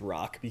overlap with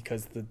rock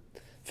because the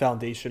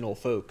foundational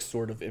folks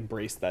sort of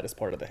embraced that as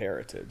part of the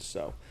heritage.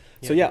 So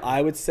yeah,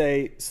 I would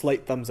say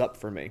slight thumbs up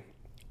for me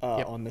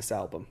on this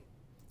album.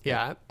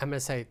 Yeah, I'm gonna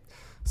say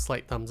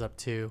slight thumbs up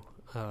too.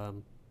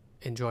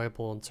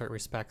 Enjoyable in certain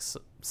respects.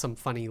 Some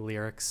funny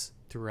lyrics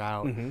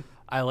throughout.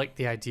 I like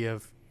the idea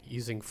of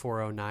using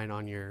 409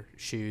 on your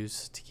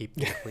shoes to keep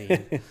them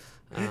clean.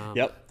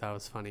 That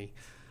was funny.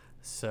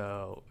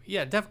 So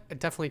yeah,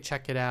 definitely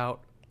check it out.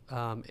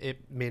 It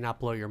may not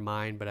blow your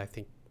mind, but I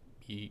think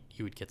you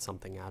would get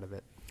something out of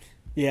it.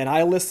 Yeah, and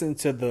I listened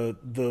to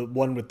the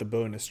one with the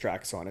bonus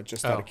tracks on it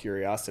just out of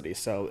curiosity.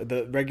 So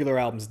the regular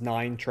album's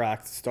 9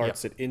 tracks. It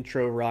starts at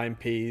intro, rhyme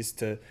pays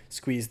to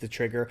squeeze the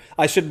trigger.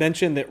 I should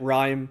mention that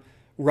rhyme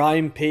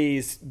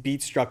pays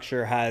beat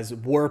structure has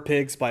War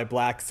Pigs by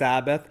Black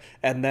Sabbath,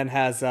 and then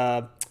has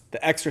The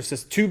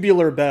Exorcist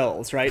Tubular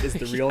Bells, right, is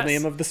the real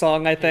name of the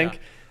song, I think.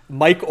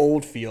 Mike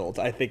Oldfield,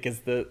 I think, is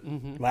the...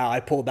 Wow, I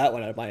pulled that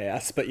one out of my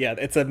ass. But yeah,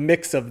 it's a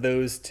mix of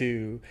those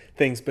two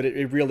things, but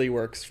it really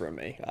works for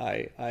me.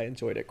 I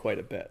enjoyed it quite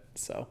a bit.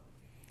 So,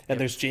 and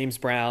there's James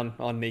Brown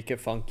on Make It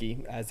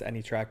Funky, as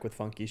any track with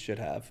funky should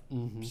have.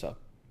 So,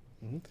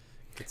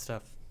 good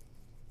stuff.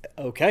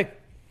 Okay.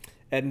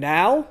 And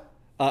now,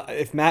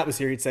 if Matt was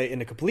here, he'd say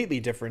in a completely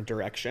different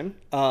direction.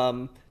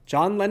 John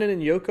Lennon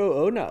and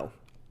Yoko Ono.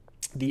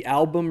 The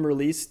album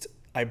released,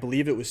 I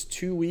believe it was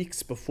 2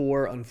 weeks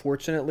before,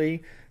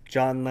 unfortunately,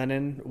 John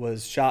Lennon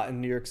was shot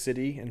in New York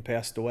City and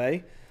passed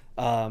away.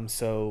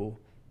 So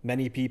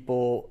many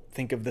people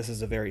think of this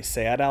as a very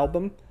sad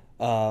album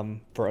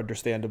for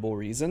understandable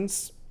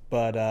reasons.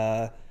 But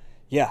I'll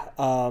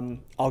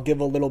give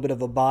a little bit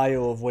of a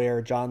bio of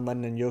where John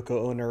Lennon and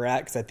Yoko Ono are at,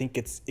 because I think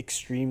it's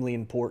extremely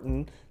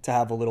important to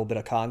have a little bit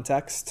of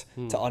context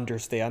to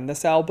understand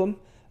this album,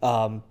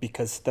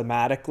 because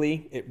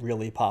thematically it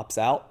really pops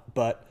out.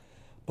 But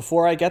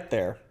before I get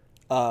there,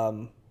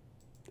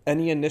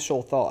 any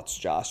initial thoughts,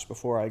 Josh,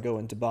 before I go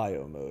into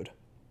bio mode?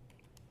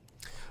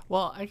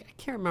 Well, I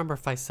can't remember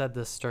if I said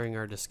this during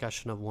our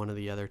discussion of one of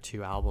the other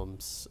 2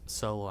 albums,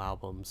 solo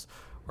albums,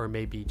 or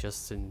maybe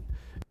just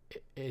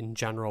in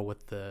general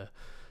with the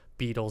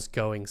Beatles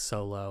going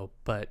solo,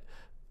 but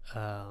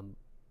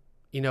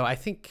I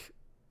think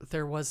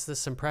there was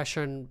this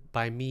impression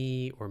by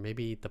me, or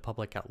maybe the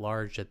public at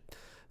large,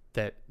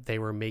 that they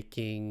were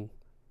making,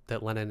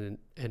 that Lennon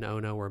and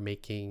Ono were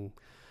making,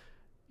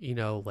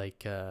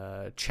 like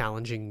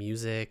challenging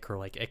music, or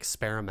like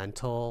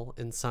experimental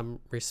in some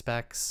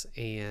respects,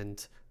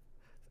 and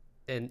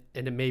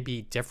it may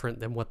be different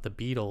than what the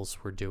Beatles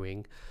were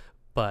doing,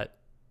 but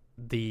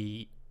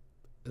the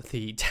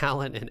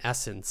talent and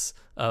essence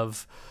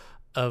of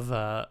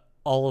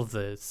all of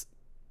the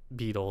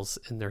Beatles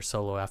in their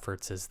solo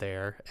efforts is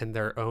there, and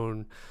their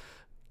own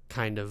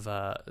kind of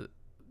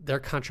their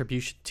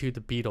contribution to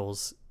the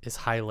Beatles is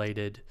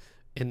highlighted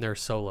in their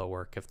solo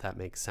work, if that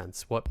makes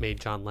sense. What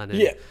made John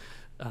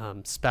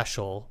Lennon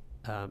special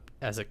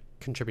as a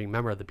contributing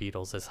member of the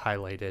Beatles is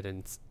highlighted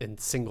and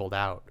singled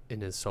out in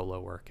his solo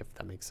work, if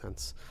that makes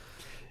sense.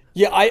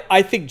 Yeah,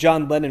 I think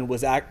John Lennon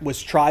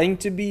was trying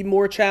to be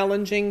more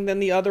challenging than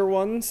the other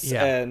ones,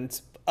 and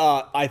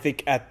I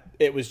think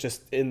it was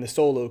just in the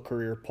solo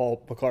career,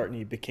 Paul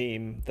McCartney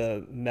became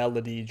the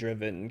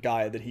melody-driven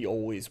guy that he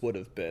always would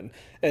have been,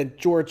 and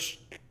George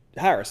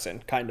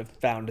Harrison kind of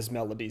found his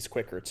melodies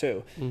quicker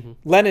too. Mm-hmm.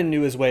 Lennon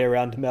knew his way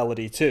around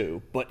melody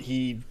too, but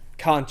he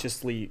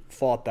consciously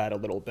fought that a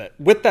little bit.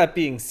 With that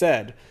being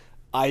said,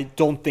 I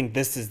don't think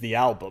this is the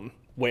album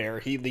where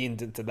he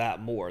leaned into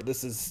that more.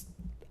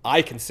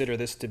 I consider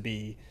this to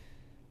be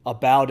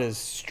about as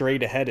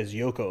straight ahead as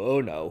Yoko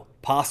Ono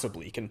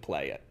possibly can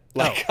play it.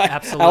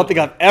 Absolutely. I don't think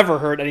I've ever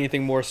heard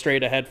anything more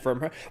straight ahead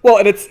from her. Well,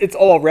 and it's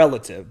all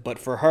relative, but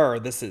for her,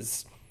 this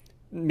is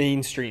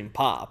mainstream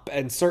pop,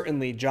 and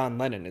certainly John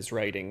Lennon is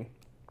writing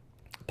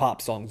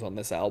pop songs on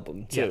this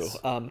album too. Yes.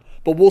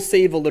 But we'll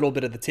save a little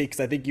bit of the take,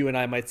 because I think you and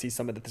I might see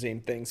some of the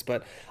same things.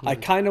 But I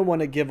kind of want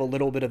to give a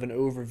little bit of an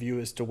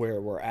overview as to where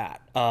we're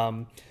at.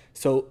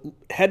 So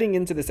heading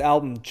into this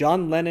album,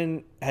 John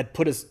Lennon had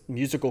put his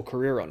musical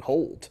career on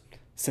hold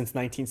since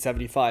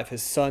 1975.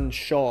 His son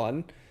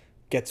Sean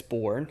gets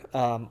born.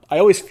 I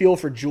always feel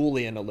for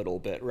Julian a little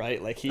bit,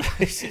 right? Like he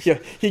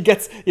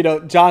gets,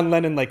 John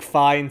Lennon like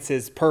finds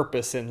his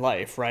purpose in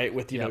life, right?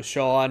 With,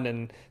 Sean,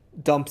 and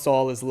dumps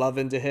all his love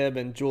into him,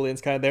 and Julian's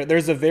kind of there.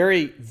 There's a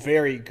very,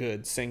 very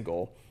good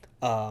single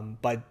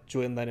by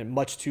Julian Lennon,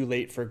 Much Too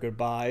Late for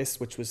Goodbyes,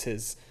 which was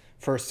his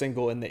first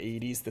single in the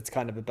 80s. That's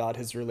kind of about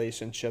his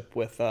relationship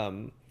with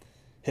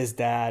his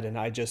dad. And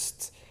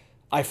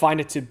I find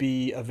it to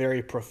be a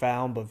very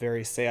profound but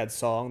very sad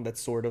song that's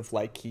sort of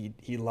like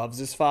he loves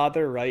his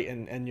father, right,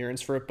 and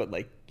yearns for it, but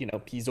like,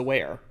 he's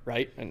aware,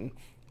 right? And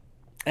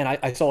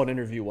I saw an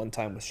interview one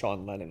time with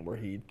Sean Lennon where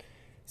he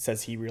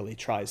says he really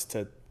tries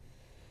to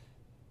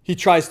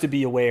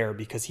be aware,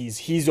 because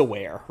he's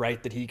aware,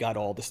 right, that he got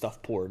all the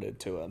stuff poured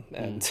into him,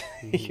 and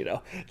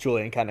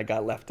Julian kind of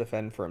got left to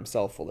fend for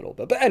himself a little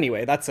bit. But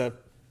anyway, that's a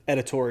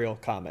editorial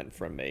comment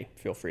from me.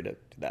 Feel free to do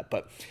that.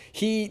 But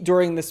he,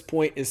 during this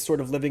point, is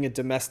sort of living a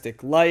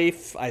domestic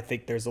life. I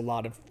think there's a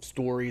lot of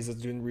stories of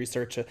doing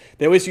research.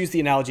 They always use the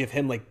analogy of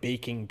him like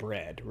baking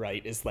bread,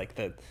 right? Is like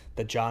the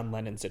John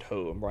Lennon's at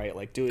home, right?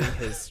 Like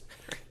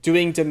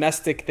doing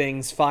domestic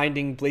things,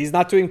 he's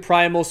not doing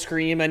Primal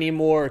Scream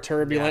anymore, or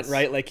Turbulent, yes,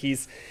 right? Like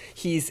he's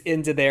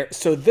into there.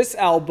 So this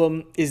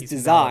album is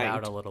designed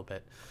out a little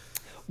bit.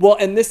 Well,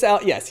 and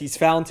yes, he's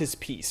found his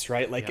peace,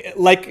 right?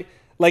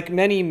 Like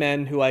many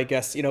men who, I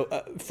guess,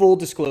 full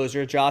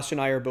disclosure, Josh and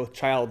I are both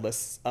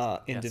childless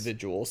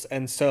individuals. Yes.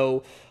 And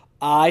so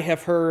I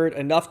have heard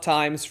enough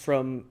times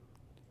from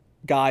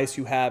guys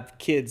who have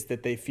kids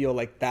that they feel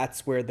like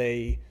that's where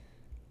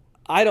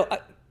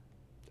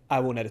I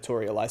won't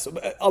editorialize.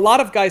 But a lot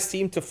of guys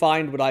seem to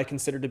find what I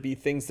consider to be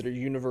things that are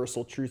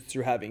universal truths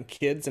through having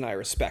kids, and I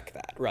respect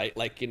that, right?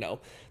 Like,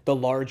 the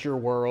larger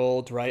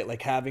world, right?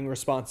 Like having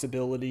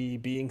responsibility,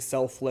 being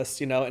selfless,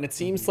 and it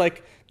seems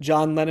like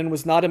John Lennon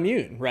was not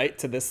immune, right,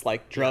 to this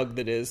like drug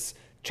that is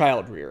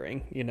child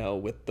rearing,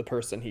 with the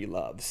person he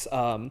loves.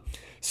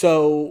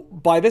 So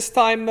by this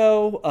time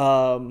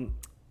though,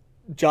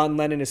 John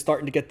Lennon is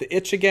starting to get the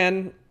itch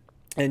again,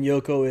 and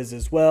Yoko is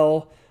as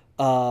well.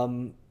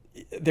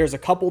 There's a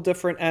couple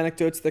different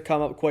anecdotes that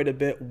come up quite a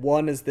bit.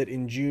 One is that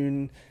in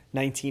June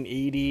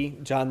 1980,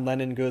 John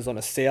Lennon goes on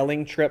a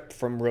sailing trip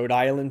from Rhode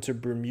Island to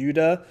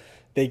Bermuda.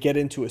 They get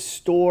into a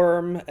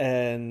storm,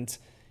 and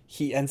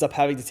he ends up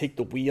having to take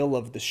the wheel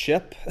of the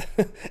ship.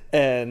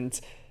 And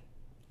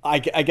I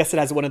guess it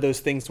has one of those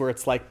things where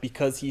it's like,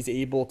 because he's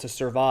able to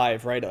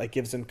survive, right? It like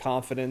gives him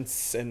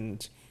confidence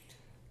and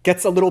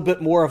gets a little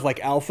bit more of like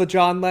alpha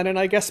John Lennon,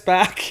 I guess,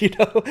 back. He'd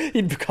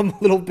become a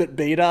little bit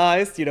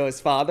betaized, his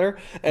father.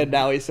 And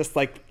now he's just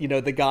like,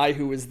 the guy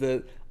who was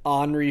the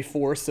ornery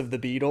force of the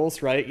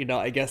Beatles, right?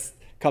 I guess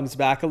comes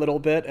back a little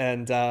bit.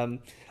 And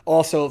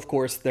also, of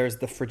course, there's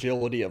the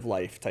fragility of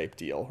life type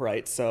deal,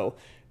 right? So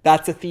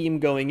that's a theme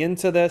going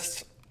into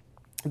this.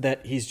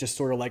 that he's just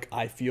sort of like,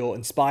 I feel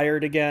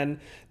inspired again.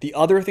 The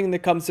other thing that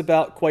comes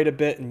about quite a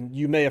bit, and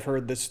you may have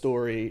heard this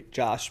story,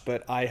 Josh,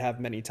 but I have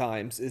many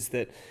times, is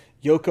that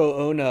Yoko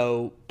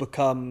Ono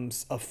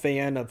becomes a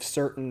fan of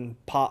certain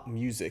pop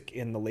music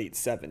in the late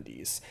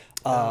 70s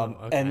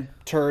and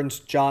turns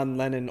John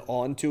Lennon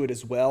onto it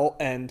as well.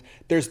 And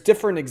there's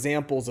different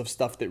examples of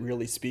stuff that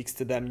really speaks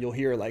to them. You'll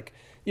hear like,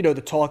 you know,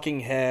 the Talking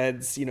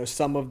Heads, you know,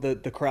 some of the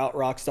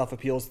krautrock stuff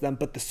appeals to them.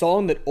 But the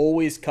song that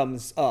always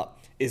comes up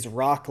is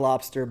Rock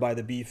Lobster by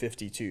the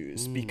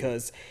B-52s,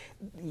 because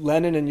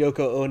Lennon and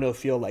Yoko Ono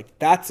feel like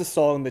that's a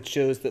song that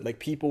shows that like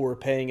people were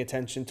paying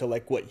attention to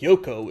like what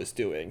Yoko was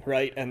doing,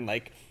 right? And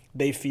like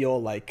they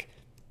feel like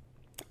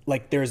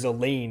there's a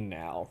lane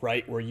now,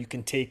 right, where you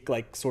can take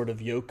like sort of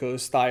Yoko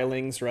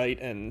stylings, right,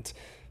 and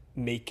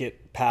make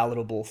it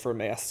palatable for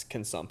mass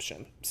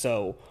consumption.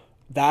 So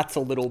that's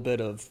a little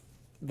bit of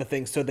the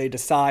thing. So they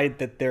decide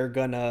that they're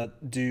gonna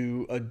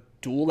do a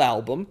dual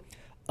album.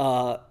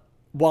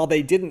 While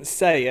they didn't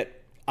say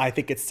it, I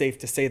think it's safe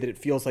to say that it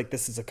feels like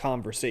this is a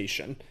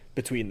conversation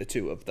between the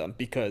two of them,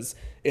 because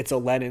it's a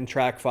Lennon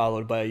track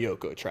followed by a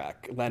Yoko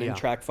track.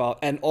 Track followed,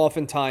 and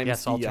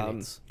oftentimes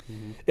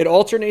it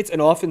alternates,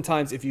 and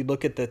oftentimes if you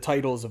look at the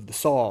titles of the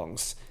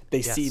songs,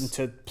 they seem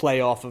to play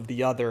off of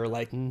the other,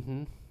 like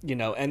you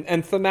know,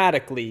 and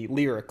thematically,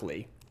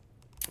 lyrically.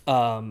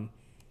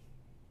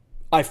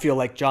 I feel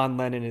like John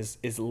Lennon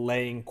is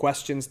laying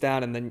questions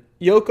down, and then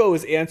Yoko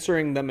is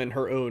answering them in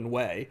her own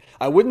way.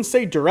 I wouldn't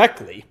say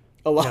directly.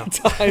 A lot of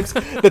times,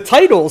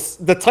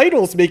 the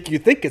titles make you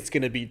think it's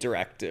going to be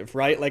directive,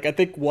 right? Like I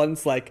think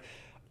one's like,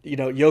 you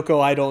know,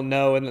 Yoko, I don't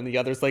know, and then the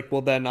other's like,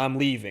 well, then I'm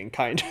leaving,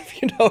 kind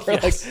of, you know, or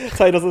like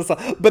titles of the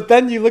song. But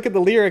then you look at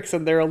the lyrics,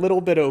 and they're a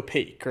little bit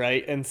opaque,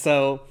 right? And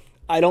so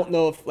I don't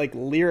know if like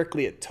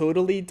lyrically it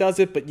totally does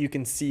it, but you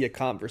can see a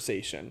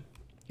conversation.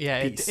 Yeah,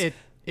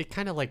 it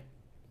kind of like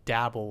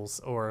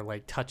dabbles or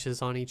like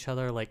touches on each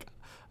other. Like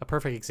a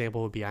perfect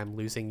example would be I'm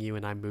Losing You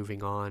and I'm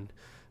Moving On.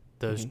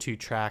 Those two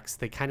tracks,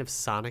 they kind of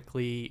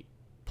sonically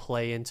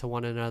play into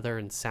one another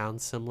and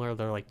sound similar.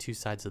 They're like two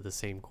sides of the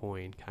same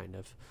coin, kind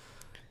of.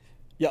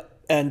 Yeah,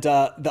 and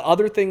the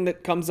other thing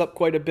that comes up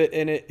quite a bit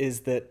in it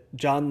is that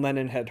John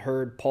Lennon had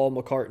heard Paul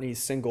McCartney's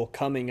single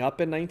Coming Up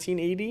in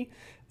 1980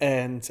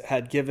 and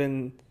had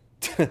given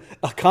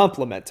a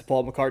compliment to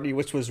Paul McCartney,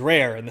 which was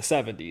rare in the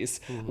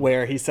 70s,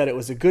 where he said it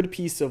was a good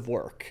piece of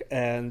work.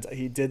 And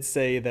he did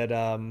say that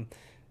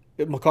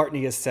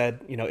McCartney has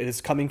said, you know, it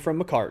is coming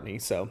from McCartney,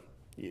 so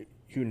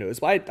who knows?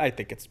 But I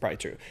think it's probably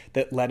true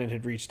that Lennon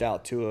had reached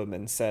out to him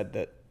and said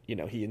that, you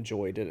know, he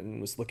enjoyed it and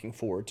was looking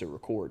forward to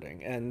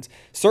recording. And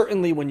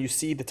certainly when you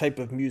see the type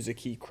of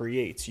music he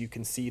creates, you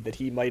can see that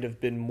he might have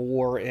been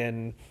more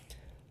in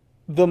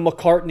the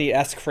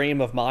McCartney-esque frame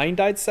of mind,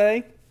 I'd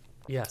say.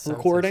 Yes,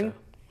 recording.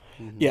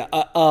 Yeah.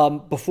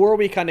 Before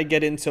we kind of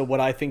get into what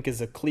I think is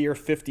a clear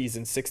 50s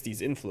and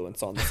 60s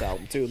influence on this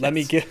album too, let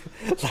me give,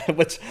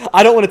 which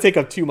I don't want to take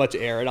up too much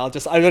air, and I'm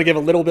going to give a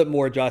little bit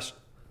more, Josh.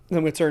 Then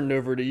I'm going to turn it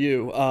over to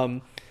you.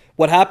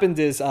 What happened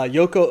is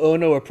Yoko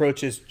Ono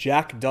approaches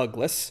Jack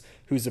Douglas,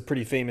 who's a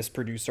pretty famous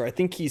producer. I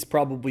think he's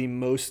probably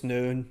most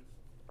known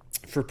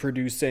for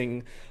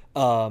producing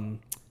a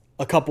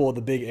couple of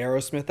the big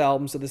Aerosmith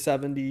albums of the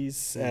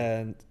 70s,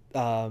 and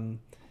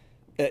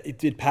it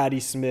did Patti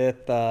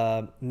Smith,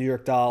 New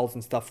York Dolls,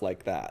 and stuff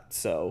like that.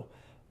 So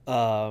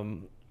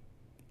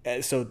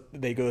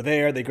they go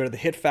there, they go to the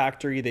Hit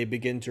Factory, they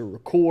begin to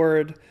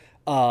record.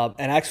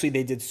 And actually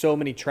they did so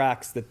many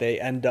tracks that they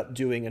end up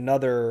doing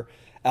another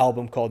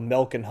album called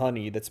Milk and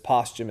Honey that's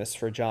posthumous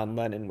for John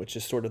Lennon, which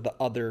is sort of the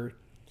other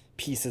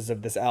pieces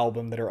of this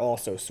album that are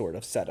also sort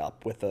of set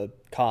up with a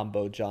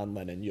combo John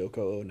Lennon,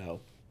 Yoko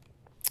Ono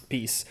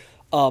piece.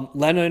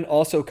 Lennon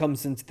also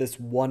comes into this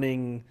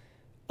wanting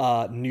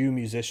new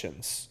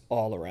musicians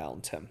all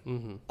around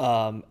him.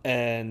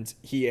 And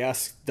he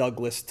asked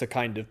Douglas to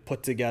kind of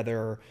put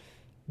together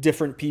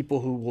different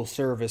people who will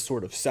serve as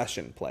sort of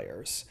session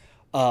players.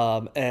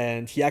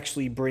 And he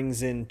actually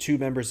brings in two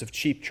members of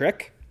Cheap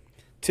Trick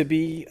to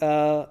be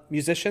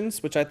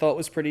musicians, which I thought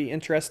was pretty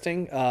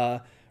interesting.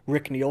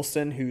 Rick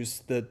Nielsen,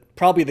 who's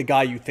probably the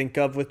guy you think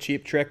of with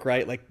Cheap Trick,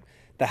 right? Like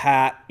the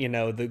hat, you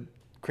know, the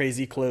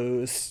crazy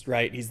clothes,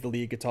 right? He's the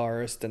lead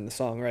guitarist and the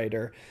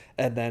songwriter.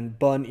 And then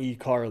Bun E.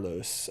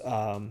 Carlos,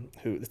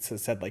 who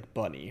said like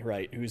Bunny,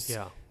 right? Who's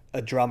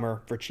a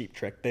drummer for Cheap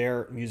Trick.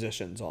 They're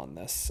musicians on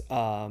this.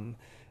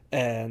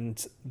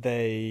 And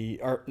they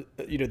are,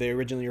 you know, they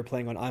originally were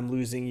playing on I'm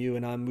Losing You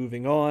and I'm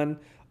Moving On,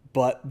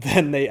 but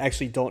then they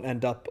actually don't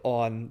end up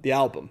on the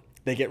album.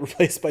 They get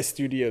replaced by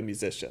studio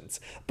musicians,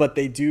 but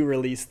they do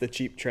release the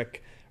Cheap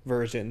Trick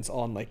versions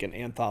on like an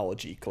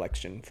anthology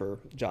collection for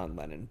John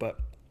Lennon. But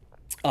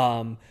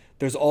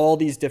there's all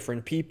these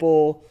different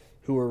people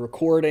who are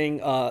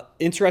recording.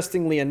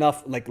 Interestingly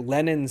enough, like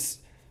Lennon's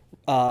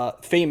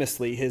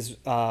famously his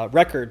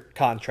record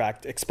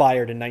contract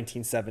expired in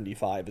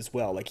 1975 as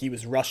well. Like he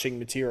was rushing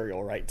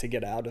material, right, to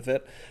get out of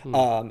it.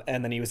 And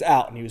then he was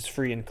out and he was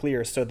free and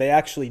clear. So they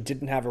actually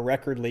didn't have a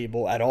record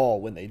label at all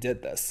when they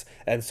did this.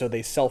 And so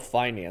they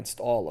self-financed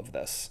all of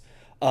this.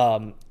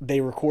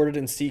 They recorded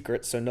in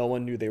secret, so no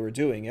one knew they were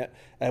doing it.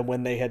 And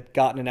when they had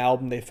gotten an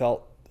album they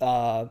felt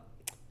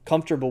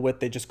comfortable with,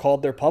 they just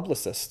called their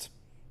publicist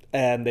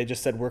and they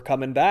just said, "We're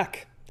coming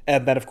back."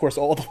 And then, of course,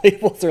 all the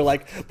labels are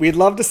like, "We'd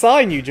love to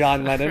sign you,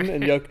 John Lennon,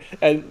 and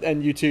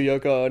and you too,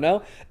 Yoko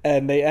Ono."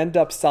 And they end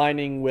up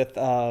signing with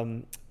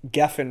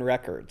Geffen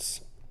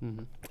Records.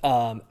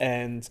 Mm-hmm.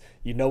 And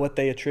you know what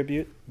they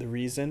attribute the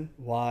reason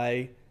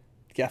why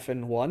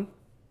Geffen won?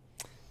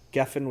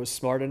 Geffen was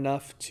smart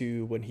enough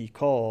to, when he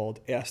called,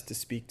 ask to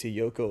speak to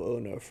Yoko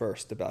Ono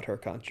first about her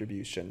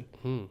contribution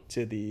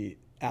to the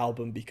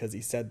album, because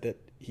he said that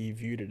he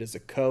viewed it as a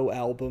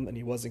co-album and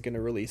he wasn't going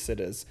to release it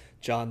as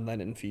John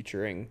Lennon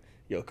featuring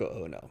Yoko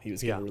Ono. He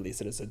was going to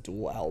release it as a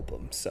dual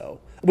album. So,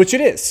 which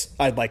it is,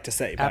 I'd like to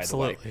say, by the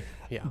way.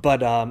 Yeah. But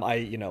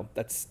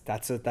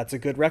that's a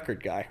good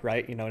record guy,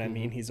 right? You know what I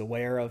mean? He's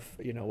aware of,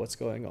 what's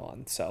going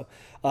on. So,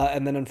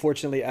 and then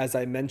unfortunately, as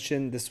I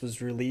mentioned, this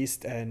was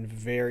released, and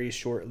very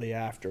shortly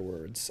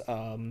afterwards,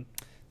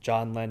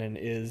 John Lennon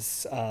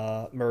is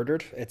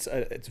murdered. It's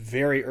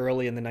very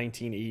early in the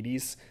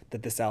 1980s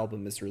that this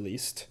album is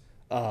released,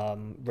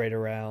 right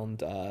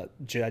around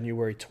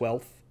January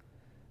 12th.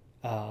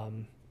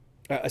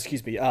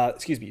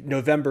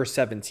 November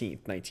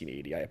 17th,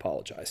 1980. I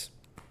apologize,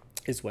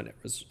 is when it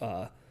was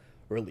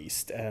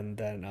released. And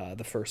then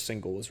the first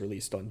single was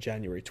released on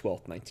January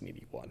 12th,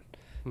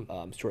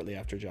 1981, shortly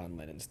after John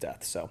Lennon's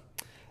death. So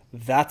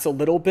that's a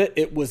little bit.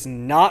 It was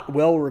not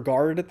well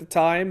regarded at the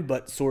time,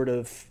 but sort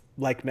of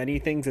like many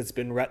things, it's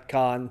been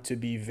retconned to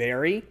be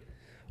very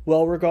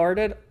well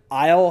regarded.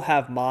 I'll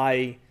have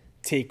my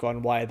take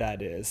on why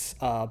that is,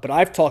 but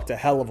I've talked a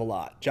hell of a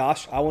lot.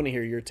 Josh, I want to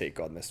hear your take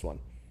on this one.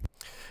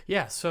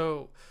 Yeah,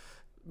 so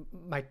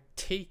my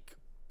take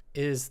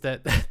is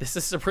that this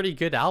is a pretty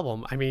good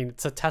album. I mean,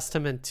 it's a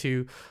testament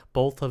to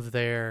both of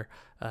their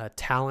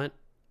talent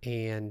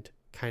and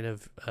kind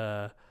of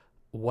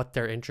what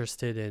they're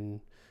interested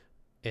in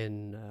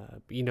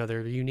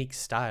their unique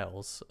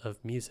styles of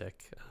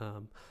music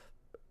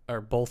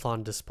are both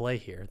on display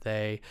here.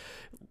 They,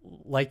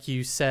 like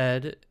you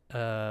said,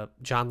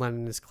 John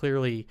Lennon is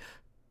clearly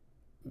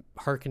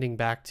hearkening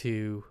back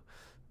to,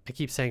 I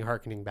keep saying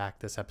hearkening back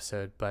this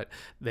episode, but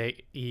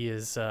he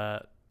is,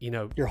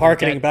 you're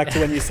hearkening back to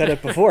when you said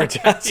it before,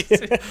 Josh.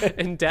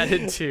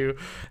 Indebted to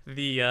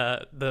the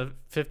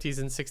 50s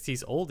and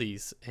 60s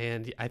oldies.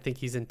 And I think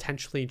he's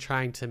intentionally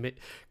trying to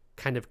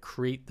kind of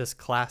create this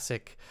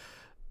classic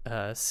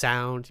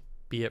sound,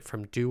 be it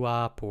from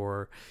doo-wop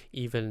or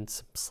even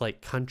some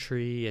slight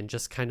country, and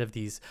just kind of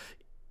these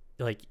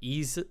like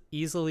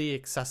easily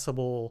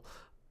accessible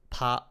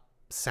pop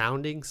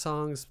sounding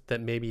songs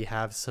that maybe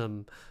have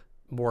some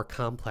more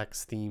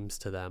complex themes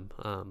to them,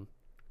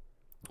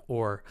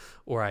 or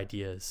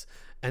ideas.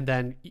 And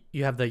then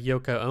you have the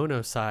Yoko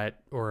Ono side,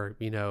 or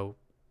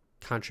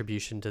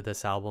contribution to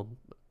this album.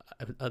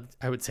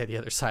 I would say the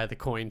other side of the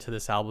coin to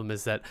this album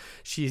is that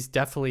she's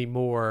definitely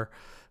more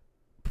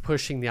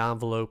pushing the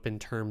envelope in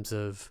terms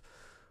of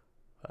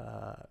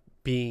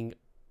being,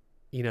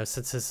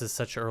 since this is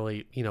such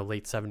early,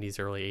 late 70s,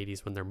 early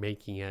 80s when they're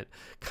making it,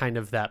 kind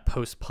of that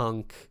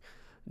post-punk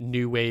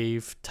new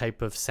wave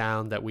type of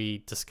sound that we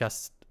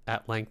discussed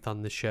at length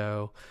on the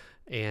show.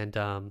 And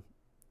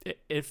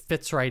it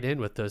fits right in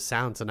with those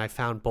sounds. And I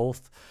found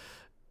both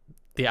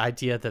the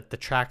idea that the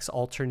tracks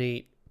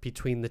alternate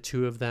between the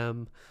two of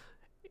them,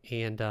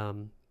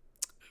 and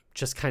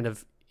just kind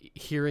of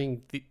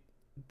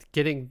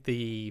getting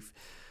the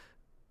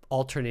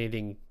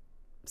alternating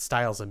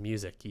styles of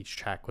music each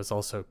track was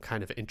also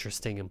kind of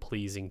interesting and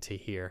pleasing to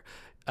hear.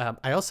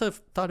 I also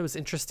thought it was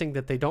interesting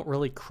that they don't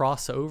really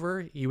cross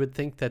over. You would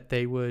think that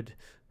they would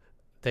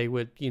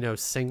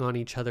sing on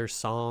each other's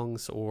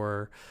songs,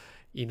 or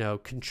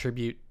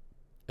contribute,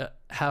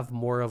 have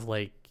more of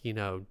like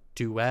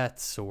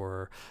duets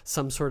or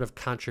some sort of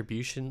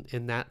contribution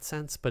in that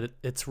sense, but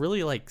it's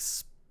really like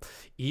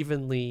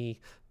evenly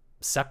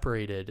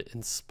separated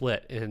and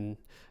split, and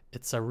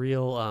it's a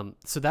real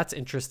so that's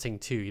interesting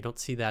too. You don't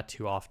see that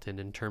too often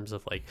in terms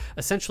of like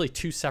essentially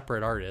two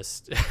separate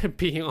artists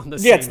being on the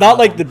same it's not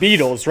album. like the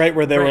Beatles, right,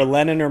 where there were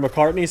Lennon or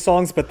McCartney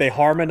songs, but they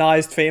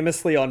harmonized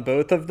famously on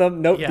both of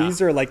them. Nope,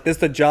 these are like, this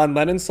is a John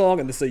Lennon song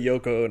and this is a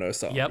Yoko Ono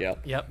song.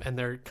 Yep, and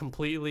they're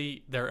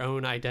completely their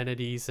own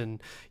identities,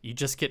 and you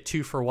just get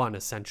 2 for 1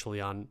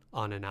 essentially on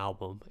an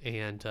album.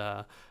 And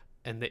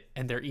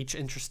they're each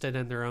interested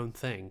in their own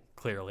thing.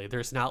 Clearly,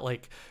 there's not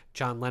like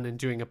John Lennon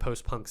doing a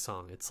post-punk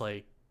song. It's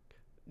like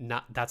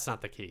that's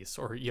not the case,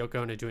 or Yoko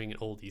Ono doing an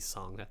oldies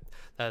song.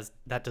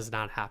 That does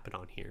not happen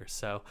on here.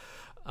 So,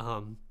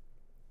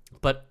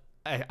 but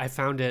I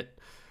found it,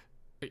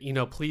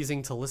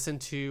 pleasing to listen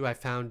to. I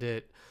found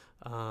it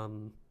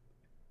kind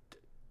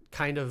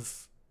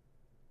of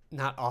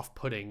not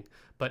off-putting,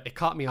 but it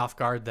caught me off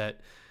guard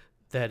that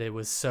it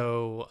was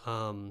so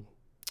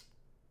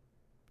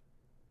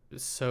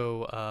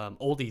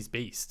oldies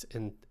based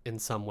in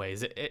some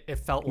ways. It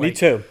felt like, me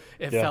too.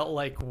 It felt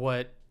like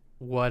what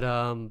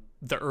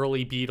the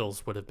early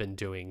Beatles would have been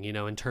doing,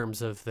 in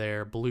terms of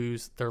their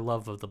blues, their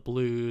love of the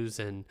blues,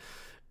 and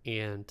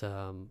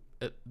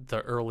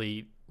the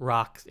early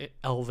rock,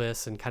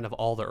 Elvis, and kind of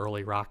all the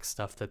early rock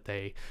stuff that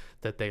they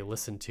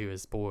listened to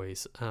as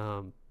boys.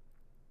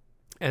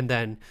 And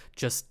then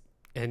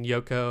and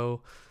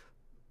Yoko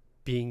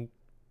being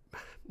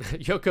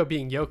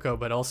Yoko,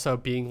 but also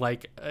being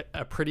like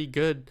a pretty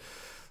good,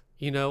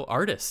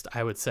 artist,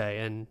 I would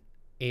say,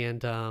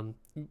 and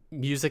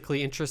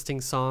musically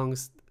interesting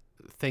songs,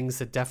 things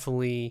that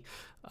definitely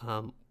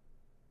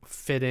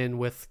fit in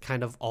with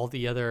kind of all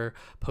the other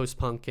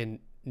post-punk and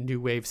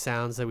new wave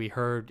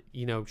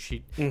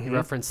she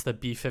referenced the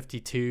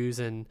B-52s,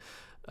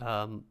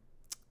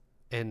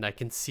 and I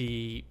can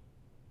see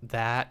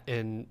that,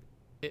 and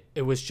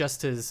it was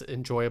just as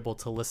enjoyable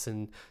to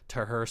listen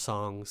to her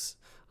songs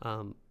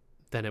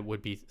than it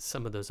would be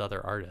some of those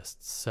other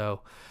artists.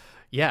 So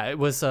yeah,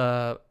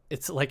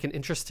 it's like an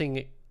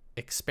interesting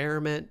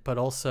experiment, but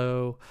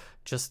also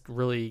just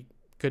really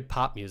good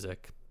pop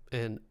music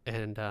and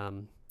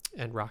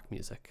rock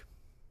music.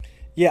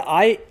 Yeah,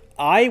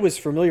 I was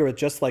familiar with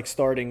Just Like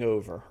Starting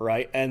Over,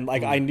 right? And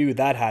like I knew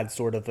that had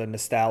sort of a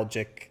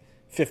nostalgic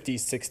 50s,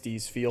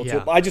 60s feel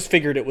to it. I just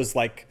figured it was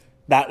like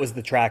that was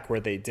the track where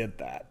they did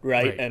that,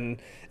 right?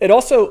 And it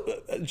also,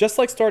 Just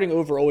Like Starting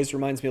Over always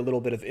reminds me a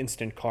little bit of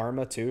Instant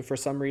Karma too, for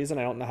some reason.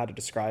 I don't know how to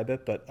describe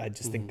it, but I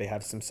just think they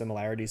have some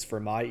similarities for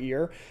my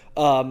ear.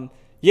 So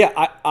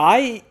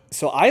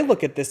I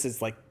look at this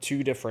as like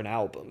two different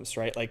albums,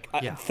 right? Like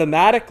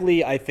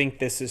thematically, I think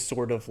this is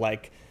sort of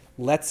like,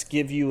 let's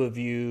give you a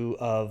view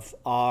of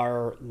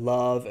our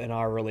love and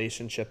our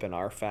relationship and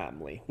our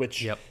family,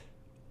 which,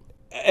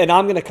 and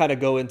I'm going to kind of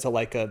go into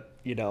like a,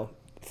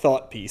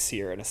 thought piece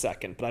here in a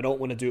second, but I don't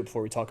want to do it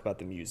before we talk about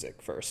the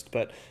music first,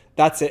 but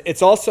that's it.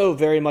 It's also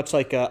very much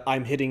like a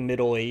I'm hitting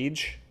middle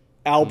age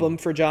album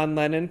for John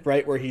Lennon,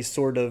 right? Where he's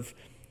sort of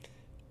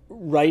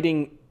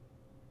writing,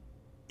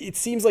 it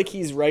seems like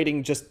he's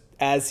writing just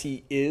as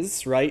he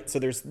is, right? So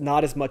there's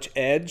not as much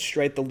edge,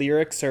 right? The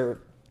lyrics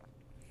are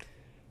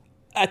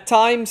at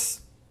times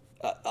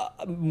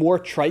more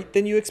trite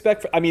than you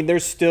expect. I mean,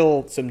 there's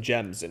still some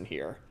gems in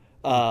here,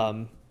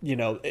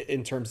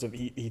 in terms of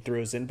he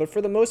throws in, but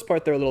for the most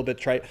part, they're a little bit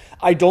trite.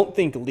 I don't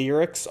think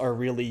lyrics are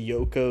really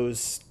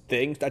Yoko's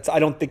thing. I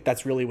don't think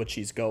that's really what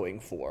she's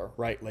going for,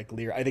 right? Like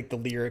I think the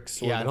lyrics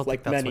sort of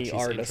like many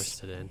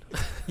artists.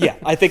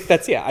 I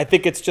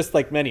think it's just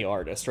like many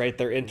artists, right?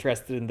 They're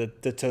interested in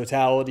the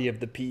totality of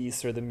the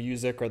piece or the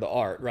music or the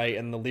art, right?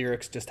 And the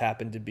lyrics just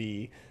happen to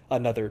be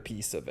another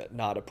piece of it,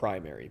 not a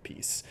primary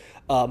piece.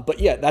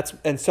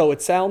 So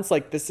it sounds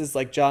like this is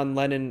like John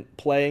Lennon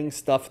playing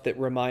stuff that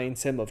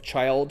reminds him of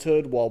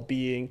childhood while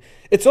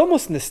it's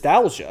almost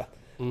nostalgia,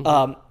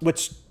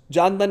 which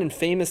John Lennon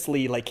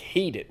famously like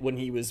hated when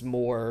he was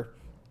more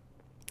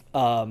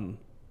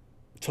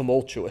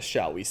tumultuous,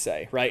 shall we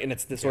say, right? And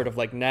it's the sort of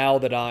like, now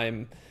that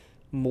I'm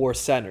more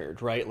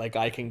centered, right? Like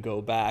I can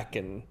go back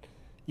and,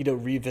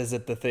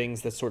 revisit the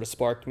things that sort of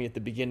sparked me at the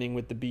beginning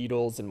with the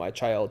Beatles and my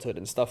childhood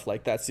and stuff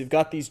like that. So you've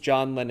got these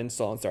John Lennon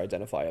songs that are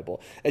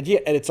identifiable. And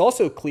it's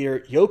also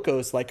clear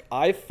Yoko's like,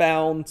 I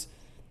found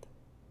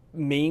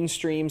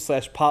mainstream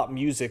 / pop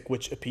music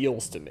which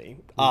appeals to me,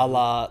 a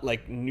la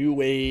like new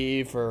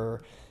wave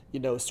or,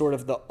 sort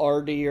of the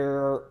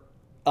artier,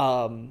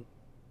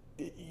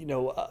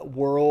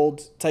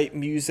 world type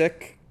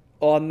music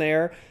on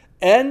there.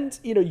 And,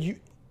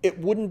 it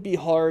wouldn't be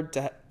hard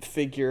to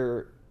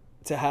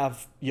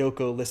have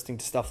Yoko listening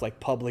to stuff like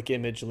Public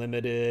Image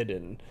Limited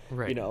and,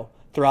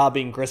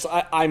 Throbbing Gristle.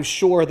 I'm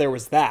sure there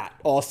was that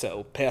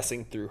also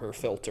passing through her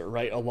filter,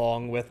 right?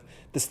 Along with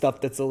the stuff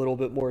that's a little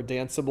bit more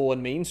danceable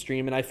and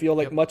mainstream. And I feel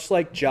like much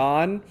like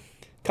John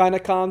kind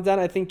of calmed down,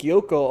 I think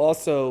Yoko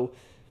also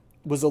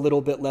was a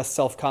little bit less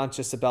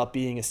self-conscious about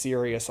being a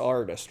serious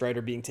artist, right?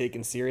 Or being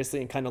taken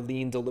seriously, and kind of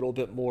leaned a little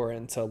bit more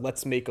into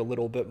let's make a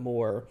little bit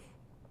more,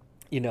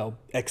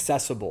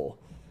 accessible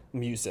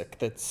music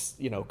that's,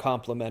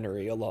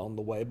 complimentary along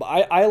the way. But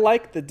I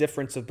like the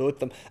difference of both of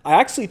them. I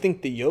actually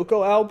think the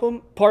Yoko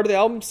album, part of the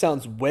album,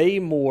 sounds way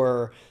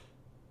more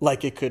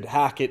like it could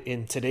hack it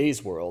in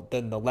today's world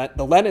than the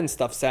Lennon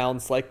stuff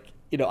sounds like,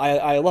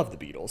 I love the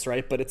Beatles,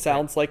 right? But it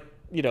sounds like,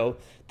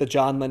 the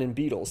John Lennon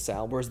Beatles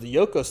sound, whereas the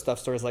Yoko stuff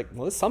sort of like,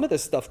 well, some of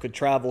this stuff could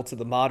travel to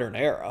the modern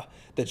era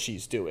that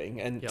she's doing,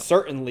 and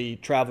certainly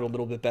traveled a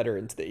little bit better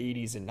into the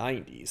 80s and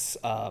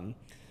 90s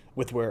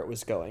with where it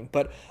was going.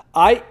 But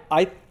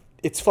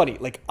it's funny,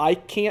 like I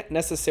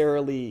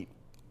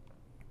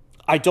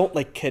don't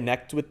like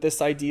connect with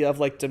this idea of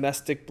like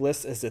domestic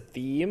bliss as a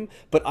theme,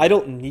 but I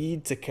don't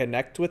need to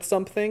connect with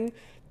something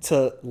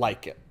to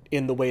like it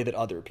in the way that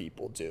other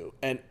people do.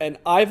 And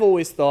I've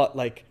always thought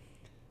like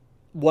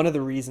one of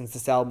the reasons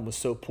this album was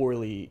so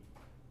poorly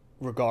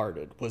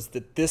regarded was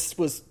that this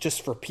was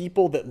just for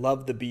people that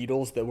loved the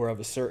Beatles that were of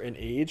a certain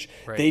age.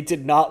 Right. They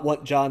did not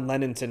want John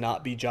Lennon to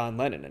not be John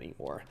Lennon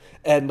anymore.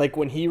 And like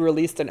when he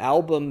released an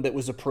album that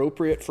was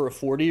appropriate for a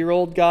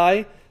 40-year-old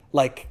guy,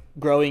 like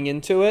growing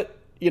into it,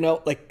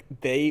 like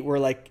they were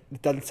like,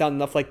 it doesn't sound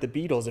enough like the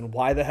Beatles, and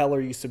why the hell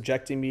are you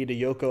subjecting me to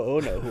Yoko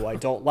Ono, who I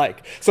don't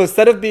like? So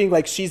instead of being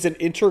like she's an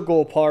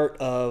integral part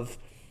of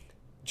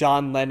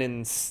John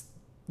Lennon's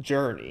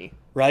journey,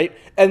 right?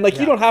 And like,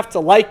 Yeah. you don't have to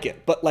like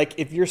it, but like,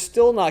 if you're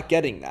still not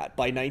getting that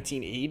by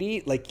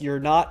 1980, like, you're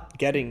not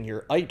getting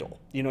your idol.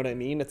 You know what I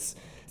mean? It's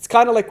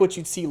kind of like what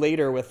you'd see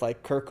later with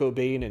like Kurt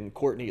Cobain and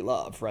Courtney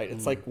Love, right?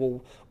 It's like,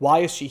 well, why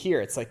is she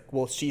here? It's like,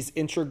 well, she's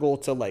integral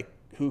to like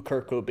who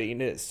Kurt Cobain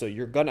is. So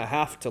you're going to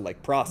have to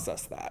like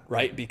process that,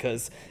 right?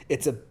 Because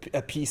it's a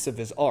piece of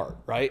his art,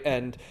 right?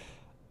 And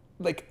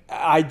like,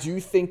 I do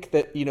think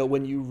that, you know,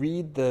 when you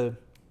read the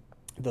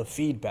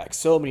feedback,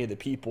 so many of the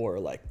people are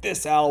like,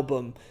 this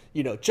album,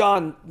 you know,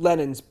 John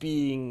Lennon's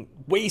being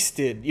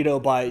wasted, you know,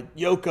 by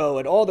Yoko,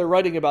 and all they're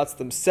writing about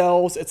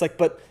themselves. It's like,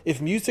 but if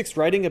music's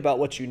writing about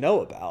what you know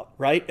about,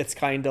 right? It's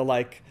kind of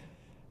like,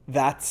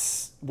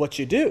 that's what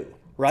you do,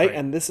 right?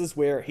 And this is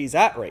where he's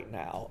at right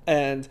now.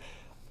 And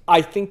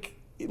I think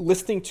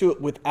listening to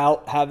it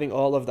without having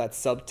all of that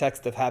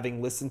subtext of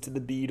having listened to the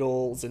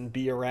Beatles and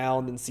be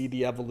around and see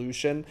the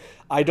evolution,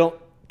 I don't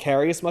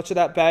carry as much of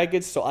that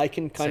baggage, so I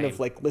can kind of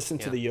like listen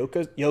to the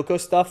Yoko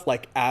stuff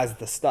like as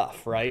the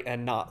stuff, right?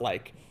 And not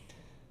like,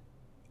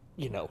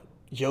 you know,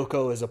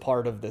 Yoko is a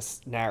part of this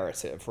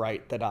narrative,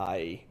 right, that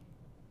I,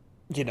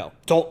 you know,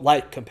 don't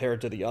like compared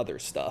to the other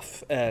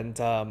stuff. And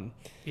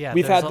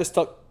we've had this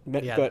talk. Go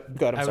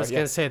ahead, I was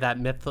gonna say that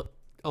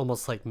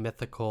almost like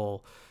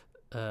mythical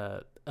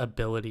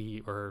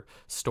ability or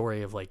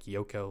story of like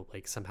Yoko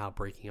like somehow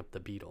breaking up the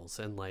Beatles,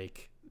 and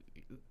like,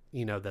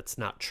 you know, that's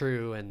not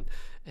true. And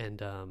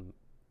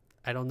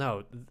I don't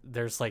know,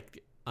 there's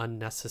like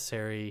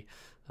unnecessary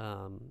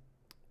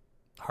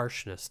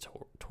harshness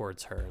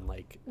towards her, and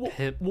like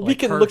him, we like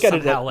can her look at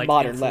it somehow, at like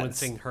modern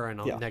influencing lens. her in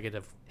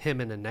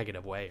a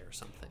negative way or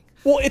something.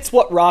 Well, it's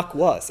what rock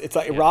was. It's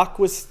like rock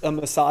was a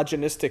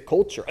misogynistic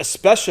culture,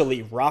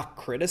 especially rock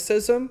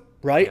criticism,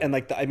 right? And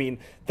like, I mean,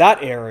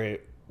 that era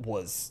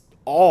was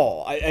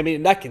all, I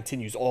mean, that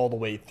continues all the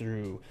way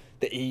through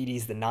the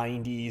 80s, the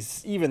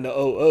 90s, even the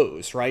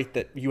 00s, right?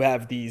 That you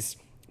have these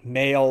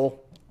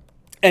male,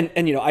 and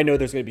you know, I know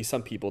there's going to be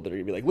some people that are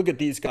going to be like, look at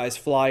these guys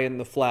flying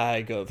the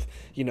flag of,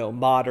 you know,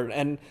 modern.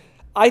 And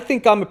I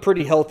think I'm a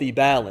pretty healthy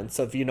balance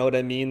of, you know what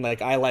I mean?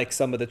 Like, I like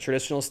some of the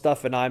traditional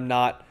stuff, and I'm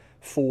not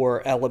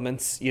for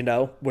elements, you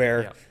know,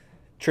 where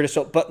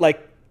traditional, but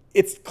like,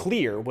 it's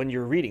clear when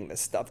you're reading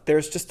this stuff,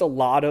 there's just a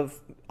lot of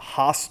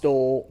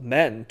hostile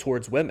men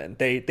towards women.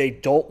 They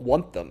don't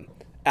want them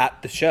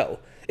at the show.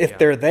 If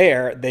they're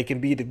there, they can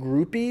be the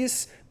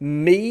groupies.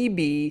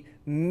 Maybe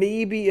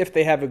if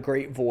they have a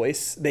great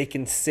voice, they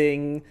can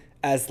sing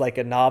as like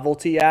a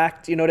novelty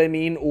act, you know what I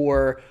mean?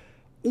 Or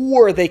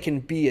they can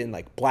be in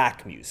like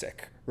black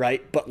music,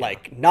 right? But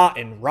like not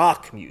in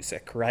rock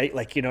music, right?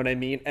 Like, you know what I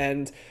mean?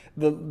 And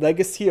the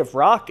legacy of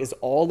rock is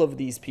all of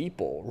these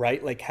people,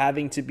 right? Like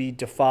having to be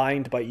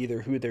defined by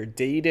either who they're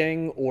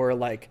dating or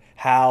like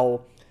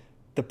how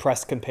the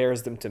press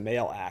compares them to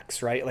male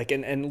acts, right? Like,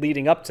 and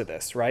leading up to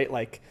this, right?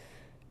 Like,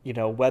 you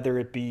know, whether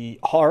it be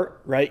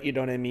Heart, right? You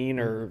know what I mean?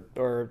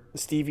 Or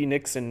Stevie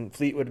Nicks and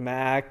Fleetwood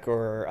Mac,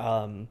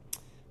 or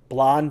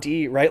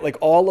Blondie, right? Like,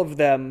 all of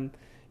them,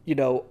 you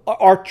know,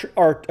 are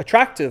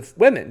attractive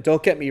women,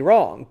 don't get me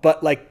wrong,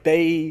 but like,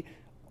 they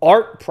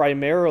aren't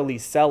primarily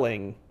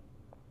selling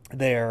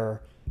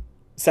their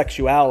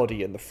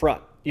sexuality in the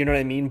front, you know what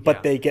I mean?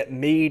 But they get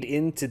made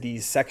into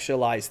these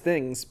sexualized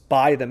things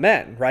by the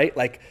men, right?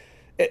 Like,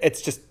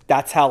 it's just,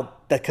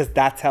 because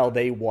that's how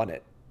they want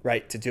it,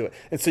 right, to do it.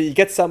 And so you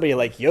get somebody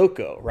like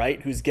Yoko,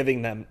 right, who's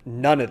giving them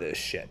none of this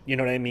shit, you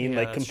know what I mean?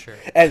 Like, that's true.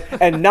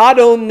 and not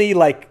only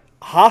like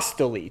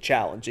hostilely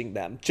challenging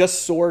them,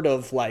 just sort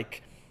of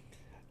like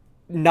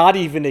not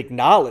even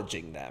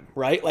acknowledging them,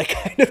 right? Like,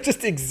 kind of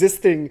just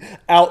existing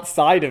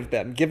outside of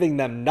them, giving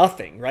them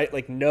nothing, right?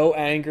 Like, no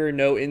anger,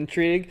 no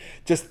intrigue,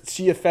 just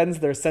she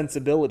offends their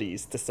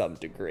sensibilities to some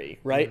degree,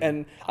 right?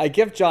 And I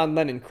give John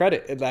Lennon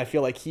credit, and I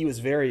feel like he was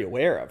very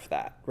aware of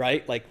that,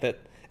 right? Like that,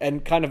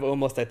 and kind of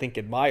almost, I think,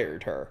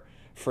 admired her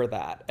for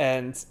that.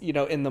 And, you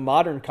know, in the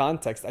modern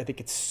context, I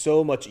think it's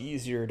so much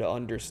easier to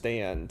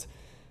understand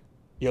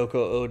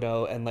Yoko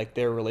Ono and like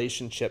their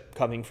relationship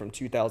coming from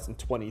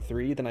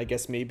 2023 than I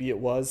guess maybe it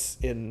was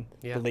in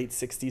the late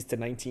 60s to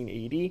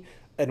 1980.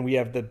 And we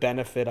have the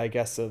benefit, I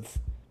guess, of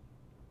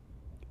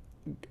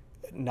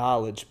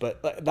knowledge,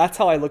 but that's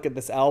how I look at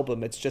this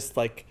album. It's just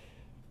like,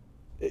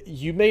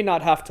 you may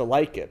not have to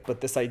like it,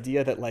 but this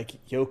idea that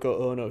like Yoko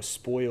Ono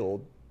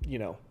spoiled, you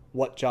know,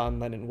 what John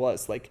Lennon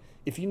was. Like,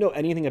 if you know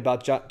anything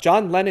about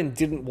John Lennon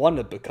didn't want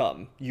to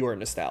become your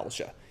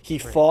nostalgia. He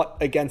fought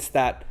against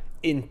that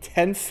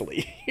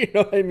intensely, you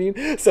know what I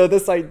mean? So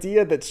this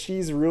idea that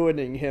she's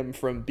ruining him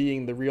from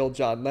being the real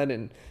John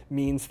Lennon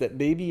means that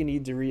maybe you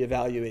need to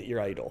reevaluate your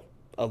idol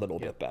a little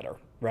bit better,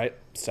 right?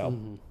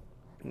 So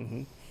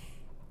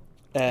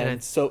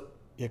and so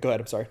go ahead,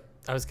 I'm sorry.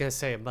 I was gonna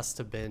say, it must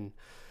have been,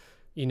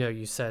 you know,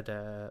 you said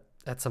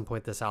at some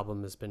point this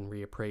album has been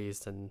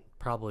reappraised, and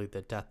probably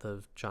the death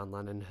of John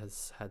Lennon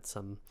has had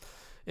some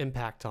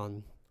impact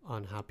on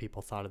on how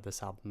people thought of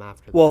this album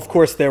after. Well, of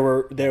course there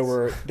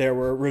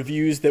were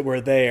reviews that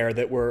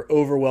were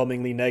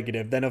overwhelmingly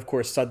negative. Then of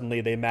course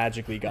suddenly they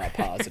magically got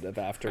positive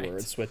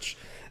afterwards, Right. which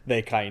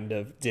they kind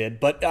of did.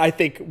 But I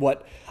think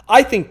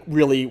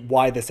really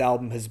why this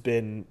album has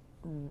been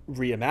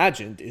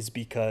reimagined is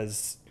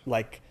because,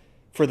 like,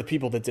 for the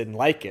people that didn't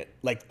like it,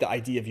 like, the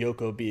idea of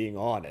Yoko being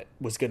on it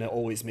was going to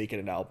always make it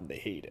an album they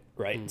hated,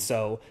 right?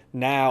 So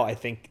now I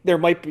think there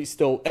might be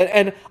still,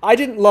 and I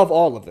didn't love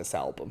all of this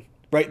album,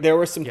 right? There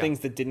were some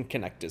things that didn't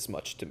connect as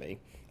much to me.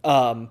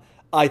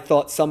 I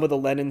thought some of the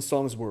Lennon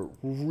songs were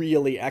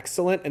really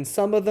excellent, and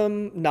some of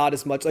them not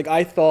as much. Like,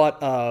 I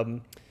thought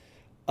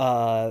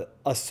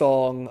a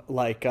song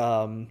like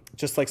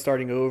Just Like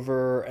Starting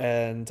Over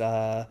and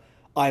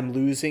I'm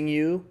Losing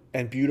You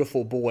and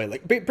Beautiful Boy,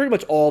 like pretty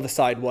much all the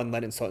side one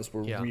Lennon songs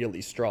were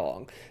really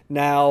strong.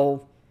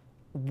 Now,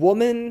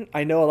 Woman,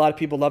 I know a lot of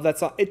people love that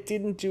song. It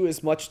didn't do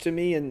as much to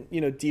me, and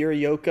Dear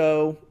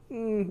Yoko,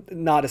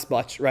 not as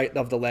much, right,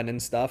 of the Lennon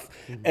stuff.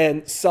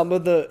 And some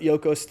of the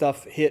Yoko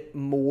stuff hit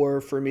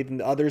more for me than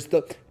the others.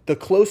 The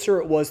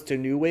closer it was to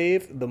new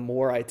wave, the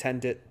more I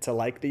tended to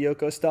like the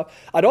Yoko stuff.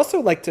 I'd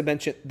also like to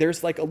mention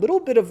there's like a little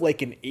bit of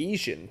like an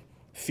Asian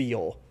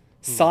feel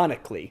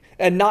sonically,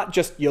 and not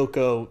just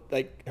Yoko,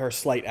 like her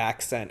slight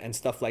accent and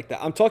stuff like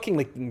that. I'm talking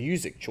like the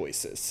music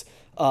choices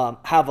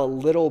have a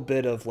little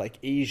bit of like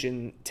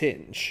Asian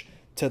tinge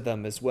to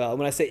them as well.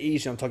 When I say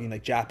Asian, I'm talking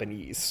like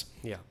Japanese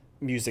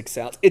music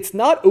sounds. It's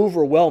not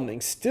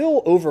overwhelming.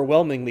 Still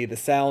overwhelmingly the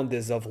sound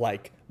is of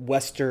like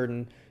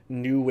Western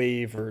new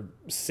wave or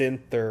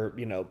synth or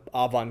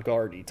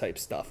avant-garde type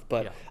stuff.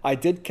 But I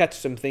did catch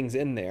some things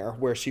in there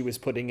where she was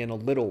putting in a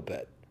little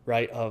bit,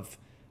 right, of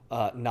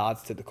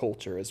nods to the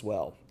culture as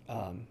well.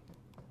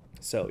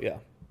 So yeah.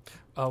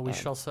 Oh, we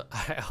should also.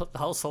 I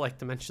also like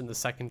to mention the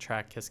second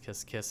track, "Kiss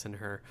Kiss Kiss," and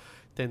her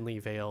thinly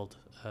veiled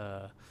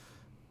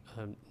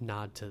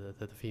nod to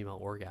the female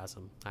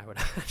orgasm, I would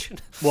imagine.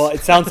 Well, it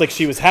sounds like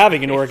she was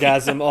having an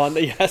orgasm on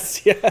the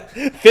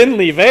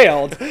thinly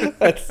veiled.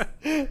 That's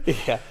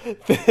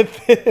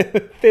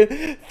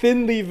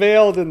thinly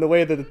veiled in the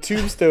way that a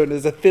tombstone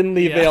is a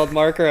thinly veiled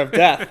marker of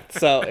death.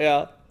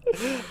 So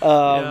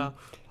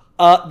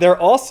there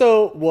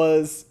also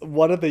was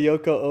one of the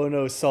Yoko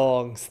Ono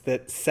songs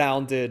that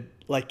sounded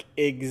like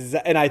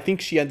and I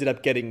think she ended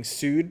up getting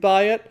sued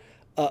by it.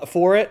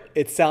 For it.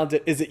 It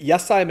sounded, is it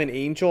Yes, I'm an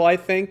Angel, I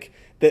think,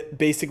 that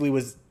basically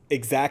was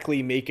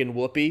exactly making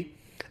Whoopi.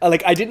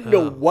 Like, I didn't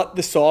know what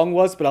the song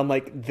was, but I'm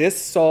like,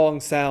 this song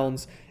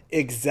sounds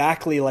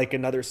exactly like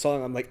another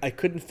song. I'm like, I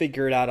couldn't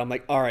figure it out. I'm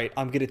like, all right,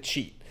 I'm going to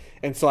cheat.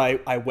 And so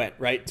I went,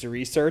 right, to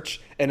research,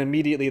 and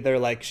immediately they're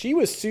like, she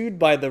was sued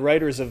by the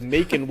writers of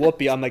Makin'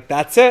 Whoopi. I'm like,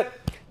 that's it.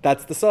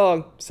 That's the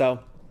song. So,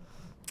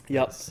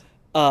 yep. Nice.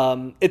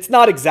 It's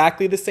not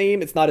exactly the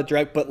same. It's not a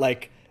direct, but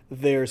like,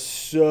 there's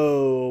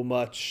so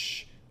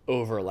much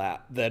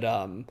overlap that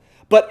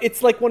but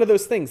it's like one of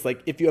those things,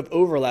 like, if you have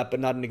overlap but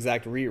not an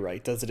exact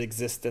rewrite, does it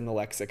exist in the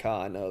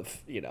lexicon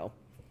of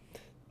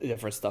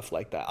different stuff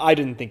like that? I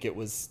didn't think it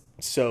was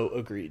so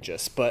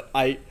egregious, but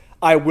I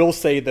will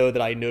say though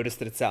that I noticed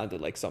that it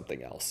sounded like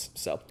something else.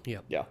 So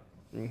yeah.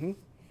 Nice.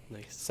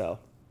 So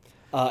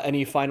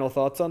any final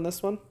thoughts on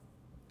this one?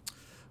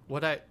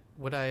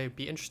 What I'd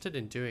be interested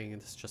in doing,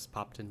 and this just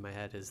popped in my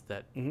head, is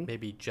that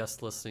maybe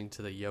just listening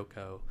to the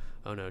Yoko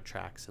Ono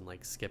tracks and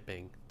like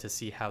skipping to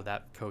see how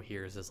that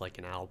coheres as like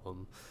an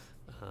album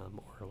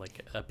or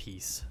like a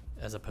piece,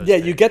 as opposed to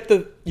you get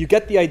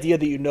the idea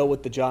that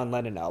what the John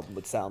Lennon album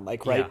would sound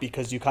like, right?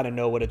 Because you kind of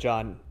know what a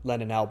John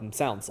Lennon album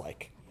sounds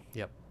like.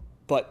 Yep.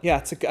 But yeah,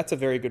 that's a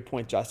very good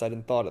point, Josh. I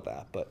didn't thought of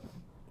that, but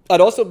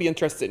I'd also be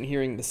interested in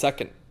hearing the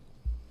second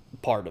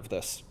part of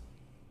this,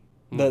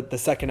 the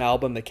second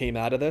album that came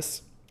out of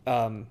this.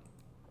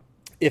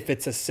 If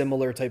it's a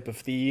similar type of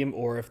theme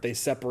or if they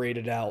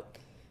separated out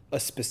a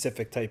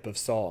specific type of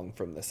song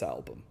from this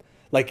album.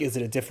 Like, is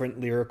it a different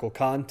lyrical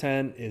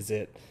content? Does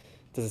it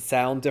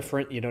sound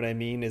different? You know what I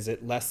mean? Is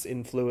it less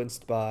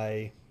influenced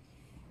by,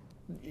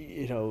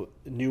 new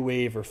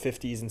wave or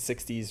 50s and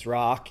 60s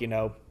rock?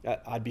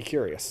 I'd be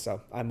curious.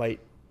 So I might,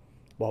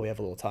 while we have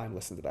a little time,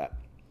 listen to that.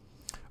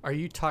 Are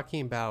you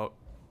talking about?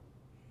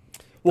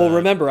 Well,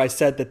 remember I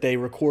said that they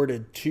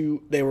recorded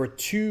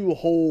two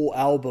whole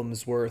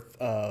albums worth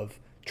of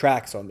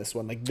tracks on this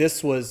one. Like,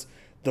 this was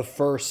the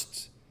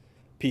first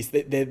piece.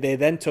 They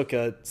then took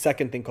a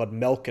second thing called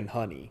Milk and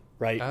Honey,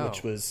 right?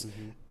 Which was,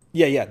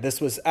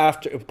 this was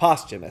after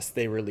posthumous.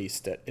 They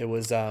released it. It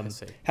was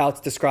how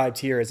it's described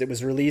here is it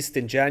was released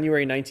in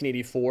January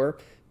 1984,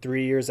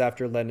 3 years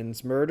after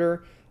Lennon's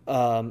murder.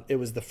 It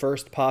was the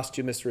first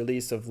posthumous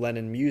release of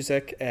Lennon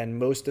music, and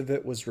most of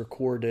it was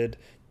recorded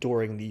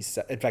during these.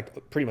 In fact,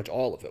 pretty much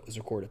all of it was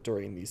recorded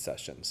during these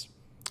sessions.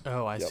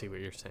 Oh, I see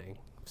what you're saying.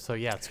 So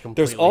yeah, it's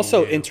completely. There's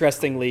also, new.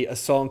 Interestingly, a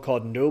song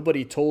called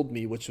 "Nobody Told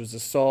Me," which was a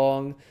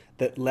song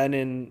that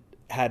Lennon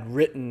had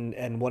written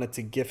and wanted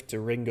to gift to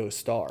Ringo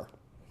Starr.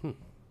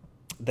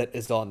 That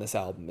is on this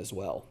album as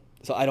well.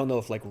 So I don't know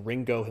if, like,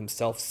 Ringo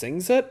himself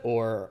sings it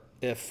or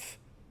if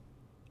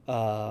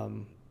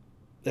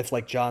if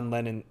like John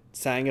Lennon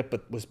sang it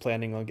but was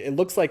planning on. It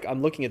looks like,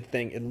 I'm looking at the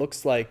thing. It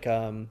looks like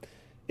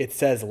it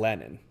says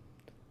Lennon,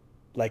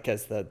 like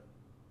as the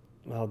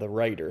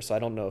writer. So I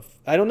don't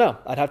know.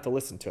 I'd have to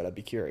listen to it. I'd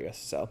be curious.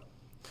 So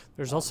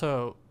There's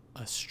also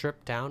a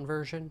stripped down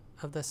version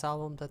of this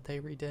album that they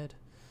redid.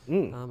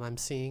 I'm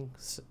seeing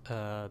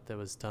that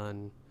was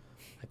done.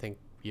 I think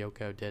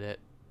Yoko did it,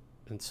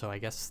 and so I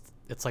guess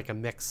it's like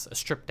a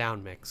stripped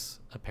down mix,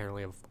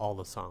 apparently, of all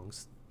the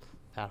songs.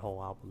 That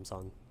whole album's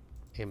on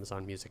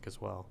Amazon Music as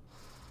well.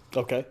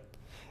 Okay.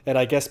 And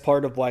I guess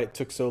part of why it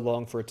took so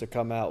long for it to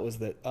come out was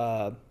that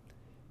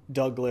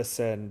Douglas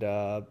and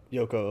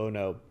Yoko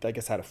Ono, I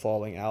guess, had a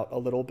falling out a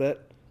little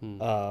bit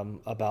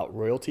about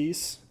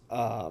royalties.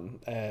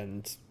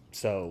 And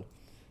so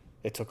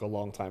it took a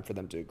long time for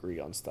them to agree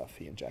on stuff,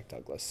 he and Jack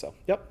Douglas. So,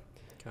 yep.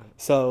 Okay.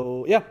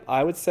 So, yeah,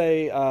 I would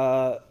say,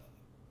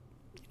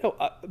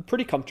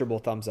 pretty comfortable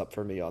thumbs up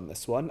for me on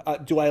this one.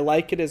 Do I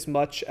like it as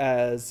much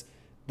as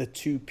the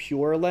two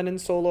pure Lennon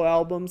solo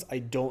albums? I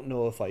don't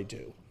know if I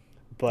do.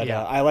 But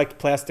I liked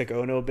Plastic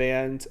Ono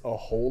Band a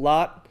whole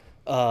lot.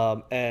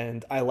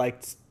 And I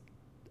liked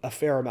a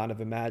fair amount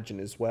of Imagine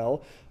as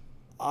well.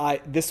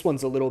 This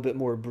one's a little bit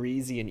more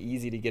breezy and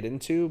easy to get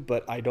into,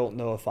 but I don't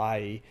know if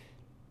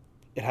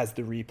it has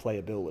the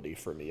replayability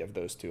for me of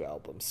those two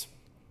albums.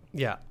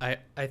 Yeah,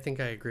 I think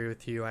I agree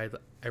with you. I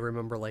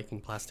remember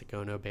liking Plastic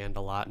Ono Band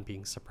a lot and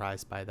being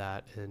surprised by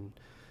that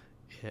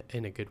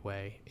in a good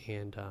way.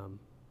 And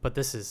but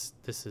this is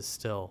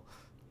still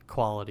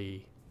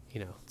quality.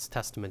 It's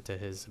testament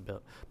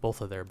to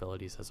both of their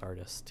abilities as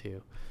artists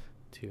to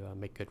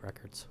make good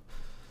records.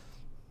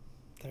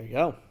 There you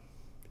go.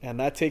 And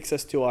that takes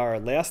us to our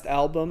last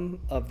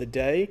album of the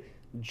day,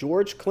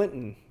 George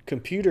Clinton,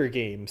 Computer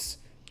Games.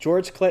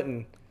 George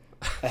Clinton,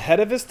 ahead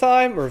of his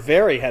time or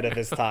very ahead of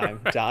his time?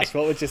 Right. Josh,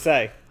 what would you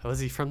say? Was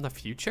he from the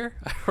future?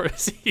 Or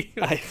is he?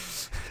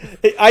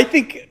 I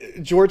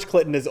think George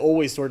Clinton has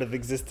always sort of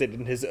existed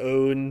in his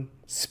own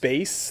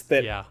space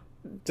that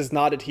does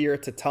not adhere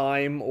to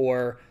time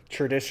or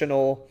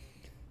traditional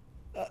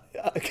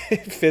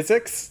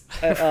physics.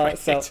 Right.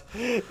 So,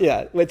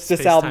 yeah, it's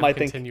this album, I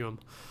think. Continuum.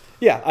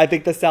 Yeah, I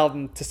think this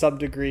album to some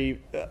degree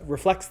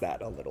reflects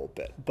that a little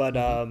bit.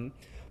 But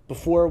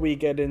before we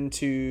get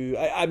into,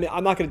 I mean,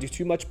 I'm not going to do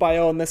too much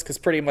bio on this because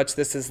pretty much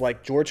this is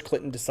like George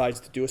Clinton decides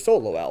to do a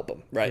solo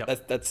album, right?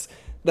 Yep. That's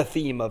the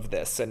theme of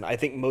this. And I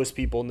think most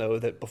people know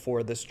that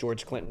before this,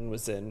 George Clinton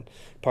was in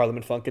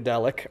Parliament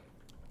Funkadelic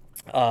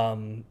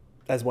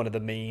as one of the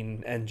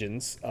main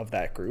engines of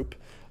that group.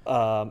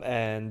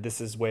 And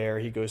this is where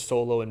he goes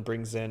solo and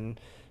brings in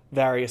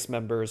various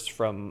members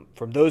from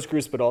those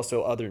groups, but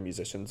also other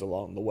musicians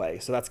along the way.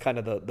 So that's kind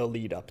of the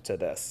lead up to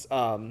this.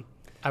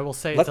 I will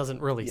say it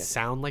doesn't really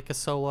sound like a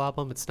solo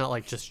album. It's not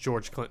like just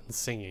George Clinton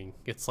singing.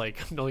 It's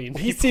like a million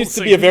people. He seems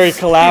to be a very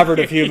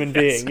collaborative human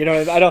being.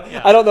 I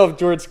don't know if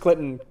George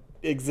Clinton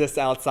exists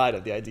outside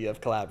of the idea of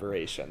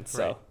collaboration.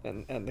 So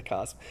right. and the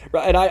cosmos.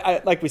 Right. And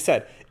I like we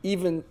said,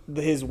 even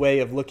his way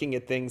of looking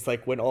at things,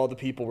 like when all the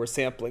people were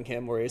sampling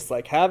him, where he's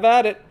like, have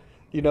at it.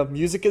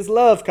 Music is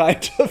love,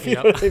 kind of. You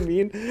know what I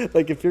mean?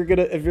 Like if you're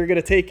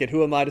gonna take it,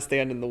 who am I to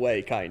stand in the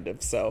way, kind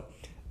of. So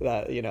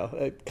that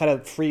kind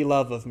of free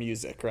love of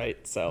music,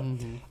 right? So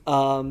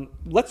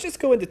let's just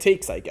go into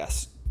takes, I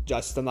guess.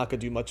 Just I'm not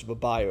gonna do much of a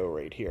bio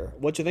right here.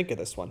 What'd you think of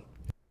this one?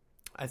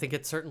 I think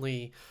it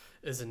certainly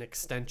is an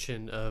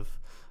extension of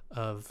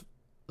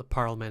the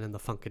Parliament and the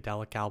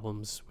Funkadelic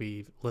albums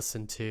we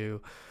listened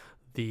to.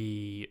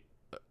 The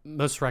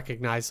most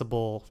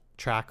recognizable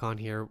track on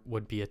here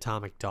would be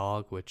Atomic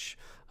Dog, which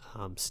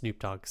Snoop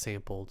Dogg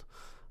sampled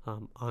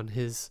on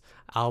his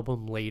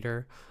album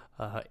later.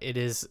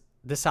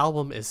 This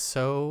album is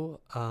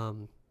so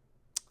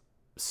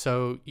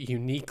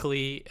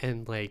uniquely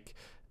and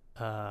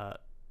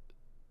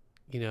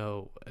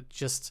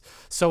just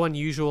so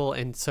unusual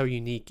and so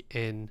unique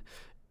in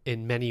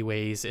many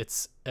ways.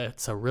 It's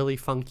a really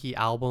funky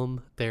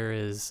album. There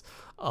is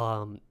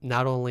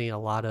not only a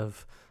lot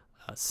of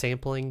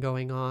sampling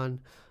going on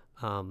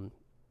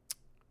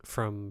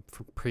from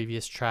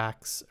previous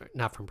tracks,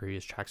 not from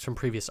previous tracks, from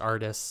previous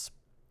artists,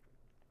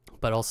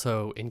 but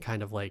also in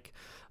kind of like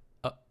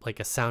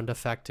a sound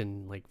effect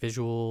and like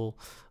visual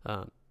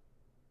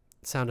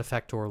sound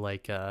effect, or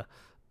like a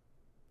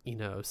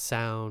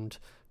sound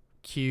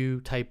cue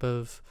type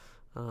of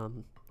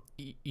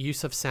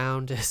use of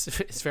sound is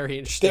very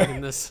interesting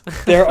in this.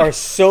 There are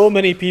so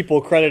many people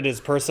credited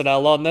as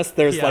personnel on this.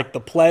 There's like the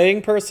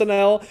playing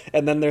personnel,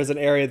 and then there's an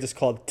area just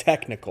called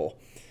technical.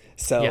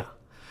 So yeah.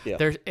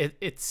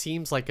 It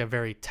seems like a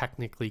very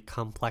technically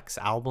complex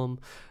album,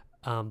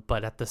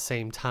 but at the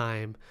same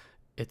time,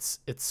 it's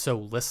so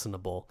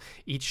listenable.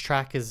 Each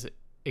track is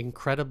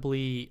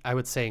incredibly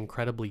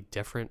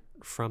different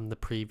from the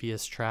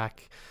previous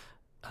track.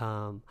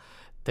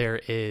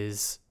 There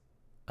is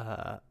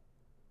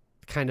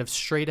kind of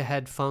straight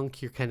ahead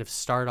funk. You kind of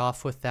start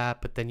off with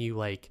that, but then you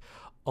like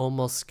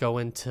almost go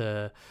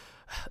into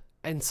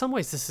in some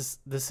ways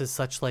this is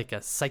such like a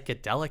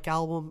psychedelic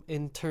album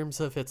in terms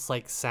of its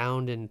like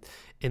sound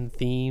and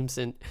themes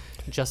and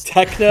just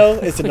Techno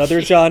is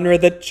another genre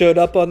that showed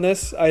up on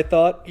this, I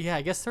thought. yeah,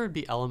 I guess there would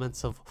be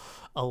elements of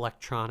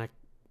electronic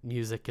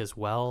music as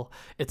well.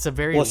 It's a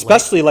very Well,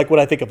 especially like what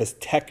I think of as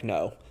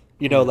techno.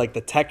 You know, like the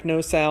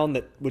techno sound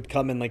that would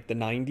come in like the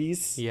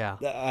 90s. Yeah.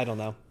 I don't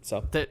know.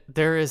 So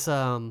there is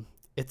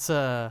it's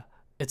a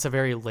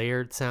very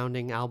layered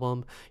sounding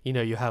album. You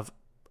know, you have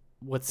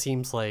what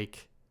seems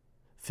like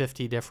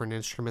 50 different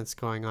instruments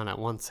going on at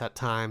once at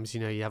times.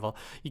 You know,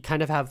 you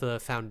kind of have the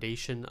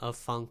foundation of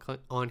funk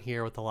on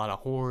here with a lot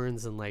of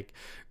horns and like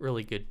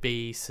really good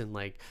bass and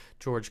like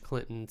George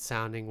Clinton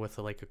sounding with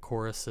like a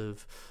chorus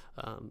of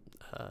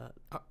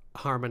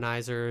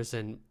harmonizers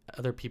and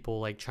other people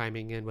like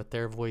chiming in with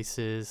their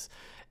voices.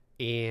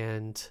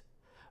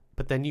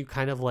 But then you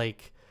kind of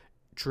like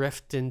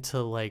drift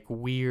into like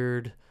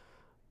weird,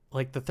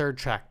 like the third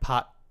track,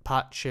 pot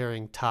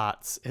sharing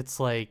tots. It's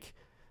like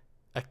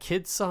a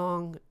kid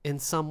song in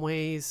some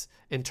ways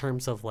in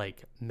terms of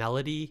like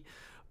melody,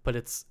 but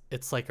it's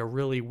like a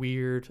really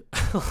weird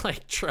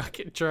like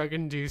drug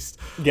induced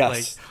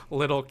like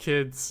little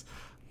kids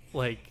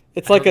like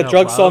it's like a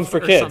drug song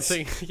for kids.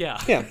 Something. Yeah,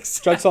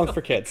 exactly. Drug song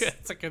for kids.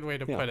 That's a good way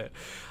to put it.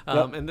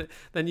 And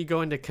then you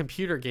go into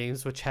computer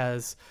games, which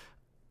has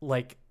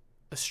like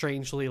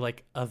strangely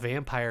like a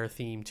vampire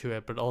theme to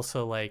it, but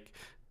also like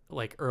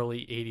early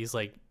 80s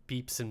like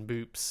beeps and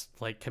boops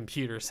like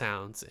computer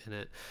sounds in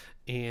it,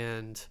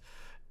 and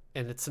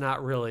it's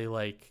not really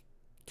like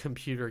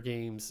computer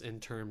games in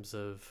terms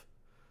of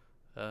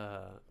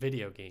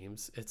video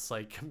games. It's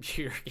like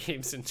computer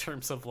games in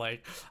terms of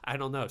like, I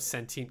don't know,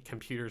 sentient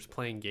computers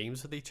playing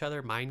games with each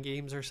other, mind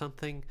games or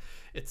something.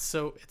 It's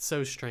so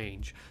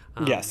strange.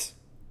 Yes,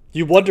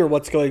 you wonder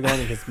what's going on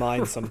in his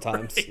mind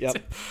sometimes. Right.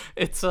 Yep.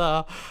 It's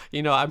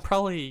you know, I'm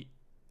probably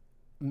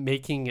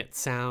making it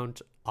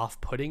sound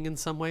off-putting in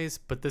some ways,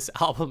 but this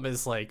album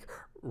is like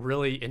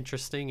really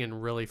interesting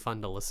and really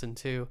fun to listen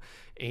to,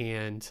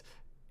 and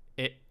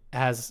it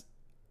has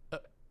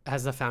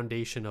a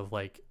foundation of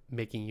like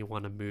making you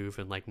want to move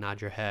and like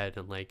nod your head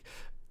and like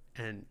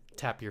and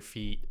tap your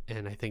feet.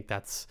 And I think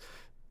that's,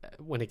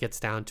 when it gets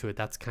down to it,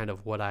 that's kind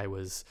of what I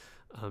was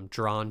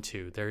drawn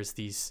to. There's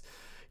these,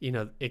 you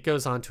know, it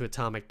goes on to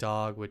Atomic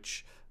Dog,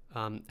 which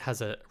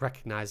has a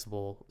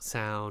recognizable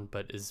sound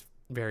but is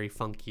very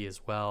funky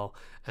as well.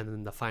 And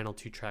then the final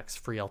two tracks,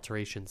 Free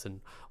Alterations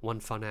and One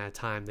Fun at a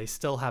Time, they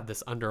still have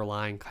this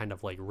underlying kind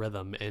of like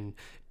rhythm and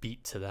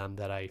beat to them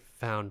that I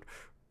found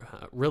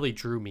really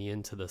drew me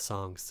into the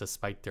songs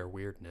despite their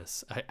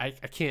weirdness. I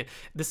can't,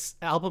 this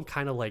album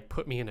kind of like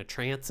put me in a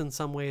trance in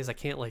some ways. I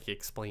can't like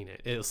explain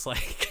it. It was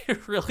like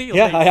really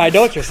yeah, like, I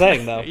know what you're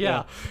saying though.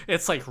 yeah,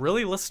 it's like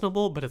really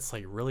listenable, but it's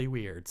like really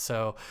weird.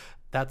 So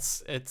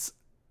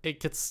it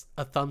gets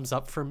a thumbs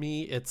up for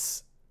me.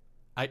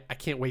 I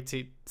can't wait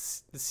to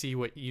see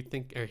what you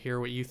think or hear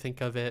what you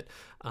think of it.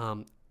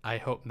 I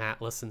hope Matt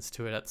listens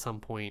to it at some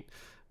point.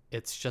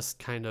 It's just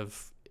kind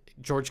of,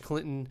 George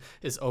Clinton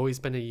has always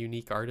been a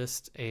unique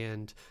artist,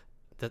 and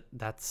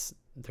that's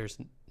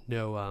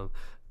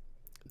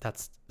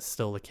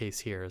still the case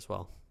here as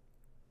well.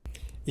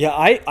 Yeah,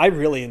 I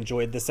really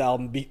enjoyed this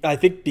album. I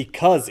think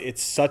because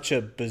it's such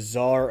a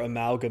bizarre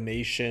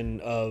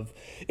amalgamation of,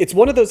 it's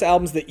one of those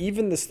albums that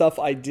even the stuff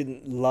I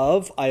didn't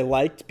love, I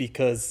liked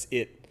because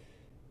it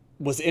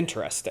was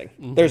interesting.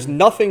 Mm-hmm. There's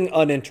nothing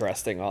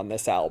uninteresting on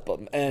this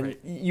album. And right.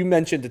 You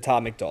mentioned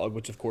Atomic Dog,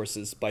 which of course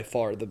is by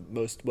far the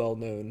most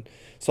well-known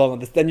song on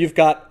this. Then you've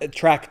got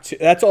track 2.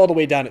 That's all the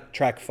way down at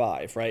track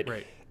 5, right?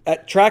 Right.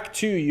 At track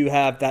 2, you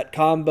have that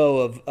combo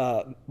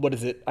of, what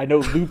is it? I know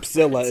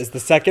Loopzilla is the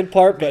second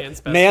part,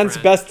 but Man's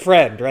Best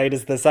Friend, right,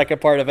 is the second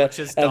part of it. Which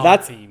is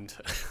dog-themed.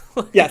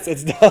 Yes,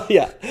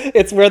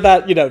 it's where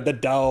that, you know, the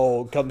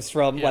dog comes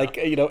from. Yeah. Like,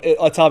 you know,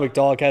 Atomic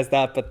Dog has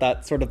that, but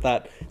that sort of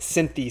that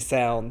synthy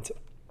sound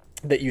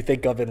that you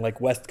think of in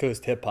like West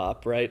Coast hip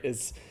hop, right,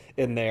 is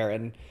in there.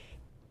 And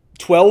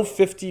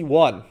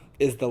 12:51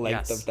 is the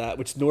length of that,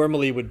 which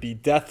normally would be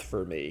death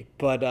for me,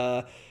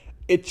 but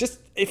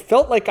it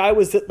felt like I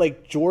was at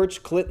like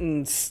George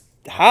Clinton's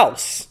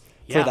house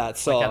for that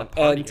song, like at a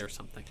party or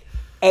something.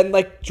 And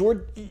like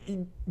George,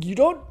 you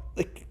don't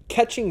like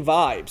catching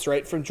vibes,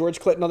 right, from George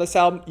Clinton on this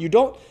album. You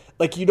don't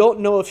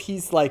know if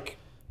he's like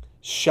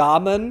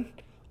shaman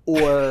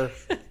or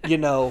you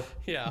know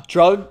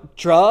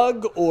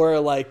drug or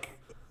like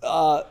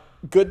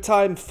good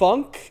time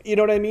funk. You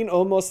know what I mean?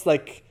 Almost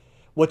like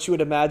what you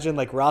would imagine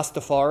like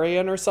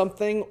Rastafarian or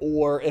something,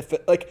 or if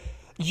it like.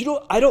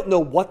 I don't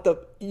know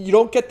you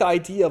don't get the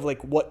idea of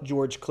like what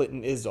George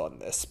Clinton is on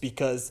this,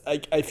 because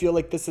I feel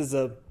like this is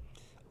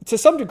to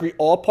some degree,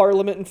 all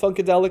Parliament and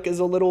Funkadelic is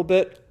a little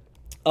bit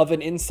of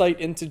an insight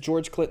into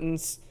George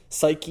Clinton's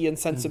psyche and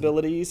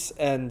sensibilities.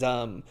 Mm-hmm.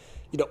 And,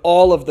 you know,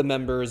 all of the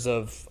members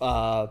of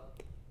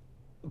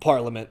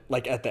Parliament,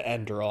 like at the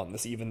end, are on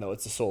this, even though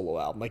it's a solo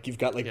album. Like you've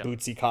got like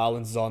Bootsy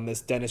Collins is on this,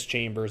 Dennis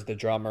Chambers, the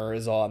drummer,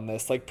 is on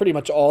this, like pretty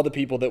much all the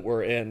people that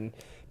were in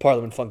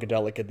Parliament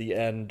Funkadelic at the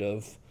end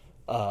of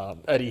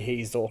Eddie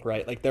Hazel,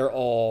 right? Like they're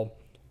all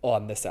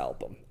on this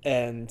album.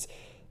 And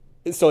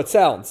so it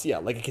sounds,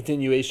 like a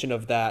continuation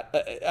of that.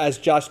 As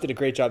Josh did a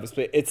great job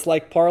explaining, it's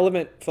like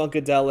Parliament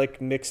Funkadelic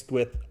mixed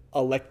with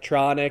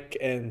electronic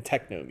and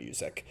techno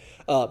music.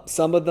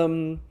 Some of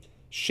them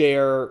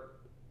share.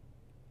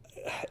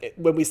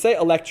 When we say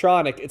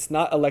electronic, it's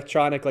not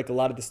electronic like a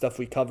lot of the stuff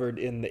we covered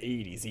in the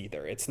 80s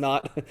either. It's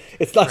not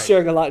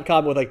sharing a lot in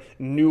common with like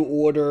New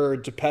Order, or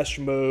Depeche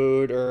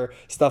Mode, or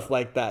stuff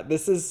like that.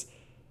 This is,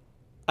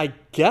 I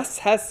guess,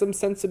 has some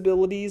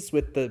sensibilities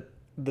with the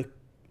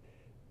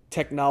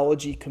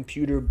technology,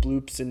 computer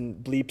bloops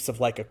and bleeps of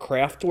like a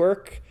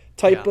Kraftwerk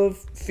type of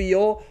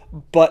feel,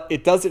 but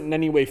it doesn't in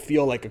any way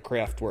feel like a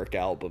Kraftwerk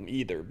album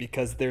either,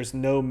 because there's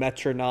no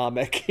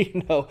metronomic,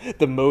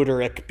 the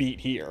motoric beat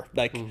here.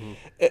 Like,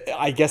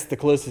 I guess the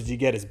closest you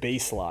get is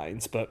bass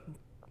lines, but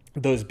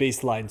those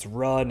bass lines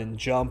run and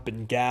jump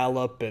and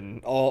gallop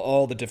and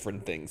all the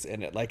different things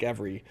in it, like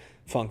every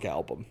funk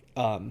album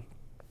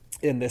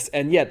in this.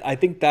 And yet, I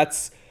think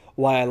that's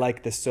why I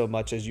like this so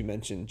much, as you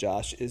mentioned,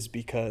 Josh, is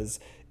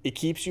because it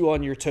keeps you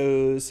on your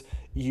toes.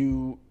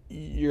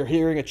 You're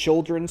hearing a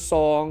children's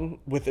song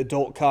with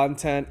adult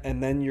content,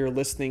 and then you're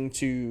listening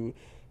to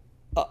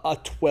a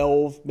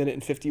 12-minute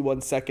and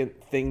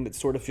 51-second thing that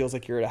sort of feels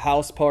like you're at a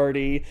house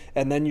party,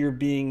 and then you're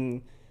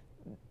being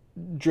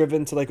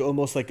driven to like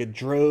almost like a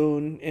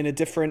drone in a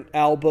different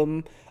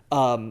album.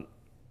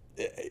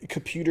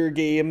 Computer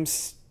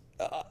games.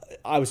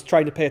 I was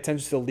trying to pay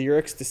attention to the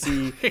lyrics to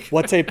see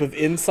what type of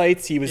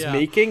insights he was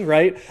making,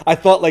 right? I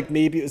thought like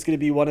maybe it was going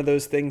to be one of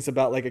those things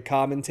about like a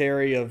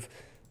commentary of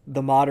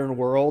the modern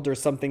world or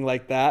something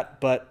like that,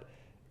 but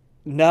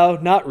no,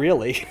 not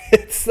really.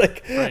 It's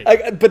like,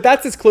 but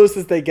that's as close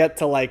as they get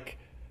to like,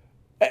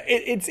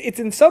 it's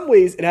in some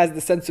ways it has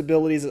the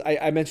sensibilities.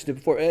 I mentioned it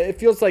before. It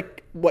feels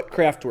like what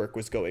Kraftwerk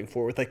was going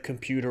for with like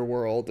Computer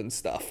World and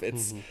stuff.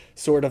 It's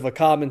sort of a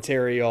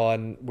commentary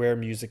on where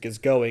music is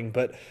going.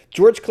 But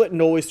George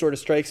Clinton always sort of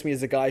strikes me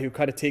as a guy who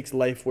kind of takes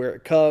life where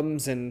it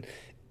comes and,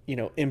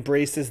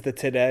 embraces the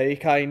today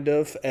kind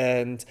of.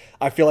 And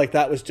I feel like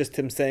that was just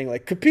him saying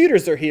like,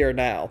 computers are here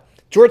now.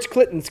 George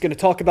Clinton's going to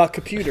talk about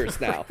computers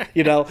now,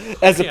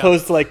 as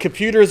opposed to like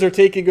computers are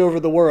taking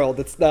over the world.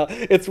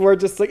 It's more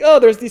just like, oh,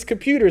 there's these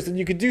computers and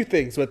you can do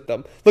things with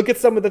them. Look at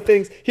some of the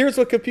things. Here's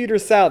what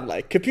computers sound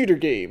like, computer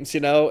games,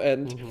 and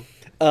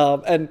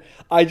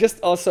I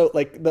just also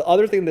like the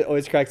other thing that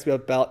always cracks me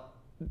up about,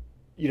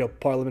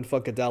 Parliament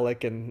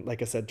Funkadelic and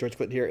like I said, George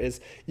Clinton here is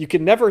you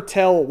can never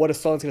tell what a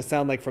song's going to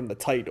sound like from the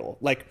title,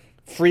 like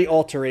Free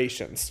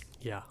Alterations.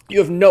 Yeah. You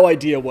have no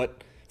idea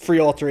what Free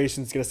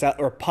Alterations is going to sound,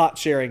 or Pot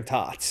Sharing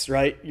Tots,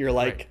 right? You're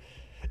like,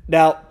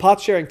 now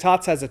Pot Sharing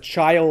Tots has a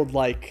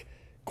childlike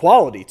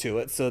quality to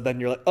it. So then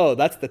you're like, oh,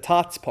 that's the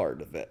tots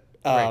part of it.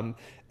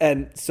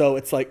 And so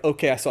it's like,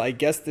 okay, so I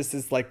guess this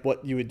is like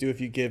what you would do if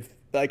you give,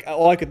 like,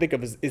 all I could think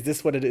of is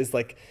this what it is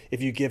like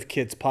if you give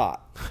kids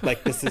pot?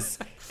 Like, this is,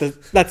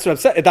 that's what I'm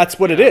saying. That's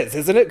what it is,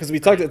 isn't it? Because we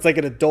talked, it's like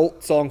an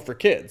adult song for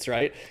kids,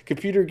 right?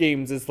 Computer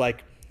games is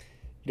like,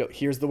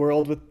 here's the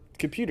world with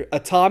computer.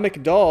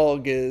 Atomic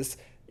Dog is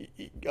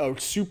a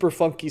super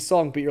funky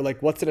song, but you're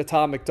like, what's an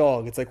atomic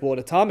dog? It's like, well, an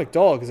atomic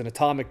dog is an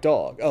atomic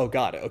dog. Oh,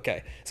 got it.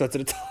 Okay. So it's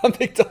an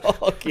atomic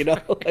dog,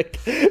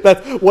 like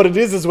that's what it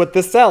is what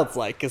this sounds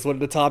like, is what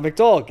an atomic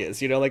dog is,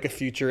 like a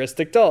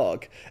futuristic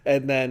dog.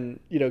 And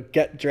then,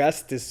 Get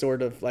Dressed is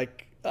sort of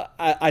like,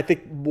 I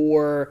think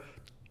more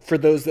for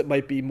those that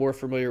might be more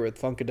familiar with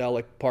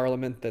Funkadelic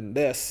Parliament than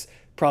this,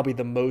 probably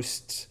the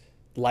most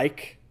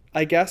like,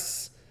 I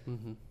guess,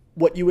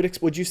 what you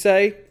would you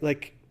say?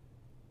 Like,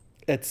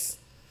 it's,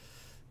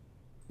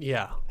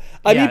 yeah.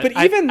 I mean, but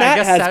even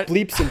that has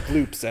bleeps and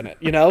bloops in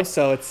it,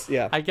 so it's,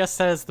 I guess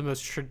that is the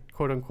most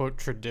quote unquote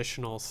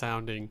traditional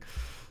sounding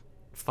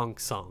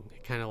funk song.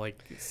 It kind of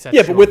like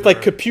sets but with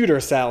like computer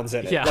sounds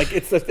in it. Yeah. Like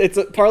it's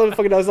a Parliament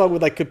Funkadelic song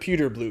with like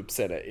computer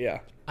bloops in it. Yeah.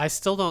 I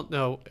still don't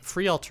know.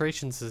 Free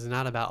Alterations is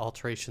not about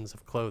alterations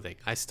of clothing.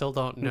 I still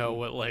don't know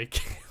what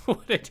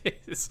what it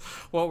is,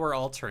 what we're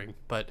altering,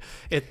 but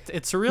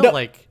it's a real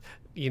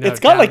it's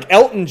got like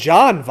Elton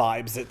John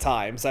vibes at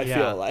times. I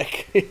feel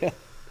like.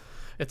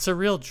 It's a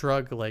real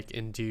drug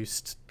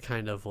induced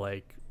kind of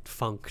like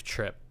funk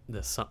trip.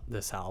 This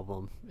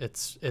album.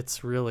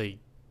 It's really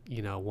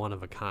one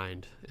of a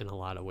kind in a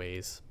lot of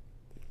ways.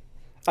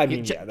 I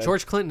mean,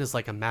 George Clinton is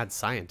like a mad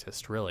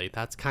scientist, really.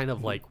 That's kind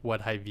of like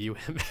what I view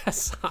him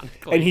as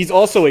sonically. And he's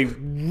also a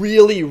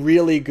really,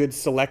 really good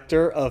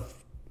selector of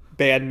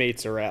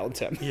bandmates around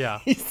him. Yeah.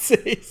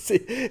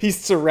 he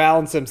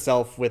surrounds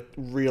himself with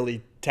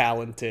really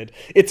talented.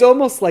 It's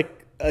almost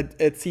like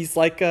he's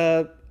like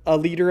a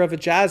leader of a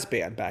jazz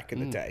band back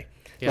in the day.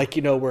 Yeah. Like,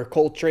 where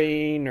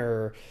Coltrane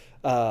or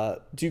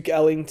Duke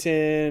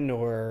Ellington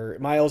or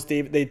Miles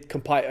Davis, they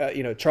compile,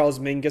 Charles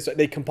Mingus,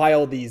 they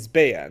compile these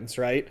bands,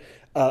 right?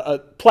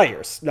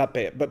 Players, not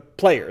band, but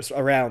players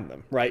around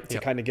them, right? To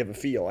kind of give a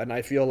feel. And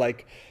I feel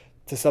like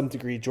to some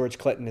degree, George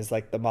Clinton is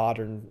like the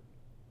modern,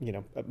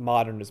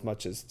 modern as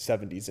much as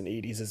 70s and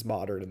 80s is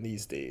modern in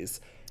these days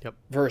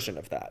version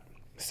of that.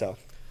 So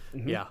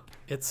Yeah,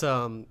 it's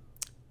the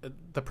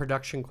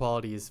production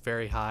quality is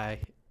very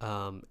high.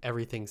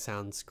 Everything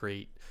sounds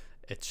great.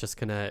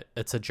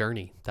 It's a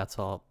journey. That's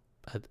all.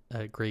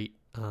 A great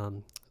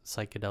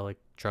psychedelic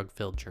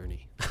drug-filled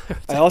journey.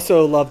 I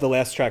also love the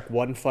last track,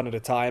 One Fun at a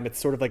Time. It's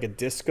sort of like a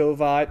disco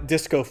vibe.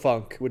 Disco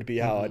funk would be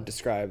how I'd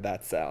describe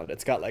that sound.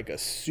 It's got like a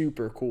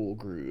super cool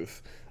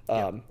groove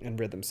and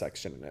rhythm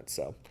section in it.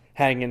 So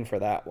hang in for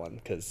that one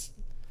because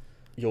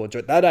you'll enjoy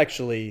it. That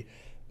actually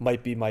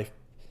might be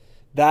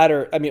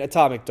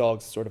Atomic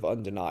Dog's sort of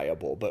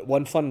undeniable, but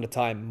One Fun at a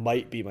Time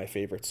might be my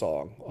favorite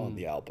song on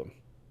the album.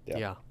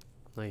 Yeah.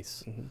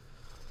 Nice.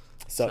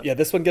 So yeah,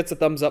 this one gets a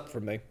thumbs up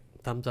from me.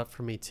 Thumbs up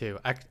for me too.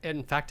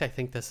 In fact, I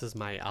think this is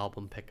my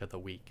album pick of the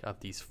week of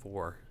these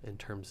 4 in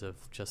terms of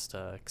just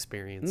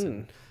experience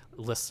and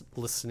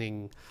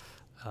listening,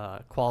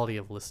 quality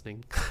of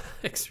listening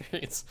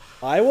experience.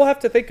 I will have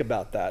to think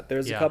about that.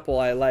 There's a couple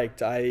I liked.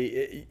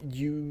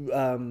 You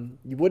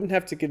wouldn't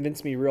have to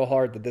convince me real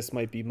hard that this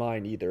might be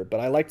mine either,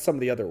 but I liked some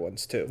of the other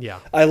ones too. Yeah.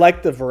 I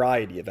liked the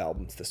variety of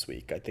albums this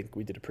week. I think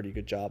we did a pretty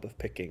good job of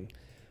picking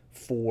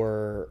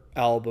 4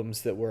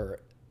 albums that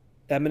were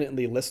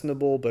eminently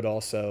listenable, but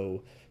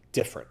also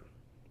different.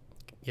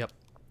 Yep.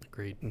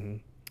 Agreed.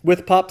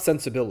 With pop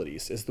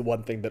sensibilities is the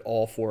one thing that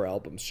all 4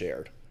 albums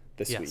shared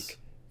this week.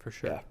 For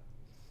sure.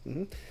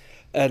 Yeah.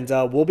 And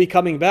we'll be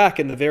coming back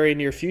in the very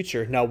near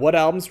future. Now, what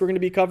albums we're going to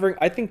be covering?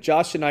 I think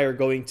Josh and I are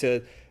going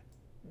to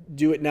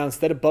do it now.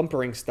 Instead of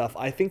bumpering stuff,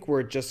 I think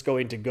we're just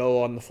going to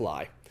go on the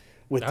fly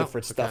with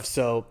different stuff.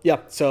 So,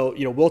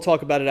 we'll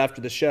talk about it after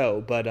the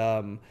show, but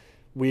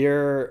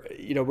we're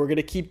going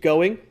to keep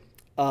going.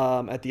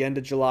 At the end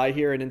of July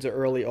here and into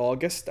early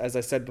August. As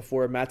I said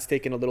before, Matt's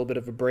taking a little bit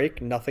of a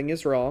break. Nothing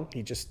is wrong.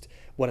 He just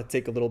wanted to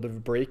take a little bit of a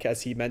break.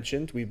 As he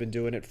mentioned, we've been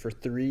doing it for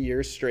 3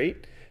 years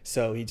straight.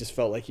 So he just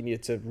felt like he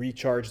needed to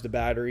recharge the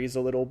batteries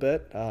a little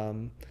bit.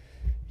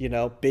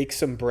 Bake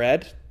some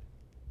bread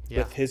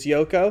with his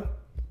Yoko.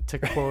 To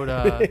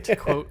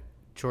quote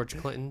George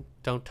Clinton,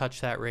 don't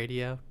touch that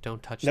radio,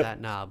 don't touch that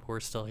knob. We're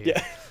still here.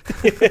 Yeah,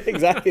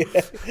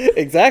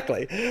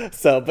 exactly.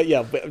 So, but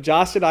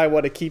Josh and I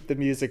want to keep the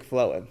music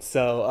flowing.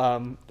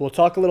 So we'll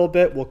talk a little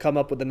bit. We'll come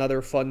up with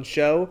another fun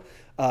show.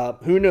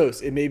 Who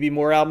knows? It may be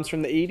more albums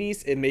from the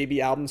 80s. It may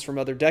be albums from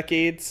other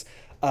decades.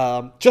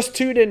 Just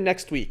tune in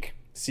next week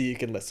so you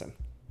can listen.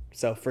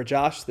 So for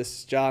Josh, this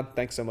is John.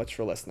 Thanks so much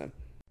for listening.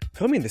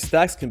 Combing the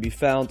Stacks can be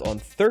found on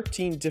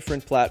 13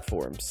 different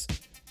platforms.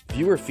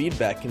 Viewer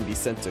feedback can be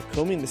sent to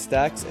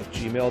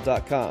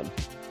combingthestacks@gmail.com.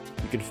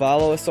 You can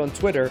follow us on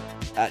Twitter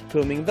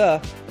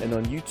 @combingthe and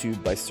on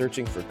YouTube by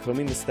searching for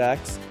Combing the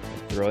Stacks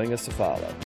and throwing us a follow.